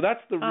 So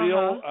that's the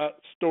real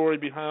story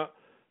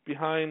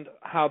behind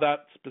how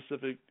that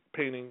specific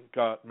painting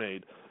got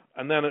made.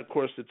 And then, of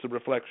course, it's a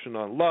reflection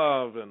on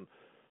love. And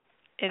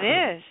it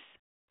is.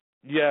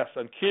 Yes,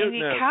 and cuteness.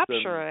 And you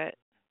capture it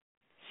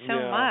so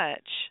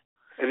much.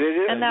 And it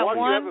is. And that Mark,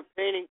 one,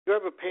 you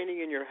have a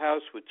painting in your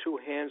house with two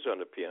hands on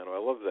the piano. I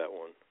love that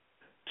one.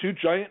 Two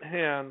giant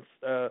hands.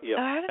 I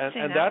haven't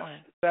seen that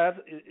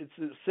one. It's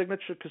a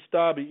signature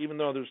Kostabi, even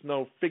though there's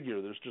no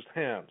figure. There's just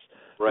hands.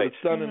 Right. But it's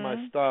done in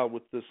my style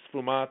with this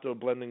sfumato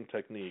blending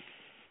technique.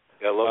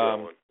 Yeah, I love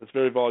that one. It's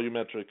very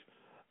volumetric.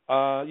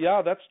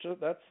 That's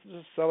just a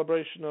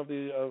celebration of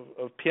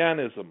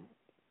pianism.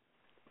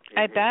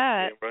 I bet.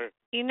 Yeah, right.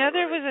 You know,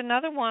 there was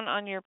another one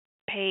on your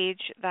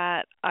page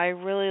that I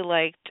really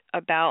liked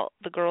about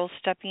the girls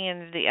stepping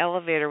into the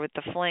elevator with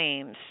the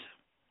flames.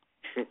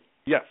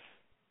 Yes.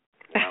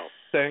 Wow.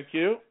 Thank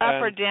you.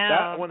 Up or down?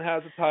 That one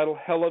has a title,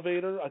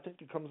 Elevator. I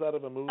think it comes out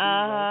of a movie.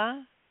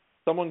 Right?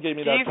 Someone gave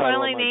me that title. Did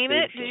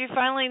you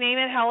finally name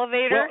it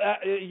Elevator?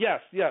 Well,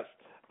 yes.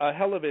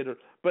 Elevator.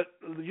 But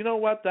you know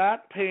what?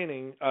 That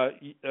painting, I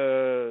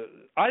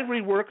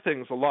rework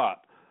things a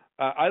lot.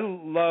 I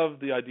love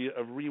the idea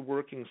of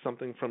reworking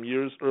something from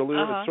years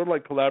earlier. It's sort of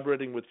like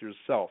collaborating with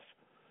yourself.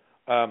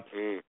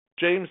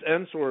 James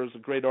Ensor is a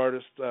great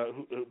artist,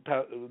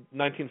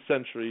 19th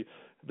century.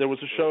 There was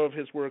a show of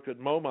his work at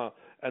MoMA,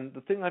 and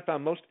the thing I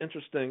found most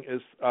interesting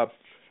is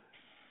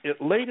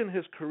late in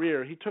his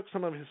career, he took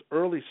some of his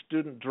early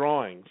student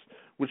drawings,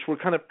 which were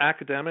kind of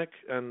academic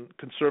and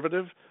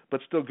conservative,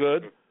 but still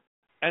good,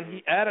 and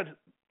he added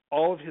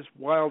all of his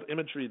wild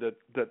imagery that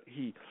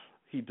he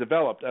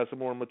developed as a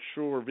more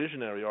mature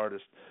visionary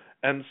artist.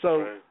 And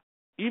so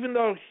even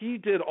though he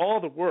did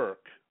all the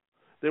work,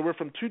 they were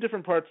from two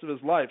different parts of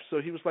his life, so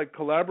he was like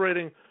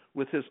collaborating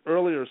with his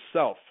earlier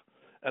self.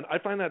 And I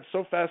find that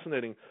so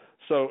fascinating.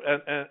 So,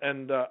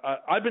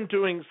 I've been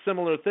doing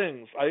similar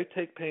things. I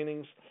take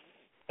paintings,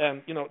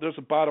 and there's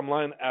a bottom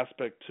line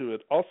aspect to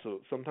it. Also,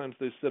 sometimes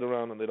they sit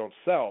around and they don't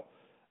sell,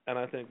 and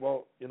I think,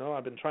 well,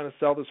 I've been trying to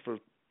sell this for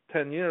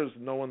 10 years.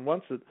 No one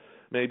wants it.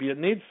 Maybe it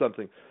needs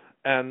something,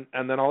 and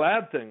then I'll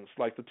add things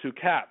like the two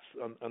cats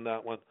on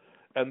that one,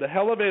 And the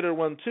Elevator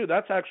one too.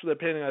 That's actually a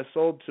painting I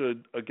sold to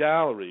a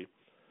gallery,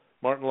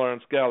 Martin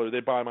Lawrence Gallery. They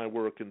buy my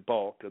work in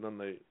bulk and then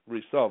they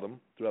resell them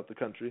throughout the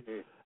country.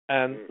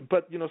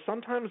 But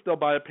sometimes they'll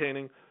buy a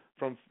painting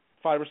from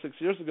 5 or 6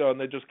 years ago and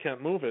they just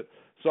can't move it.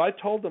 So I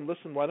told them,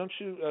 listen, why don't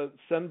you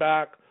send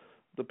back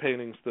the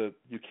paintings that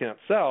you can't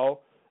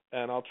sell,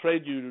 and I'll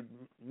trade you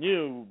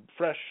new,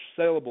 fresh,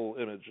 saleable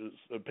images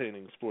of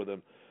paintings for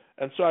them.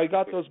 And so I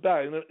got those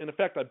back. In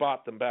effect, I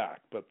bought them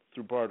back, but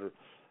through barter.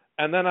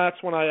 And then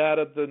that's when I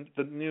added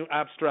the new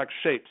abstract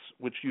shapes,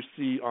 which you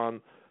see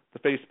on the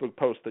Facebook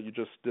post that you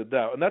just did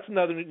now. And that's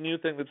another new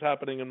thing that's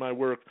happening in my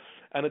work.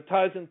 And it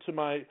ties into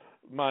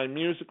my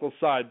musical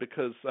side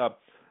because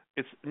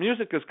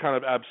music is kind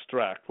of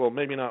abstract. Well,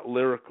 maybe not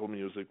lyrical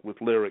music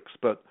with lyrics,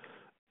 but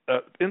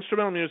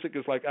instrumental music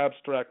is like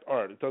abstract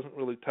art. It doesn't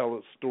really tell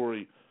a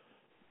story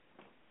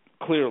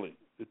clearly.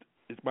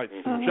 It might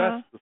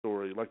suggest the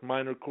story. Like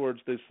minor chords,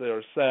 they say,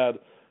 are sad.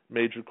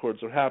 Major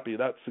chords are happy.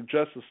 That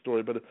suggests a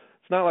story, but it's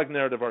not like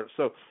narrative art.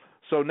 So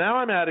now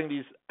I'm adding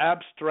these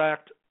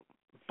abstract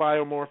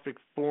biomorphic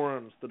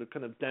forms that are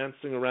kind of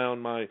dancing around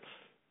my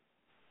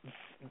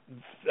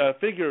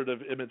figurative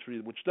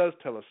imagery, which does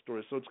tell a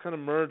story. So it's kind of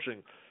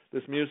merging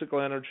this musical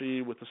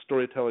energy with the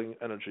storytelling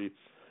energy.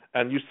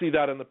 And you see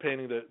that in the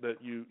painting that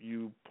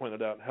you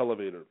pointed out,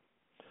 Elevator.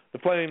 The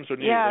flames are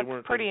neat. Yeah, they weren't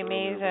it's pretty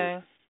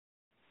amazing.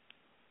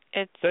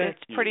 It's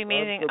pretty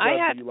amazing.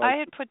 I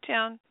had put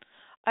down,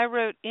 I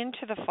wrote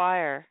Into the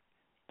Fire.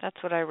 That's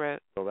what I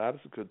wrote. Well, that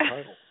is a good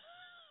title.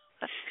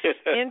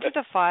 Into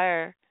the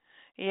Fire.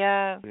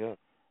 Yeah. Yeah.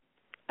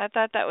 I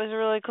thought that was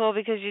really cool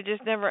because you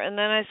just never, and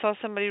then I saw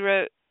somebody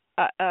wrote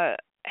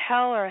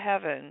Hell or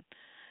Heaven,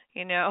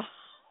 where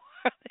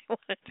they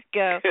wanted to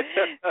go,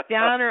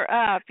 down or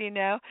up, You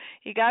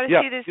got to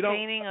see this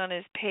painting on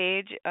his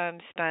page,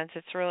 Spence.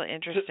 It's really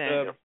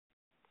interesting.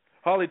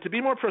 Holly, to be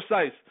more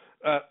precise,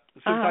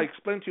 since I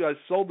explained to you I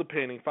sold the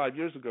painting 5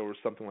 years ago or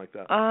something like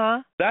that,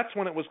 that's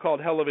when it was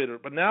called Elevator.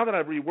 But now that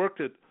I've reworked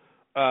it,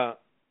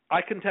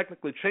 I can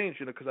technically change,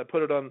 because I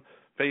put it on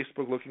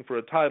Facebook looking for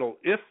a title.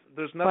 If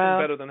there's nothing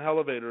better than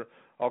Elevator,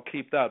 I'll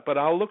keep that. But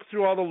I'll look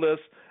through all the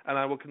lists, and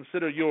I will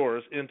consider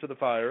yours, Into the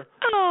Fire.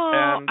 Oh,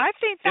 and I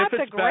think that's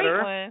a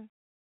great one.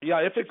 Yeah,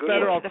 if it's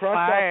better, I'll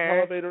cross off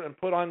Elevator and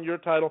put on your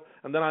title,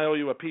 and then I owe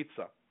you a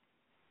pizza.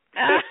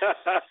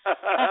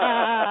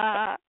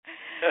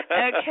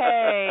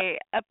 Okay,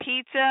 a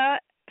pizza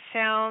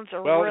sounds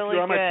really good. Well, if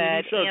you're on my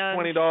TV show,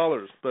 it's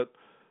 $20, but...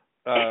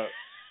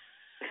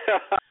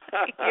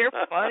 You're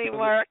funny,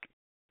 Mark.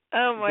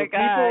 Oh, my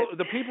God.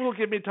 The people who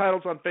give me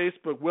titles on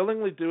Facebook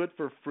willingly do it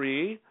for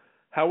free.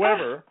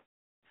 However,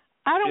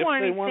 I don't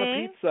want if they want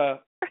a pizza,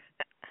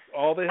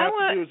 all they have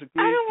to do is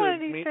agree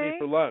to meet me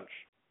for lunch.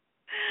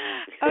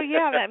 Oh,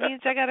 yeah, that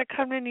means I got to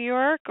come to New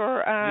York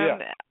or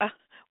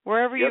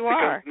wherever you are. You have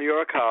to come to New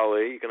York,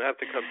 Holly. You're going to have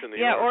to come to New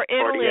York. Yeah, or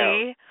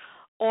Italy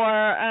or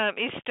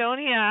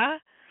Estonia.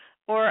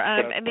 Or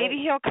maybe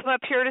he'll come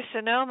up here to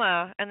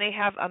Sonoma, and they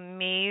have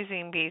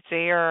amazing pizza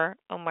here.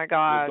 Oh, my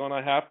God. Don't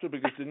I have to?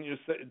 Because didn't you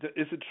say,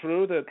 is it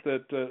true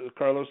that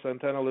Carlos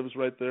Santana lives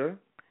right there?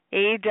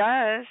 He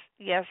does.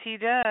 Yes, he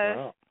does.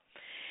 Wow.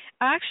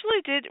 I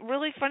actually did,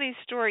 really funny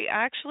story,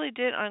 I actually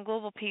did on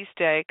Global Peace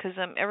Day, because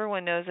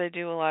everyone knows I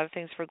do a lot of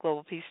things for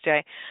Global Peace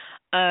Day.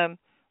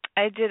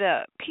 I did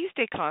a Peace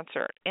Day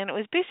concert, and it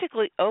was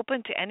basically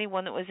open to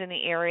anyone that was in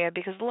the area,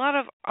 because a lot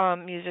of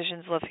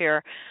musicians live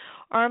here.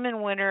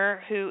 Armin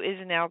Winter, who is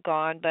now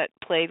gone, but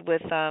played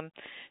with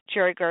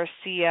Jerry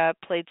Garcia,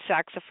 played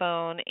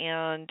saxophone,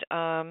 and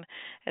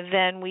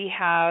then we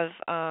have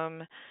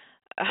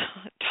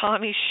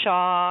Tommy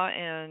Shaw,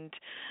 and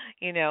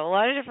a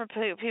lot of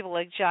different people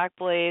like Jack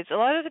Blades. A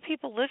lot of the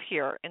people live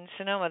here in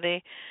Sonoma.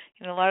 They,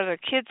 a lot of their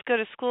kids go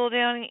to school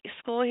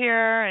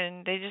here,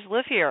 and they just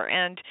live here.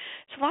 And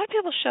so a lot of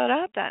people showed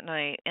up that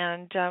night,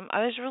 and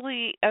I was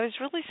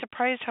really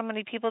surprised how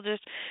many people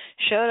just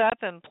showed up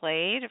and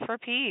played for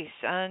peace.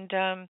 And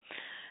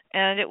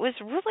it was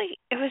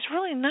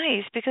really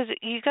nice because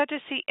you got to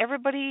see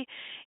everybody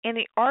in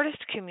the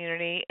artist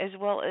community as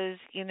well as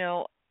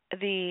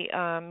the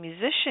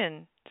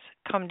musicians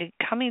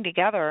coming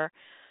together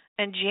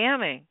and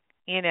jamming,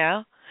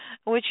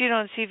 which you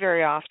don't see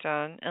very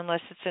often unless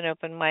it's an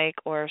open mic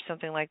or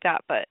something like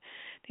that. But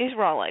these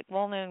were all like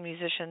well-known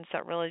musicians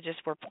that really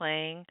just were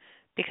playing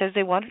because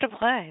they wanted to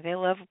play. They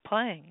love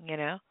playing,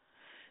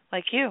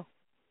 like you,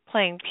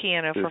 playing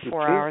piano for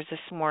 4 hours this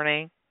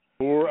morning.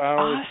 4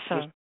 hours.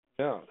 Awesome.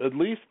 At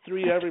least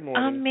 3 every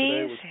morning. Amazing.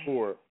 Today was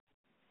 4.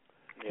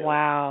 Yeah.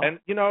 Wow. And,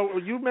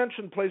 you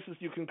mentioned places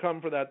you can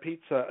come for that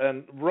pizza,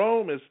 and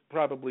Rome is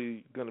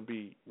probably going to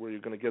be where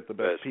you're going to get the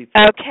best pizza.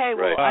 Okay,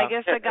 well, I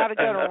guess I got to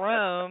go to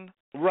Rome.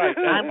 Right.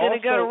 I'm going to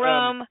go to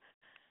Rome.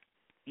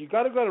 You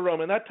got to go to Rome,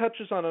 and that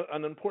touches on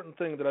an important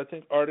thing that I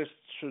think artists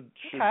should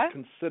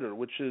consider,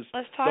 which is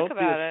don't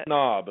be a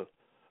snob.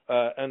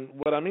 And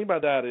what I mean by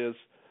that is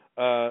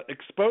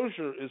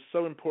exposure is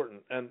so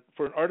important, and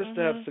for an artist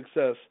to have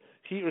success,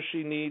 he or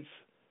she needs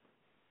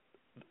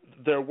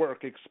their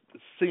work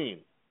seen.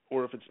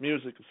 or if it's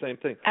music, the same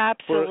thing.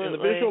 Absolutely. In the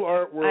visual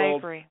art world, I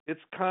agree.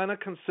 it's kind of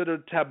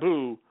considered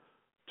taboo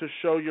to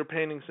show your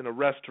paintings in a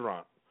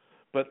restaurant.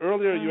 But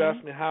earlier you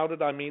asked me how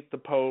did I meet the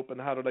Pope and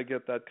how did I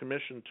get that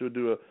commission to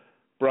do a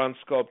bronze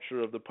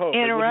sculpture of the Pope.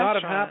 In it a would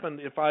restaurant. not have happened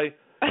if I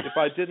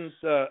didn't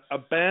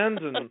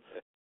abandon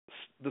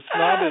the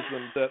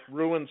snobism that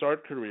ruins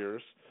art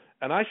careers.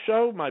 And I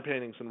show my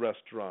paintings in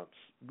restaurants.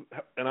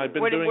 And I've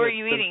been doing What were it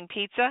you since, eating?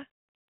 Pizza?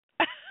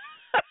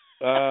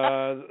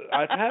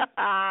 I've had.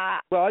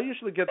 Well, I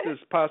usually get this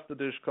pasta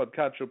dish called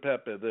cacio e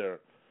pepe there,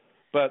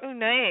 but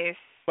nice.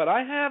 But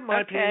I have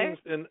my paintings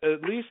in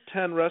at least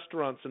 10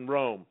 restaurants in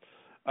Rome.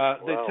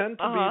 They tend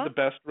to be the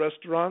best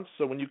restaurants,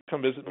 so when you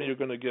come visit me, you're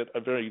going to get a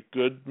very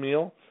good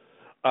meal.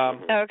 But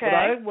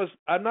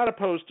I'm not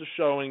opposed to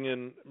showing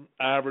in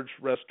average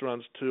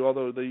restaurants too,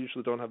 although they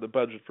usually don't have the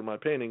budget for my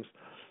paintings.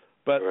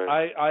 But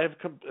I have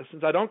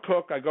since I don't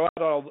cook, I go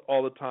out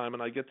all the time,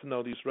 and I get to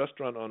know these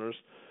restaurant owners.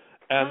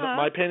 And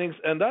my paintings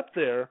end up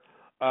there,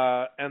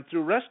 and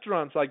through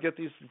restaurants I get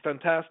these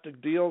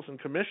fantastic deals and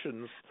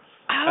commissions.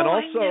 And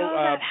also, I know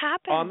that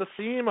happens. On the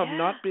theme of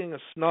not being a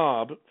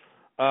snob,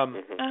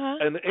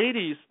 in the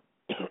 80s,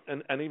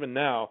 and even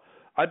now,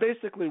 I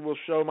basically will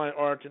show my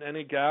art in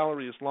any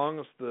gallery as long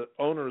as the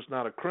owner is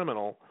not a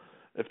criminal.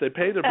 If they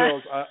pay their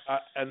bills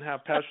and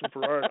have passion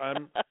for art, I'll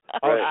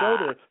show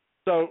there.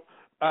 So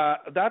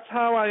that's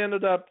how I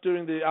ended up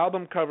doing the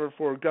album cover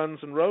for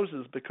Guns N'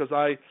 Roses, because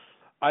I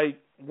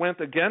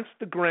went against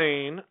the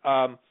grain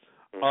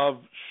of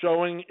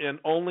showing in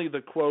only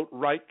the, quote,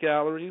 right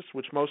galleries,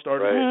 which most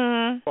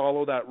artists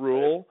follow that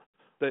rule,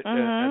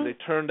 and they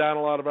turn down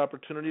a lot of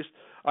opportunities.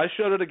 I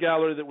showed at a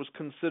gallery that was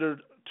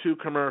considered too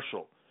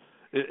commercial.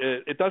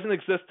 It doesn't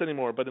exist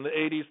anymore, but in the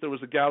 80s there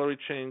was a gallery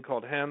chain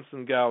called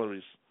Hanson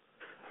Galleries,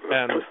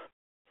 and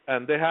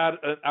they had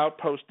an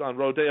outpost on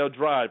Rodeo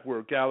Drive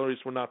where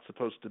galleries were not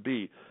supposed to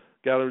be.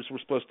 Galleries were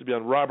supposed to be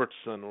on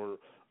Robertson or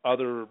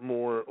other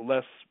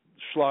less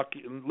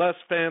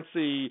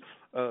fancy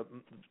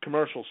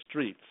commercial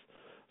streets.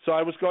 So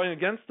I was going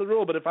against the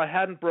rule, but if I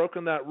hadn't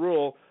broken that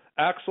rule,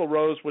 Axl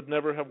Rose would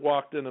never have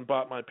walked in and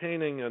bought my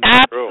painting, and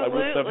Absolutely. I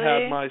wouldn't have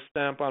had my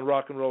stamp on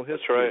rock and roll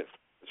history. That's right.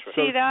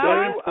 So it's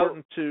very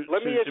important to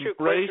Let me ask you a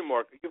embrace. question,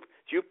 Mark. Do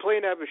you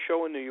plan to have a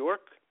show in New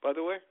York, by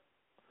the way?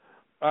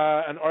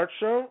 An art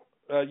show?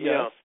 Yes.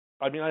 Yeah.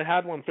 I mean, I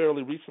had one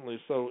fairly recently,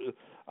 so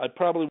I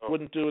probably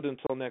wouldn't do it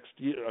until next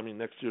year. I mean,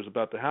 next year's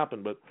about to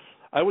happen, but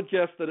I would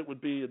guess that it would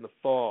be in the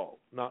fall,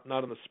 not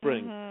in the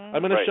spring.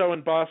 I'm going to show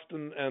in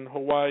Boston and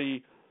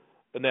Hawaii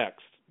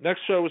next.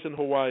 Next show is in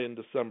Hawaii in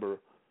December.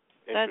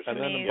 That's and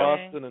amazing. then in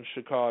Boston and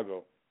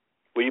Chicago.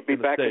 Will you be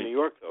back in New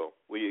York, though?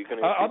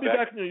 I'll be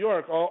back in New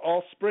York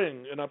all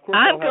spring, and of course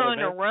I'm I'll going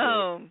to have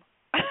Rome.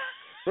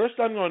 First,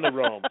 I'm going to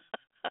Rome.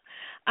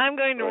 I'm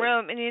going to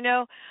Rome, and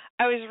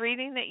I was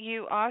reading that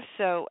you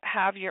also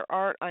have your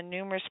art on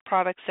numerous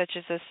products, such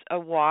as a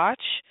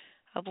watch,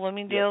 a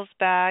Bloomingdale's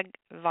bag,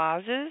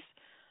 vases,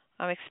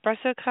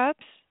 espresso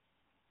cups.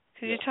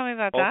 Could you tell me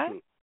about that?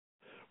 True.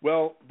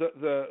 Well,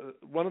 the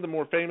one of the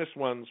more famous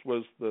ones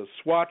was the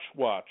Swatch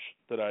watch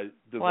that I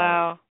designed.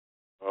 Wow.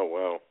 Oh,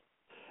 wow.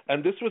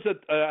 And this was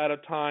at a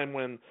time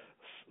when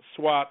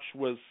Swatch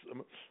was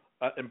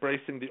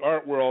embracing the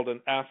art world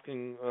and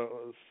asking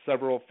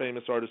several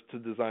famous artists to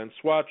design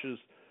swatches.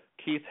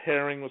 Keith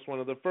Haring was one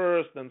of the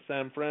first, then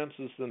Sam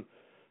Francis, and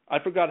I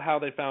forgot how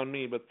they found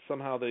me, but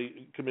somehow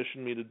they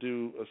commissioned me to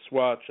do a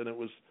swatch, and it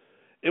was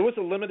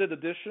a limited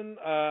edition.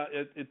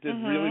 It did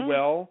really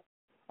well.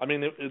 I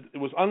mean, it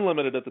was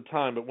unlimited at the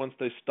time, but once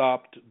they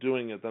stopped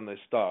doing it, then they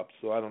stopped.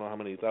 So I don't know how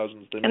many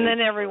thousands they made. And then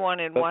everyone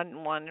in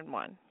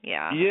one.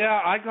 Yeah. Yeah,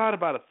 I got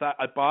about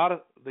I bought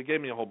it. They gave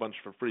me a whole bunch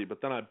for free,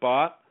 but then I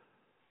bought,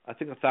 I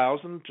think,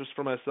 1,000 just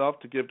for myself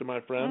to give to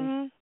my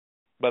friends.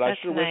 But That's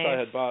I sure wish I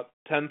had bought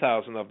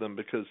 10,000 of them,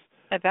 because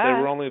they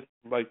were only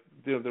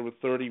they were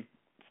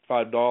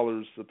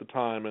 $35 at the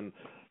time, and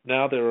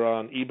now they're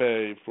on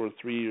eBay for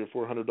 $300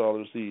 or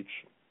 $400 each.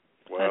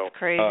 Wow. That's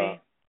crazy.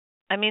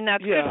 I mean,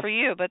 that's good for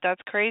you, but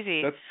that's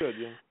crazy. That's good,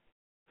 yeah.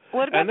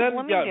 What about and then,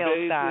 the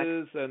Bloomingdale's bag?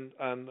 vases,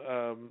 and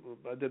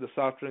I did a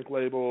soft drink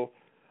label.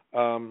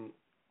 I'm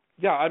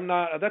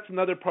not. That's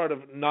another part of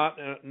not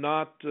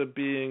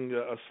being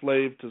a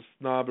slave to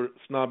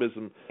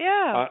snobism.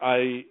 Yeah.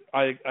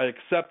 I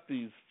accept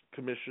these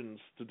commissions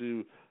to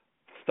do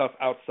stuff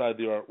outside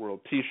the art world.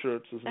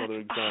 T-shirts is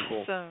another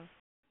example. Awesome.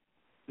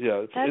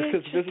 Yeah,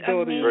 because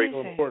visibility is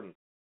so important.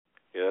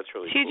 Yeah, that's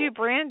really you cool. do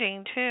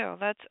branding too.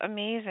 That's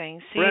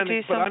amazing. So branding,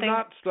 you do something. but I'm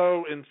not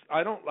so.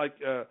 I don't like.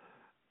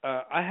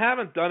 I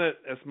haven't done it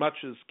as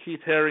much as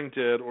Keith Haring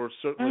did, or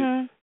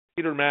certainly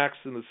Peter Max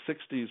in the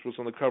 '60s was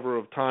on the cover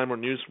of Time or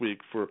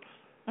Newsweek for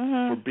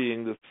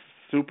being this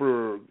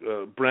super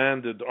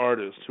branded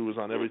artist who was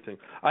on everything.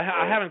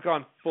 I haven't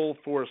gone full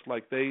force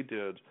like they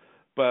did,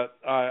 but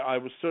I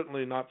was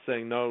certainly not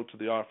saying no to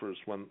the offers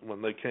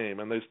when they came,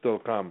 and they still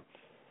come.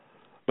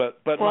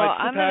 But my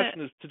true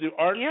passion is to do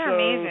art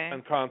shows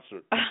and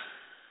concerts.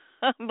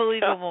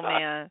 Unbelievable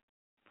man.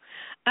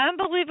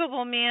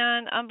 Unbelievable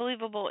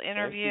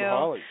interview.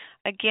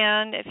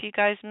 Again, if you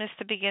guys missed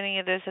the beginning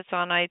of this, it's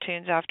on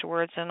iTunes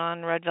afterwards and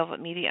on Red Velvet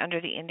Media under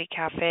the Indie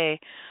Cafe.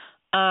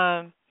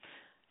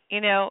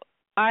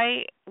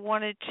 I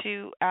wanted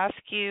to ask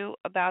you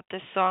about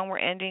this song we're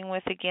ending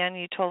with again.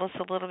 You told us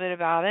a little bit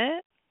about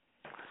it.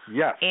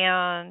 Yes.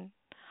 And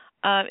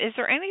is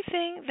there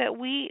anything that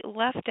we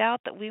left out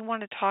that we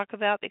want to talk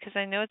about? Because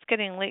I know it's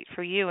getting late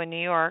for you in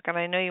New York, and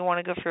I know you want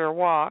to go for your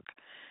walk.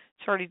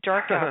 It's already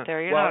dark out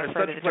there. You're not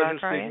afraid of the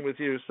dark, are you? Well, it's such a pleasure speaking with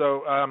you.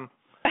 So,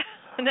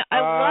 no, I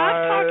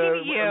love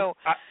talking to you.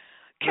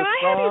 Can I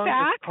have you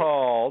back? The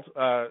song is called,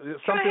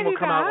 something will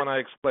come out when I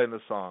explain the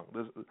song.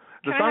 The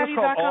song is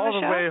called All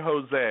the Way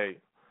Jose.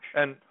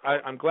 And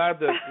I'm glad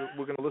that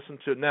we're going to listen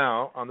to it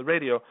now on the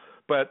radio.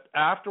 But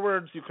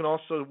afterwards, you can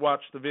also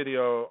watch the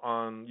video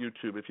on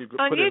YouTube. If you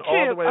put in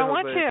All the Way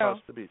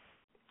Jose Kostabi.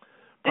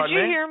 Did you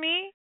hear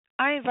me?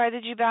 I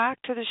invited you back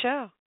to the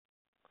show.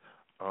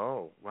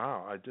 Oh,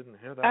 wow. I didn't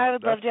hear that. I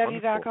would love to have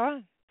you back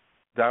on.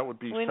 That would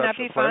be Wouldn't such that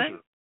be a pleasure. Fun?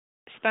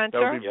 Spencer?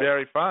 That would be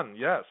very fun,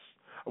 yes.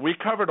 We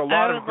covered a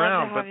lot of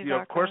ground, but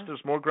of course on.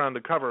 there's more ground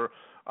to cover.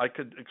 I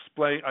could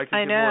explain, I could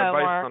give more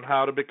advice Mark. on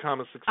how to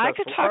become a successful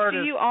artist. I could talk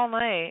to you all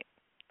night.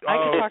 I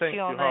could talk to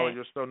you all night. Holly,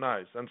 you're so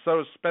nice. And so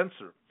is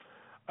Spencer.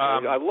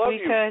 I love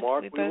you,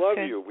 Mark. We love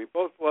you. We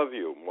both love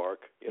you, Mark.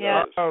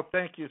 Oh,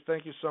 thank you.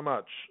 Thank you so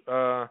much.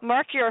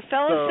 Mark, you're a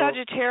fellow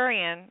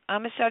Sagittarian.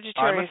 I'm a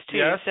Sagittarius too.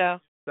 Yes, so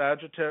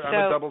Sagittarius.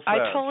 I'm a double Sag.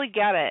 I totally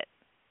get it.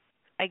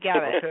 I get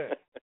it. Okay.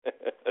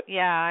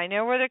 Yeah, I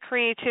know where the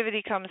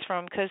creativity comes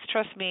from because,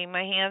 trust me,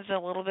 my hand's a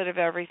little bit of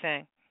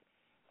everything.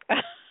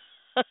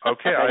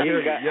 Okay, I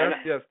hear you.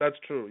 Yes, that's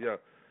true, yeah.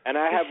 And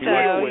I have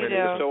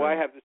so I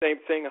have the same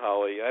thing,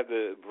 Holly. I have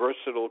the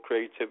versatile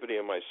creativity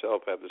in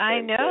myself. I have the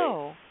same thing. I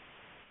know.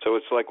 So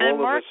it's like all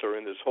of us are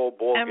in this whole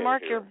ball game. And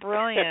Mark, you're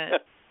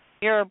brilliant.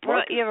 You have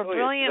a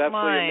brilliant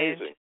mind.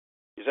 Amazing.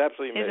 He's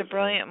absolutely amazing. He's a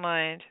brilliant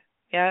mind.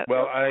 Yeah.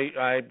 Well,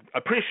 I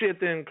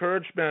appreciate the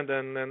encouragement,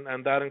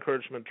 and that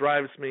encouragement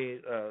drives me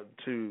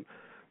to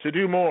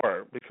do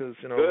more because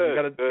you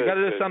got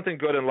to do something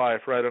good in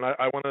life, right? And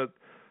I want to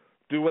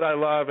do what I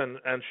love and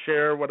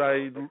share what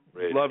I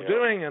love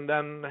doing, and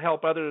then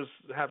help others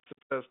have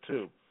success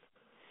too.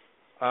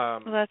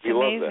 Well, that's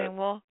amazing.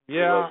 Well,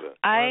 yeah,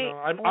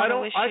 I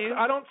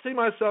don't see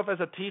myself as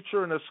a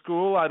teacher in a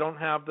school. I don't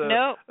have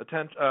the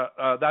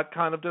that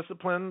kind of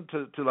discipline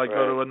to go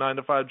to a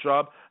 9-to-5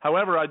 job.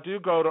 However, I do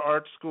go to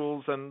art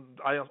schools and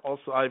I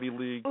also Ivy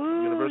League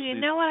universities.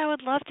 You know what I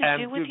would love to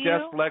do with you?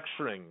 And do guest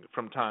lecturing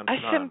from time to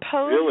time. A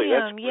symposium, really?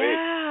 That's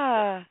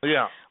great.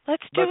 Yeah.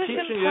 Let's do a symposium.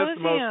 But teaching is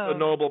the most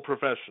noble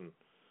profession.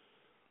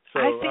 So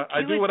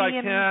I do what I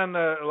can,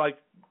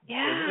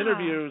 in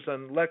interviews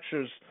and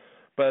lectures.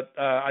 But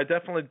I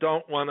definitely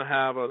don't want to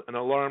have an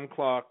alarm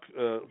clock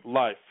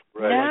life.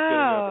 Right.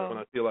 I like when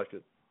I feel like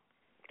it.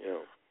 Yeah.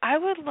 I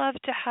would love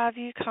to have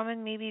you come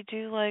and maybe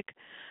do like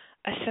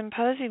a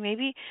symposium.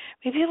 Maybe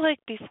like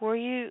before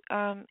you,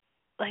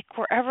 like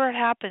wherever it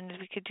happens,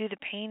 we could do the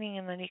painting,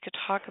 and then you could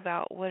talk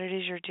about what it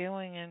is you're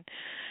doing,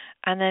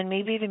 and then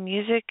maybe the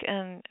music,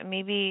 and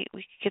maybe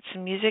we could get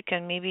some music,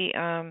 and maybe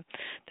the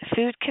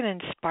food can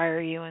inspire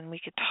you, and we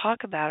could talk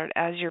about it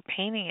as you're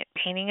painting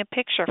a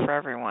picture for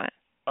everyone.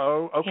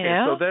 Oh, okay. You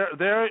know? So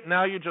there.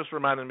 Now you just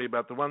reminded me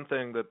about the one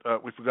thing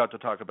that we forgot to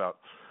talk about.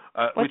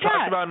 We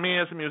talked about me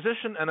as a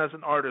musician and as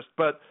an artist,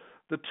 but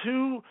the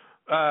two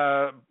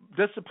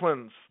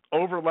disciplines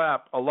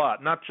overlap a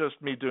lot. Not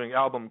just me doing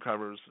album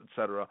covers,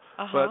 etc.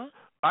 But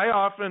I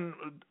often,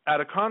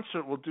 at a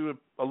concert, will do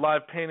a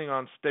live painting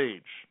on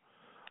stage.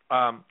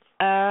 Oh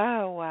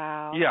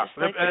wow! Yeah.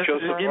 Like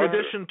in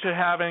addition to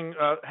having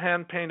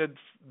hand-painted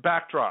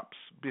backdrops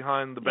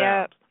behind the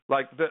band,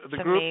 like the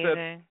group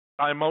that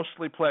I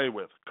mostly play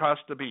with,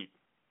 Kostabi.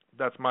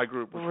 That's my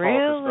group with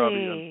Paul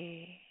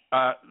Kostabi.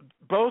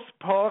 Both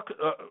Paul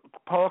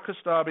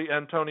Kostabi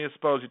and Tony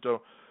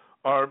Esposito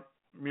are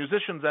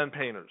musicians and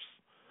painters.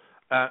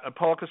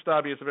 Paul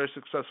Kostabi has a very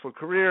successful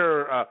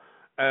career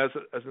as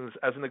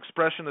an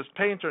expressionist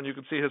painter, and you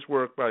can see his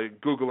work by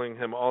Googling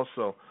him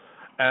also.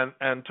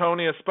 And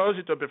Tony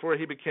Esposito, before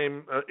he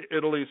became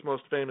Italy's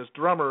most famous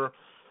drummer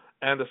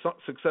and a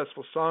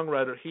successful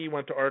songwriter, he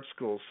went to art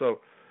school. So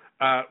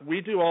we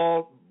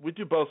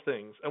do both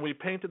things, and we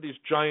painted these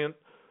giant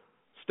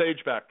stage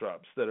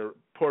backdrops that are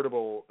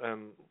portable,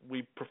 and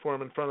we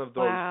perform in front of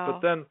those. Wow.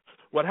 But then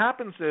what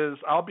happens is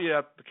I'll be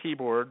at the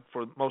keyboard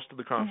for most of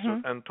the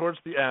concert, and towards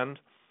the end,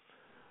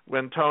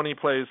 when Tony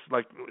plays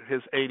like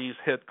his 80s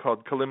hit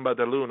called Kalimba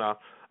de Luna,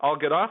 I'll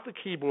get off the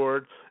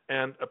keyboard,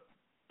 and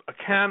a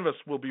canvas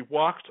will be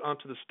walked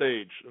onto the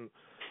stage and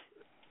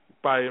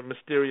by a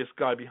mysterious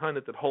guy behind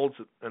it that holds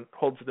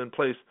it in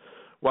place,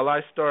 while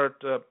I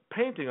start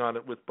painting on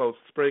it with both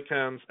spray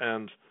cans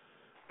and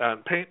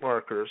paint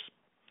markers.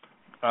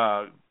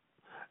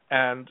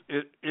 And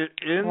in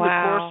the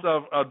course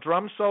of a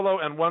drum solo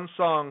and one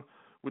song,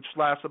 which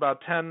lasts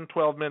about 10,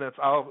 12 minutes,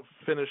 I'll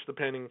finish the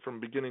painting from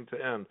beginning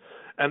to end.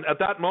 And at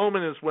that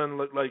moment is when,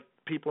 like,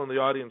 people in the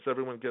audience,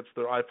 everyone gets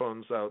their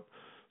iPhones out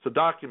to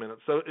document it.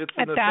 So it's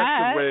an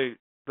effective way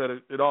that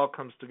it all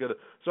comes together.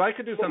 So I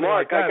could do something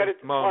Mark, like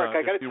that, Mark,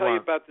 I got to tell you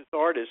want. about this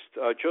artist,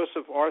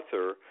 Joseph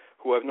Arthur,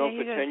 who I've known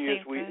for 10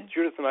 years.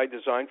 Judith and I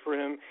designed for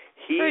him.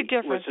 He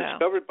was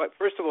discovered by,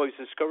 first of all, he's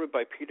discovered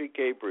by Peter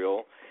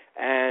Gabriel,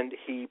 and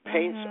he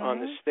paints on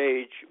the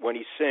stage when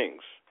he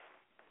sings.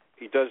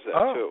 He does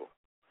that too.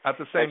 At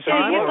the same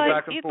time, or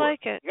back and forth?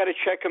 Like it. You got to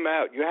check him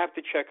out. You have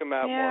to check him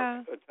out,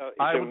 Mark. It's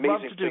I would amazing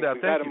love to do that.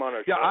 We've Thank had him on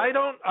our you.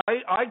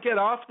 show. I get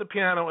off the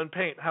piano and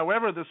paint.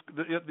 However,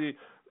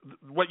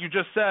 what you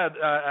just said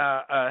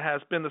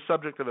has been the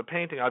subject of a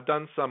painting. I've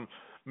done some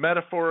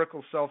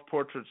metaphorical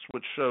self-portraits,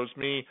 which shows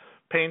me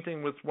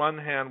painting with one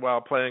hand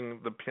while playing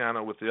the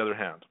piano with the other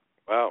hand.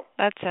 Wow,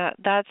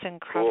 that's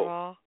incredible.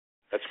 Cool.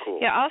 That's cool.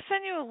 Yeah, I'll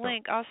send you a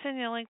link. I'll send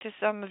you a link to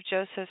some of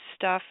Joseph's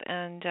stuff,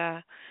 and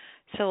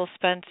so will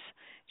Spence.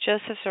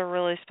 Joseph's a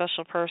really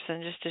special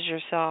person, just as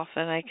yourself,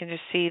 and I can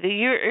just see that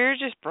you're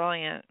just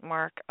brilliant,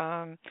 Mark.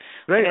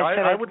 Great. Like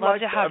I would love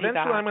like to have eventually. you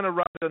back. I'm going to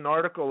write an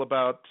article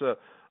about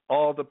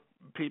all the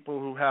people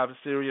who have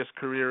serious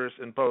careers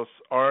in both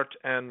art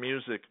and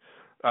music.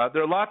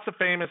 There are lots of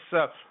famous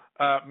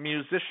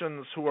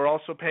musicians who are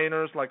also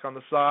painters, like on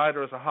the side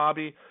or as a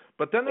hobby.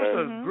 But then there's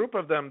a group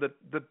of them that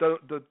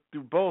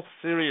do both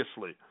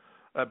seriously.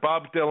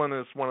 Bob Dylan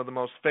is one of the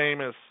most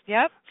famous.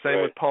 Yep.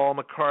 Same with Paul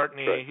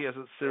McCartney. Right. He is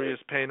a serious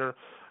painter.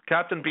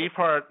 Captain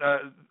Beefheart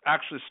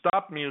actually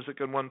stopped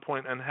music at one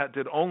point and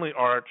did only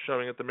art,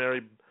 showing at the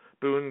Mary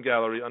Boone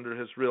Gallery under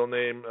his real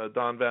name,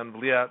 Don Van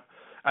Vliet.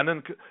 And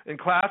then in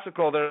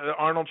classical,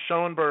 Arnold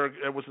Schoenberg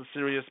was a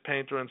serious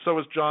painter, and so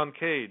was John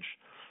Cage.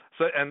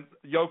 And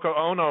Yoko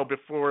Ono,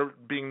 before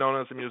being known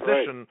as a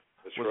musician,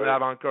 was an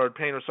avant-garde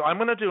painter. So I'm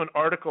going to do an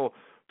article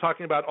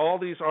talking about all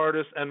these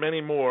artists and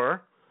many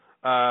more.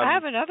 I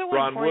have another one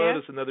Ron for Wood you.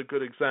 is another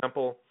good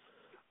example.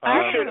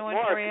 I have another one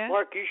for you.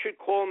 Mark, you should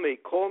call me.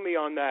 Call me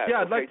on that. Yeah,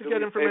 I'd like to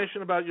get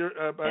information about your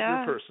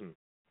person.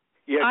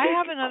 Yeah, I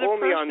have another call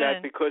me on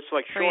person that because,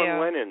 like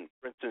Sean Lennon,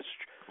 for instance,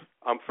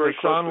 I'm very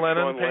close Sean with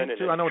Lennon Sean Lennon.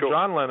 too. I know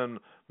John Lennon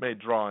made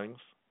drawings.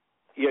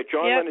 Yeah,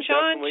 John Lennon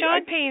definitely.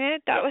 John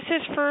painted. That was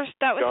his first.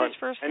 That was his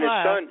first and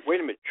love. his son.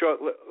 Wait a minute.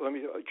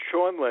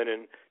 Sean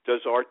Lennon does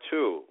art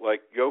too,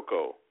 like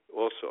Yoko.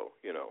 Also,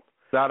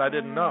 That I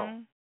didn't know.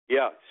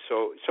 Yeah,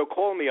 so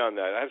call me on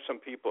that. I have some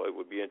people I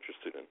would be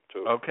interested in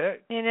too. Okay.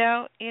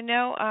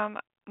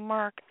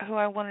 Mark, who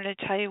I wanted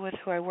to tell you with,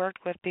 who I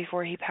worked with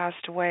before he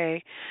passed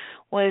away,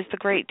 was the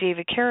great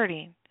David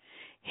Carradine.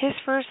 His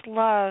first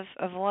love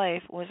of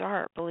life was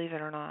art, believe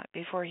it or not,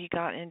 before he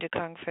got into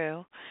kung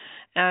fu,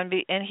 and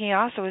he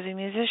also was a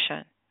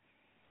musician.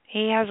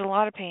 He has a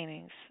lot of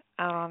paintings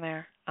out on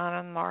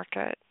the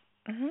market.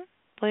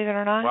 Believe it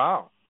or not.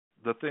 Wow,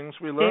 the things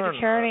we learn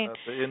David Carradine, at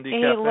the Indie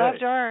he Cafe.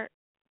 loved art.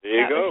 There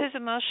you that go. was his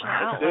emotional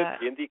outlet.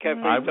 The Indie Cafe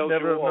I would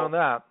never have known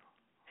that.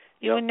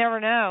 You would never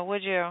know,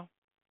 would you?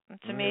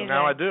 It's amazing.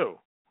 Now I do,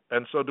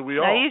 and so do we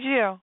all. Now you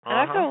do, and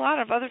I've got a lot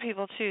of other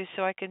people too,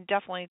 so I can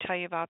definitely tell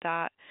you about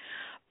that.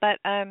 But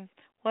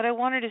what I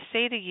wanted to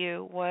say to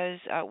you was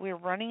we're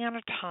running out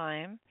of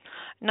time.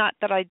 Not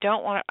that I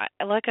don't want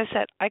to. Like I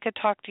said, I could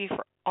talk to you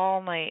for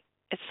all night.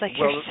 It's like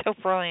you're so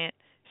brilliant,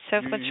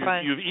 so much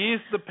fun. You've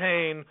eased the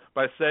pain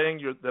by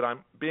saying that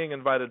I'm being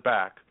invited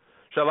back.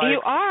 Shall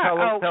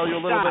I tell you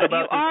a little bit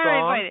about the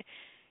song? Invited.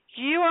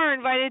 You are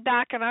invited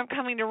back, and I'm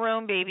coming to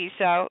Rome, baby,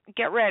 so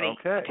get ready.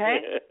 Okay?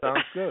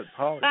 Sounds good.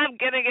 Holly. I'm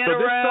going to get so a Rome.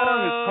 So this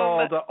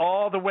song is called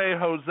All the Way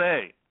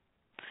Jose.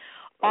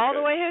 All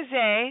the Way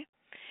Jose.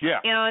 Yeah,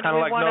 kind of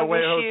like No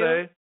Way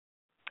Jose.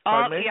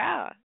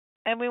 Yeah.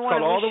 And we want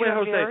to All the wish Way you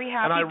a Jose. very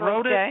happy and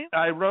birthday.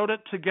 I wrote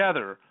it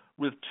together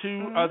with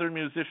two other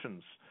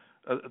musicians.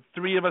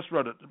 Three of us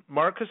wrote it.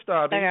 Mark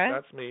Kostabi,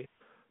 that's me.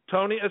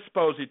 Tony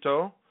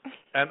Esposito.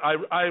 And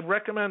I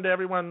recommend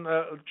everyone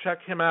check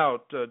him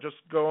out. Just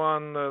go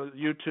on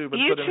YouTube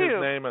and put in his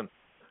name. And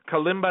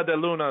Kalimba de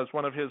Luna is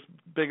one of his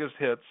biggest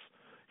hits.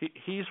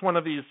 He's one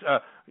of these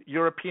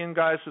European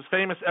guys who's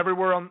famous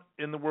everywhere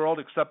in the world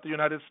except the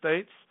United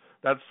States.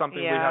 That's something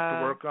we have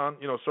to work on,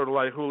 sort of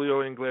like Julio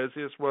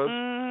Iglesias was.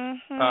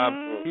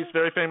 He's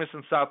very famous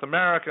in South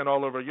America and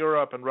all over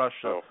Europe and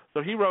Russia.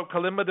 So he wrote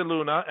Kalimba de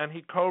Luna, and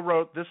he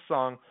co-wrote this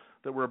song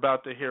that we're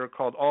about to hear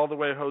called All the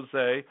Way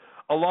Jose,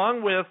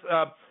 along with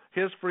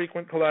his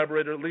frequent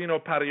collaborator, Lino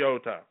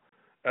Pariota.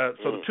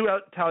 So the two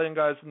Italian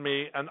guys and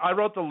me, and I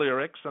wrote the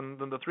lyrics, and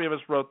then the three of us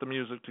wrote the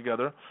music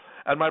together.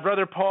 And my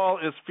brother Paul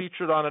is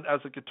featured on it as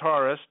a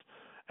guitarist,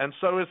 and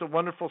so is a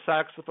wonderful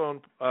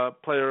saxophone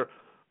player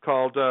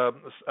called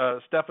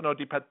Stefano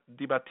Di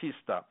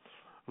Battista,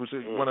 who's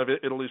one of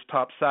Italy's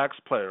top sax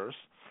players.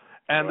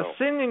 And the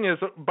singing is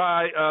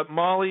by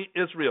Molly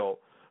Israel,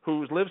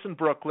 who lives in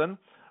Brooklyn.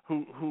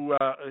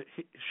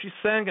 She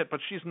sang it, but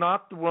she's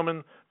not the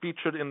woman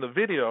featured in the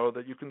video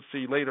that you can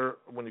see later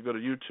when you go to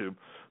YouTube.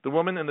 The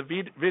woman in the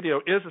video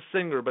is a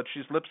singer, but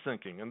she's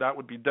lip-syncing, and that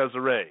would be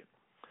Desiree.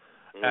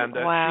 And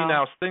she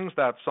now sings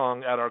that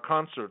song at our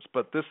concerts,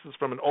 but this is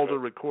from an older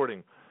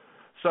recording.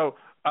 So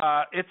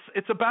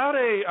it's about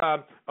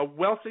a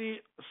wealthy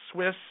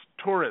Swiss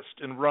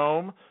tourist in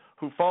Rome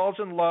who falls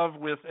in love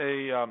with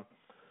a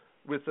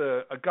with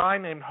a guy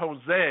named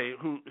Jose,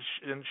 who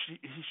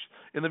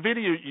in the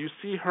video you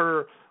see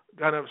her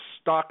kind of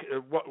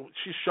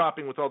she's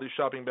shopping with all these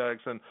shopping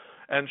bags, and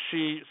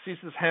she sees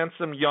this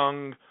handsome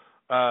young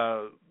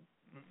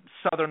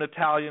Southern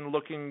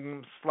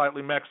Italian-looking,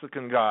 slightly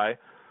Mexican guy,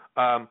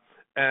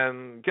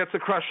 and gets a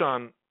crush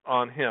on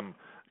him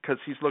because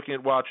he's looking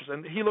at watches,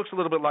 and he looks a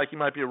little bit like he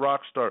might be a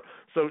rock star.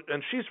 So,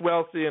 and she's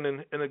wealthy and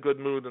in a good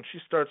mood, and she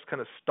starts kind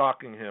of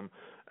stalking him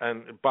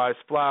and buys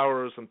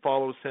flowers and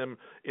follows him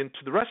into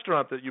the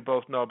restaurant that you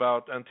both know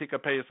about, Antica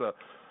Pesa,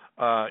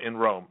 in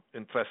Rome,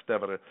 in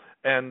Trastevere.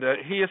 And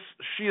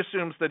she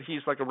assumes that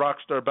he's like a rock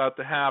star about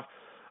to have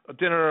a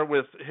dinner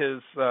with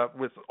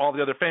with all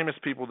the other famous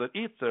people that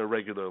eat there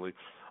regularly.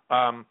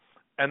 And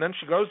then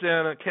she goes in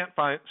and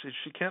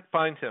she can't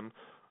find him.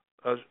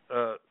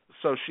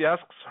 So she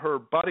asks her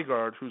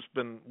bodyguard, who's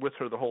been with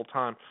her the whole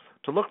time,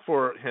 to look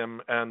for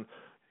him. And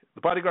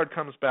the bodyguard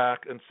comes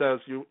back and says,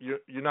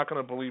 "You're not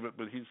going to believe it,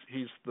 but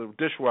he's the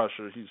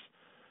dishwasher. He's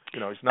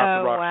not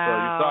the rock star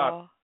you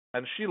thought."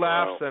 And she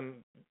laughs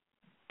and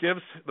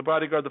gives the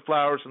bodyguard the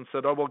flowers and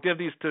said, "Oh, well, give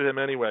these to him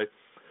anyway."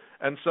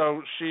 And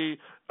so she's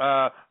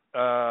got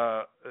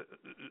a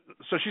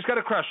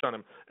crush on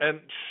him.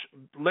 And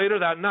later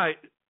that night,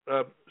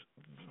 the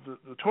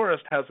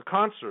tourist has a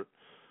concert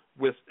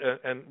this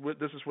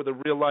is where the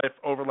real life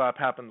overlap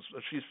happens.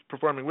 She's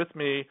performing with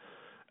me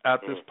at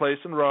this place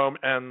in Rome,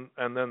 and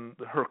then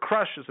her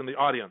crush is in the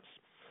audience.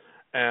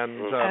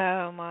 And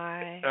oh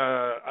my!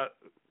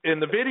 In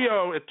the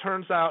video, it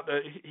turns out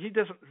he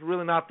doesn't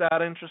really not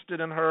that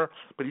interested in her,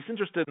 but he's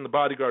interested in the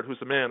bodyguard,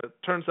 who's a man. It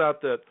turns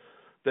out that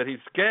he's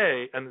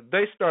gay, and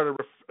they start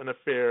an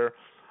affair.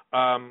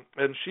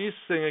 And she's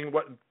singing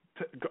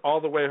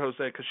all the way,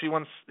 Jose, because she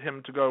wants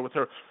him to go with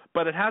her.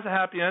 But it has a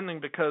happy ending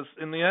because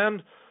in the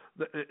end,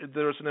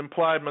 there's an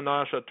implied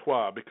menage a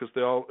trois because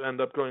they all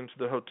end up going to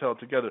the hotel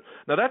together.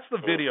 Now that's the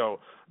video,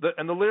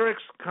 and the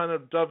lyrics kind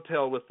of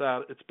dovetail with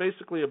that. It's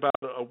basically about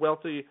a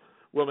wealthy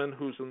woman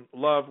who's in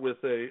love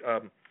with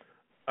a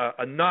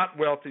not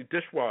wealthy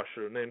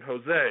dishwasher named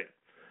Jose,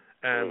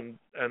 and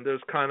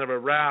there's kind of a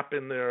rap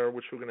in there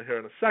which we're going to hear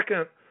in a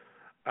second.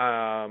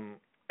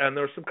 And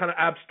there's some kind of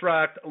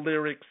abstract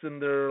lyrics in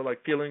there,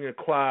 like feeling a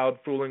cloud,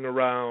 fooling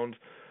around,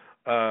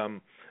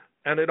 and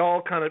it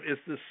all kind of is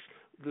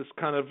this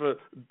kind of a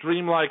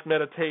dreamlike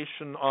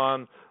meditation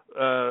on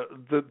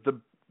the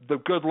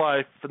good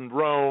life in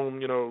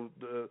Rome.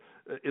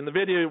 In the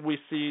video we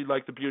see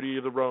like the beauty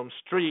of the Rome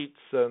streets,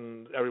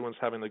 and everyone's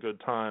having a good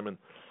time, and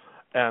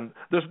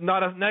there's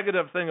not a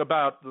negative thing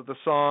about the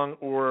song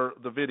or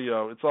the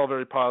video. It's all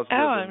very positive.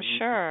 Oh, I'm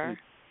sure.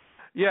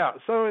 Yeah,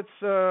 so it's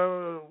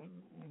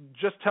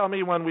just tell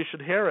me when we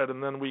should hear it,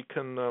 and then we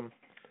can. Oh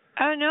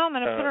no, I'm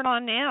going to put it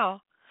on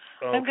now.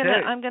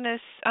 Okay. I'm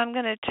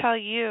gonna tell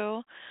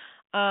you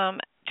to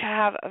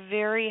have a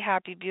very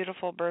happy,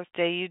 beautiful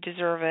birthday. You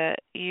deserve it.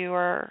 You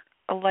are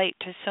a light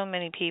to so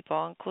many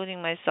people,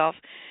 including myself.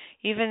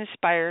 You've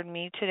inspired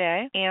me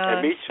today,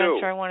 and me too.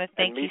 Spencer, I want to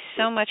thank you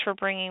so much for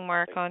bringing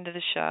Mark onto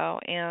the show.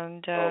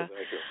 And thank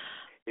you.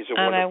 He's a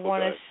and I wonderful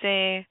want to guy.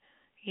 say,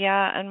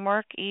 yeah, and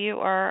Mark, you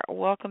are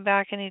welcome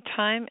back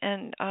anytime,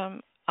 and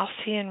I'll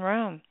see you in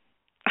Rome.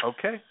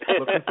 Okay,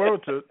 looking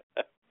forward to it.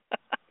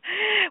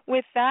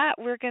 With that,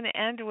 we're going to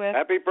end with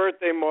Happy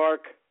birthday,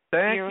 Mark.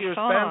 Thank your you,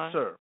 song.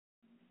 Spencer.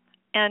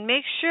 And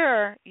make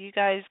sure you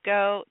guys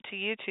go to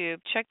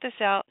YouTube. Check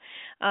this out.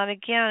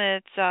 Again,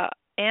 it's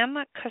M.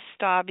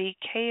 Kostabi,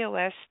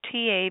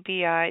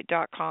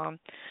 KOSTABI.com.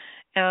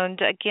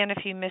 And again,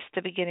 if you missed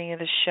the beginning of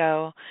the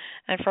show,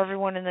 and for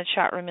everyone in the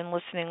chat room and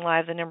listening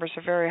live, the numbers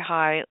are very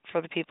high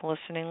for the people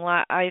listening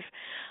live.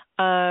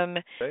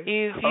 There's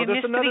missed another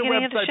the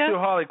beginning of the website show? too,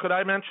 Holly. Could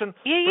I mention?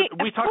 Yeah,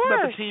 we of talked course.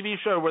 about the TV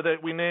show where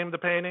we named the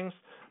paintings.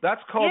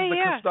 That's called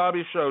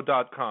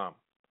thekostabishow.com.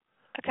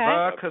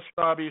 Okay.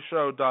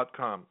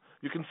 thekostabishow.com.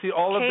 You can see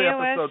all of the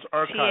episodes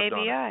archived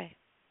on it.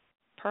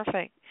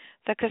 Perfect.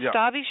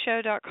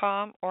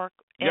 thekostabishow.com or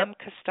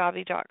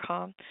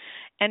mkostabi.com.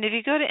 And if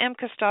you go to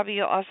mkostabi,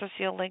 you'll also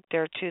see a link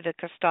there to the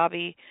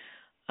Kostabi,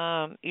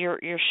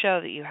 your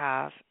show that you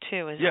have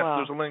too as well. Yes,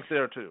 there's a link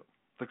there too.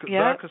 The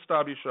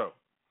Kostabi Show.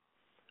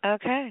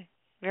 Okay.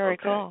 Very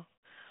cool.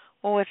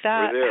 Well, with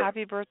that,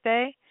 happy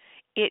birthday.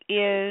 It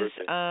is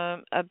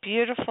a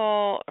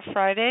beautiful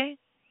Friday.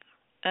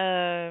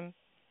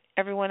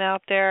 Everyone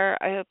out there,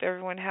 I hope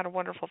everyone had a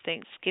wonderful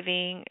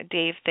Thanksgiving.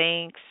 Dave,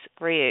 thanks.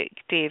 Great,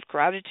 Dave,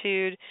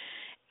 gratitude.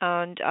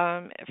 And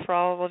for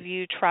all of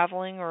you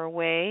traveling or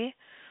away,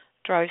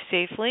 drive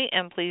safely,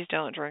 and please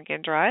don't drink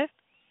and drive.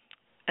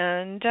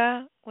 And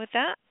with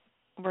that,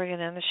 we're going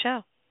to end the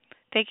show.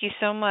 Thank you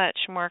so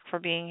much, Mark, for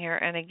being here.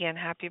 And again,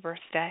 happy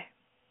birthday.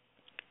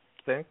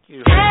 Thank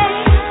you.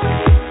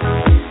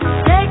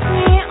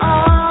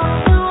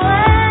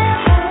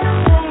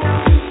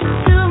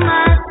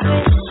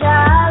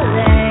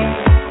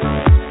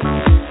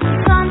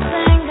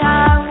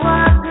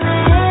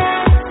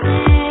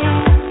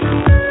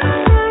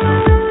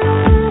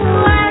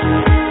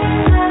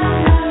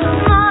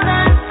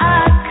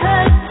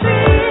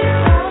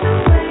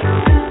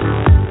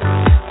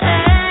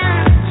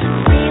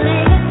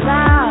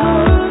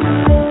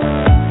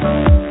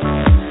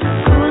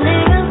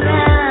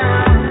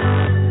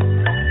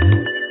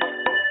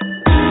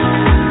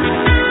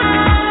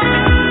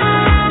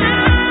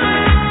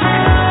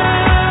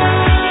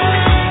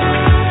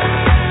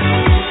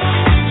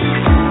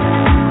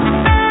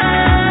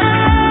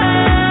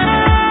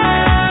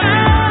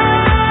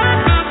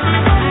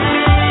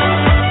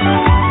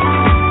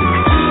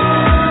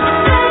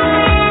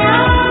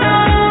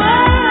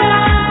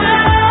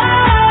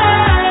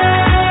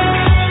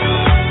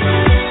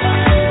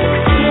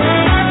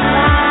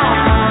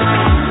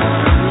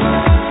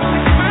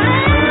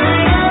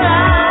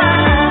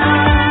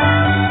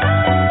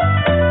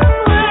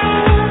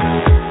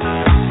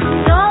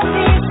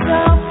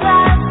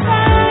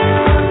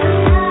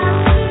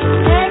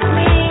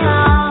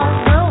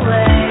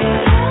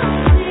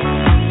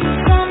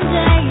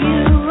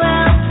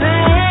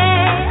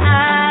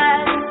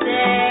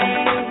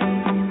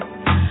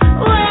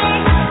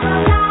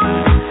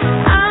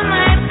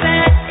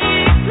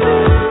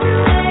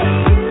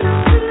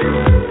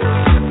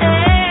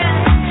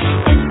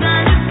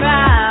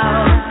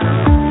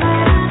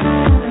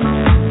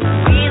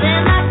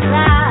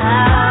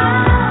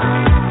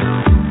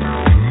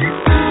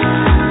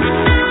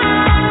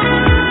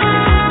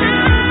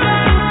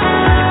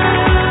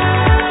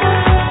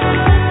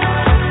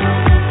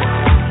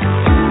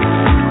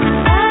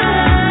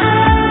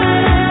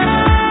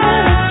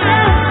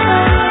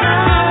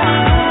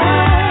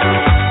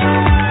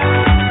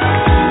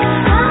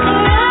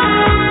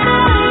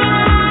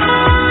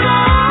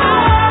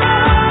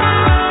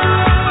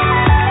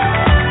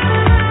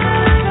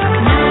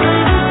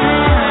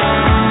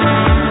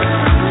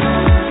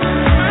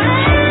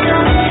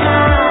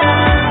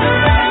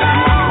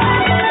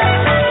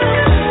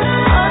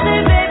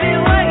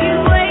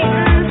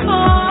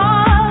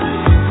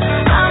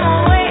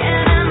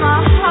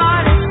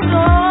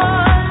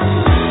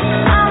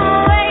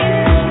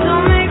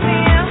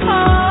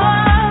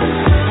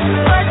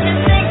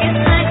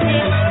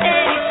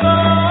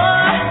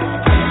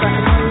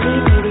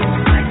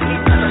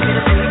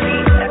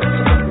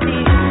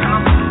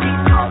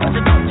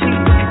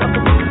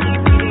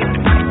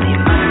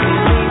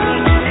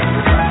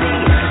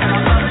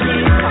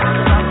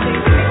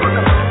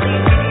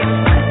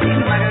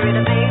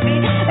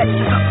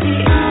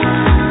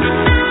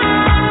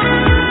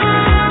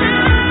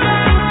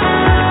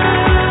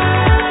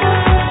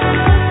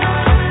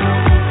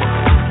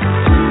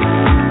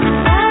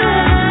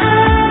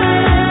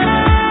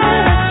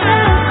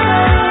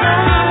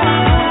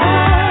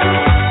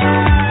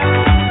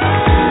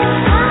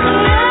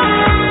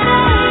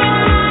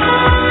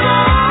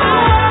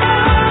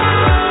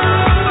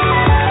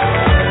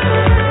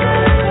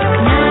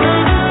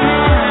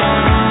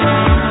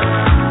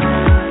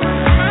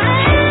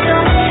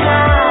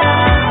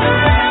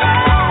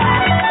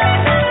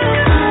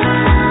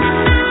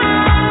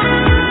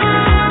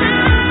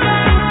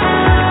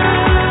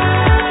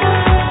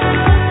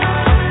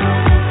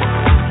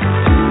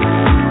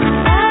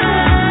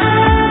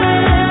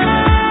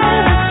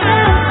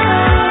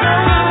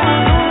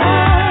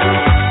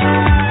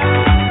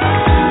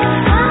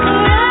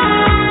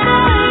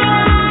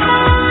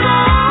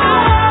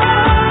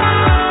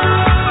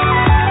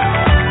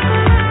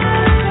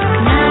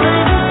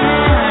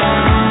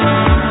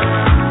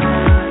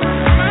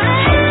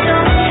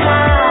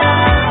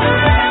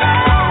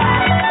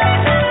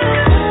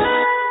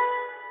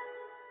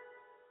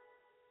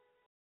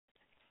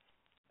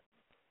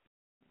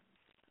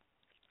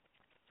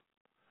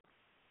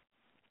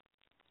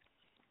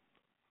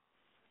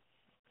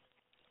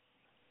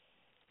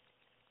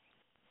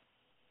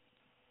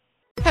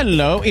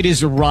 Hello, it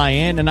is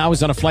Ryan, and I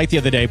was on a flight the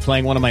other day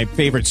playing one of my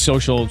favorite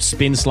social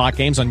spin slot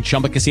games on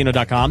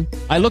ChumbaCasino.com.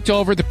 I looked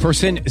over at the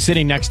person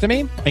sitting next to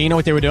me, and you know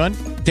what they were doing?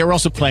 They were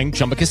also playing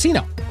Chumba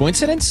Casino.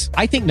 Coincidence?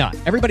 I think not.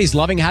 Everybody's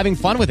loving having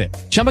fun with it.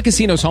 Chumba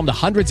Casino is home to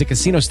hundreds of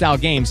casino-style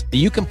games that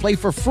you can play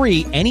for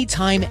free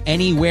anytime,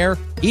 anywhere,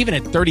 even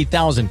at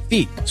 30,000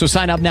 feet. So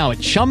sign up now at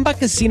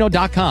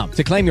ChumbaCasino.com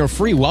to claim your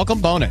free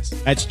welcome bonus.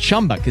 That's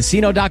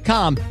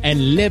ChumbaCasino.com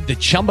and live the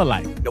Chumba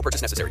life. No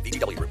purchase necessary.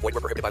 VGW. Void where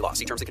prohibited by law.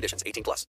 See terms and conditions. 18+.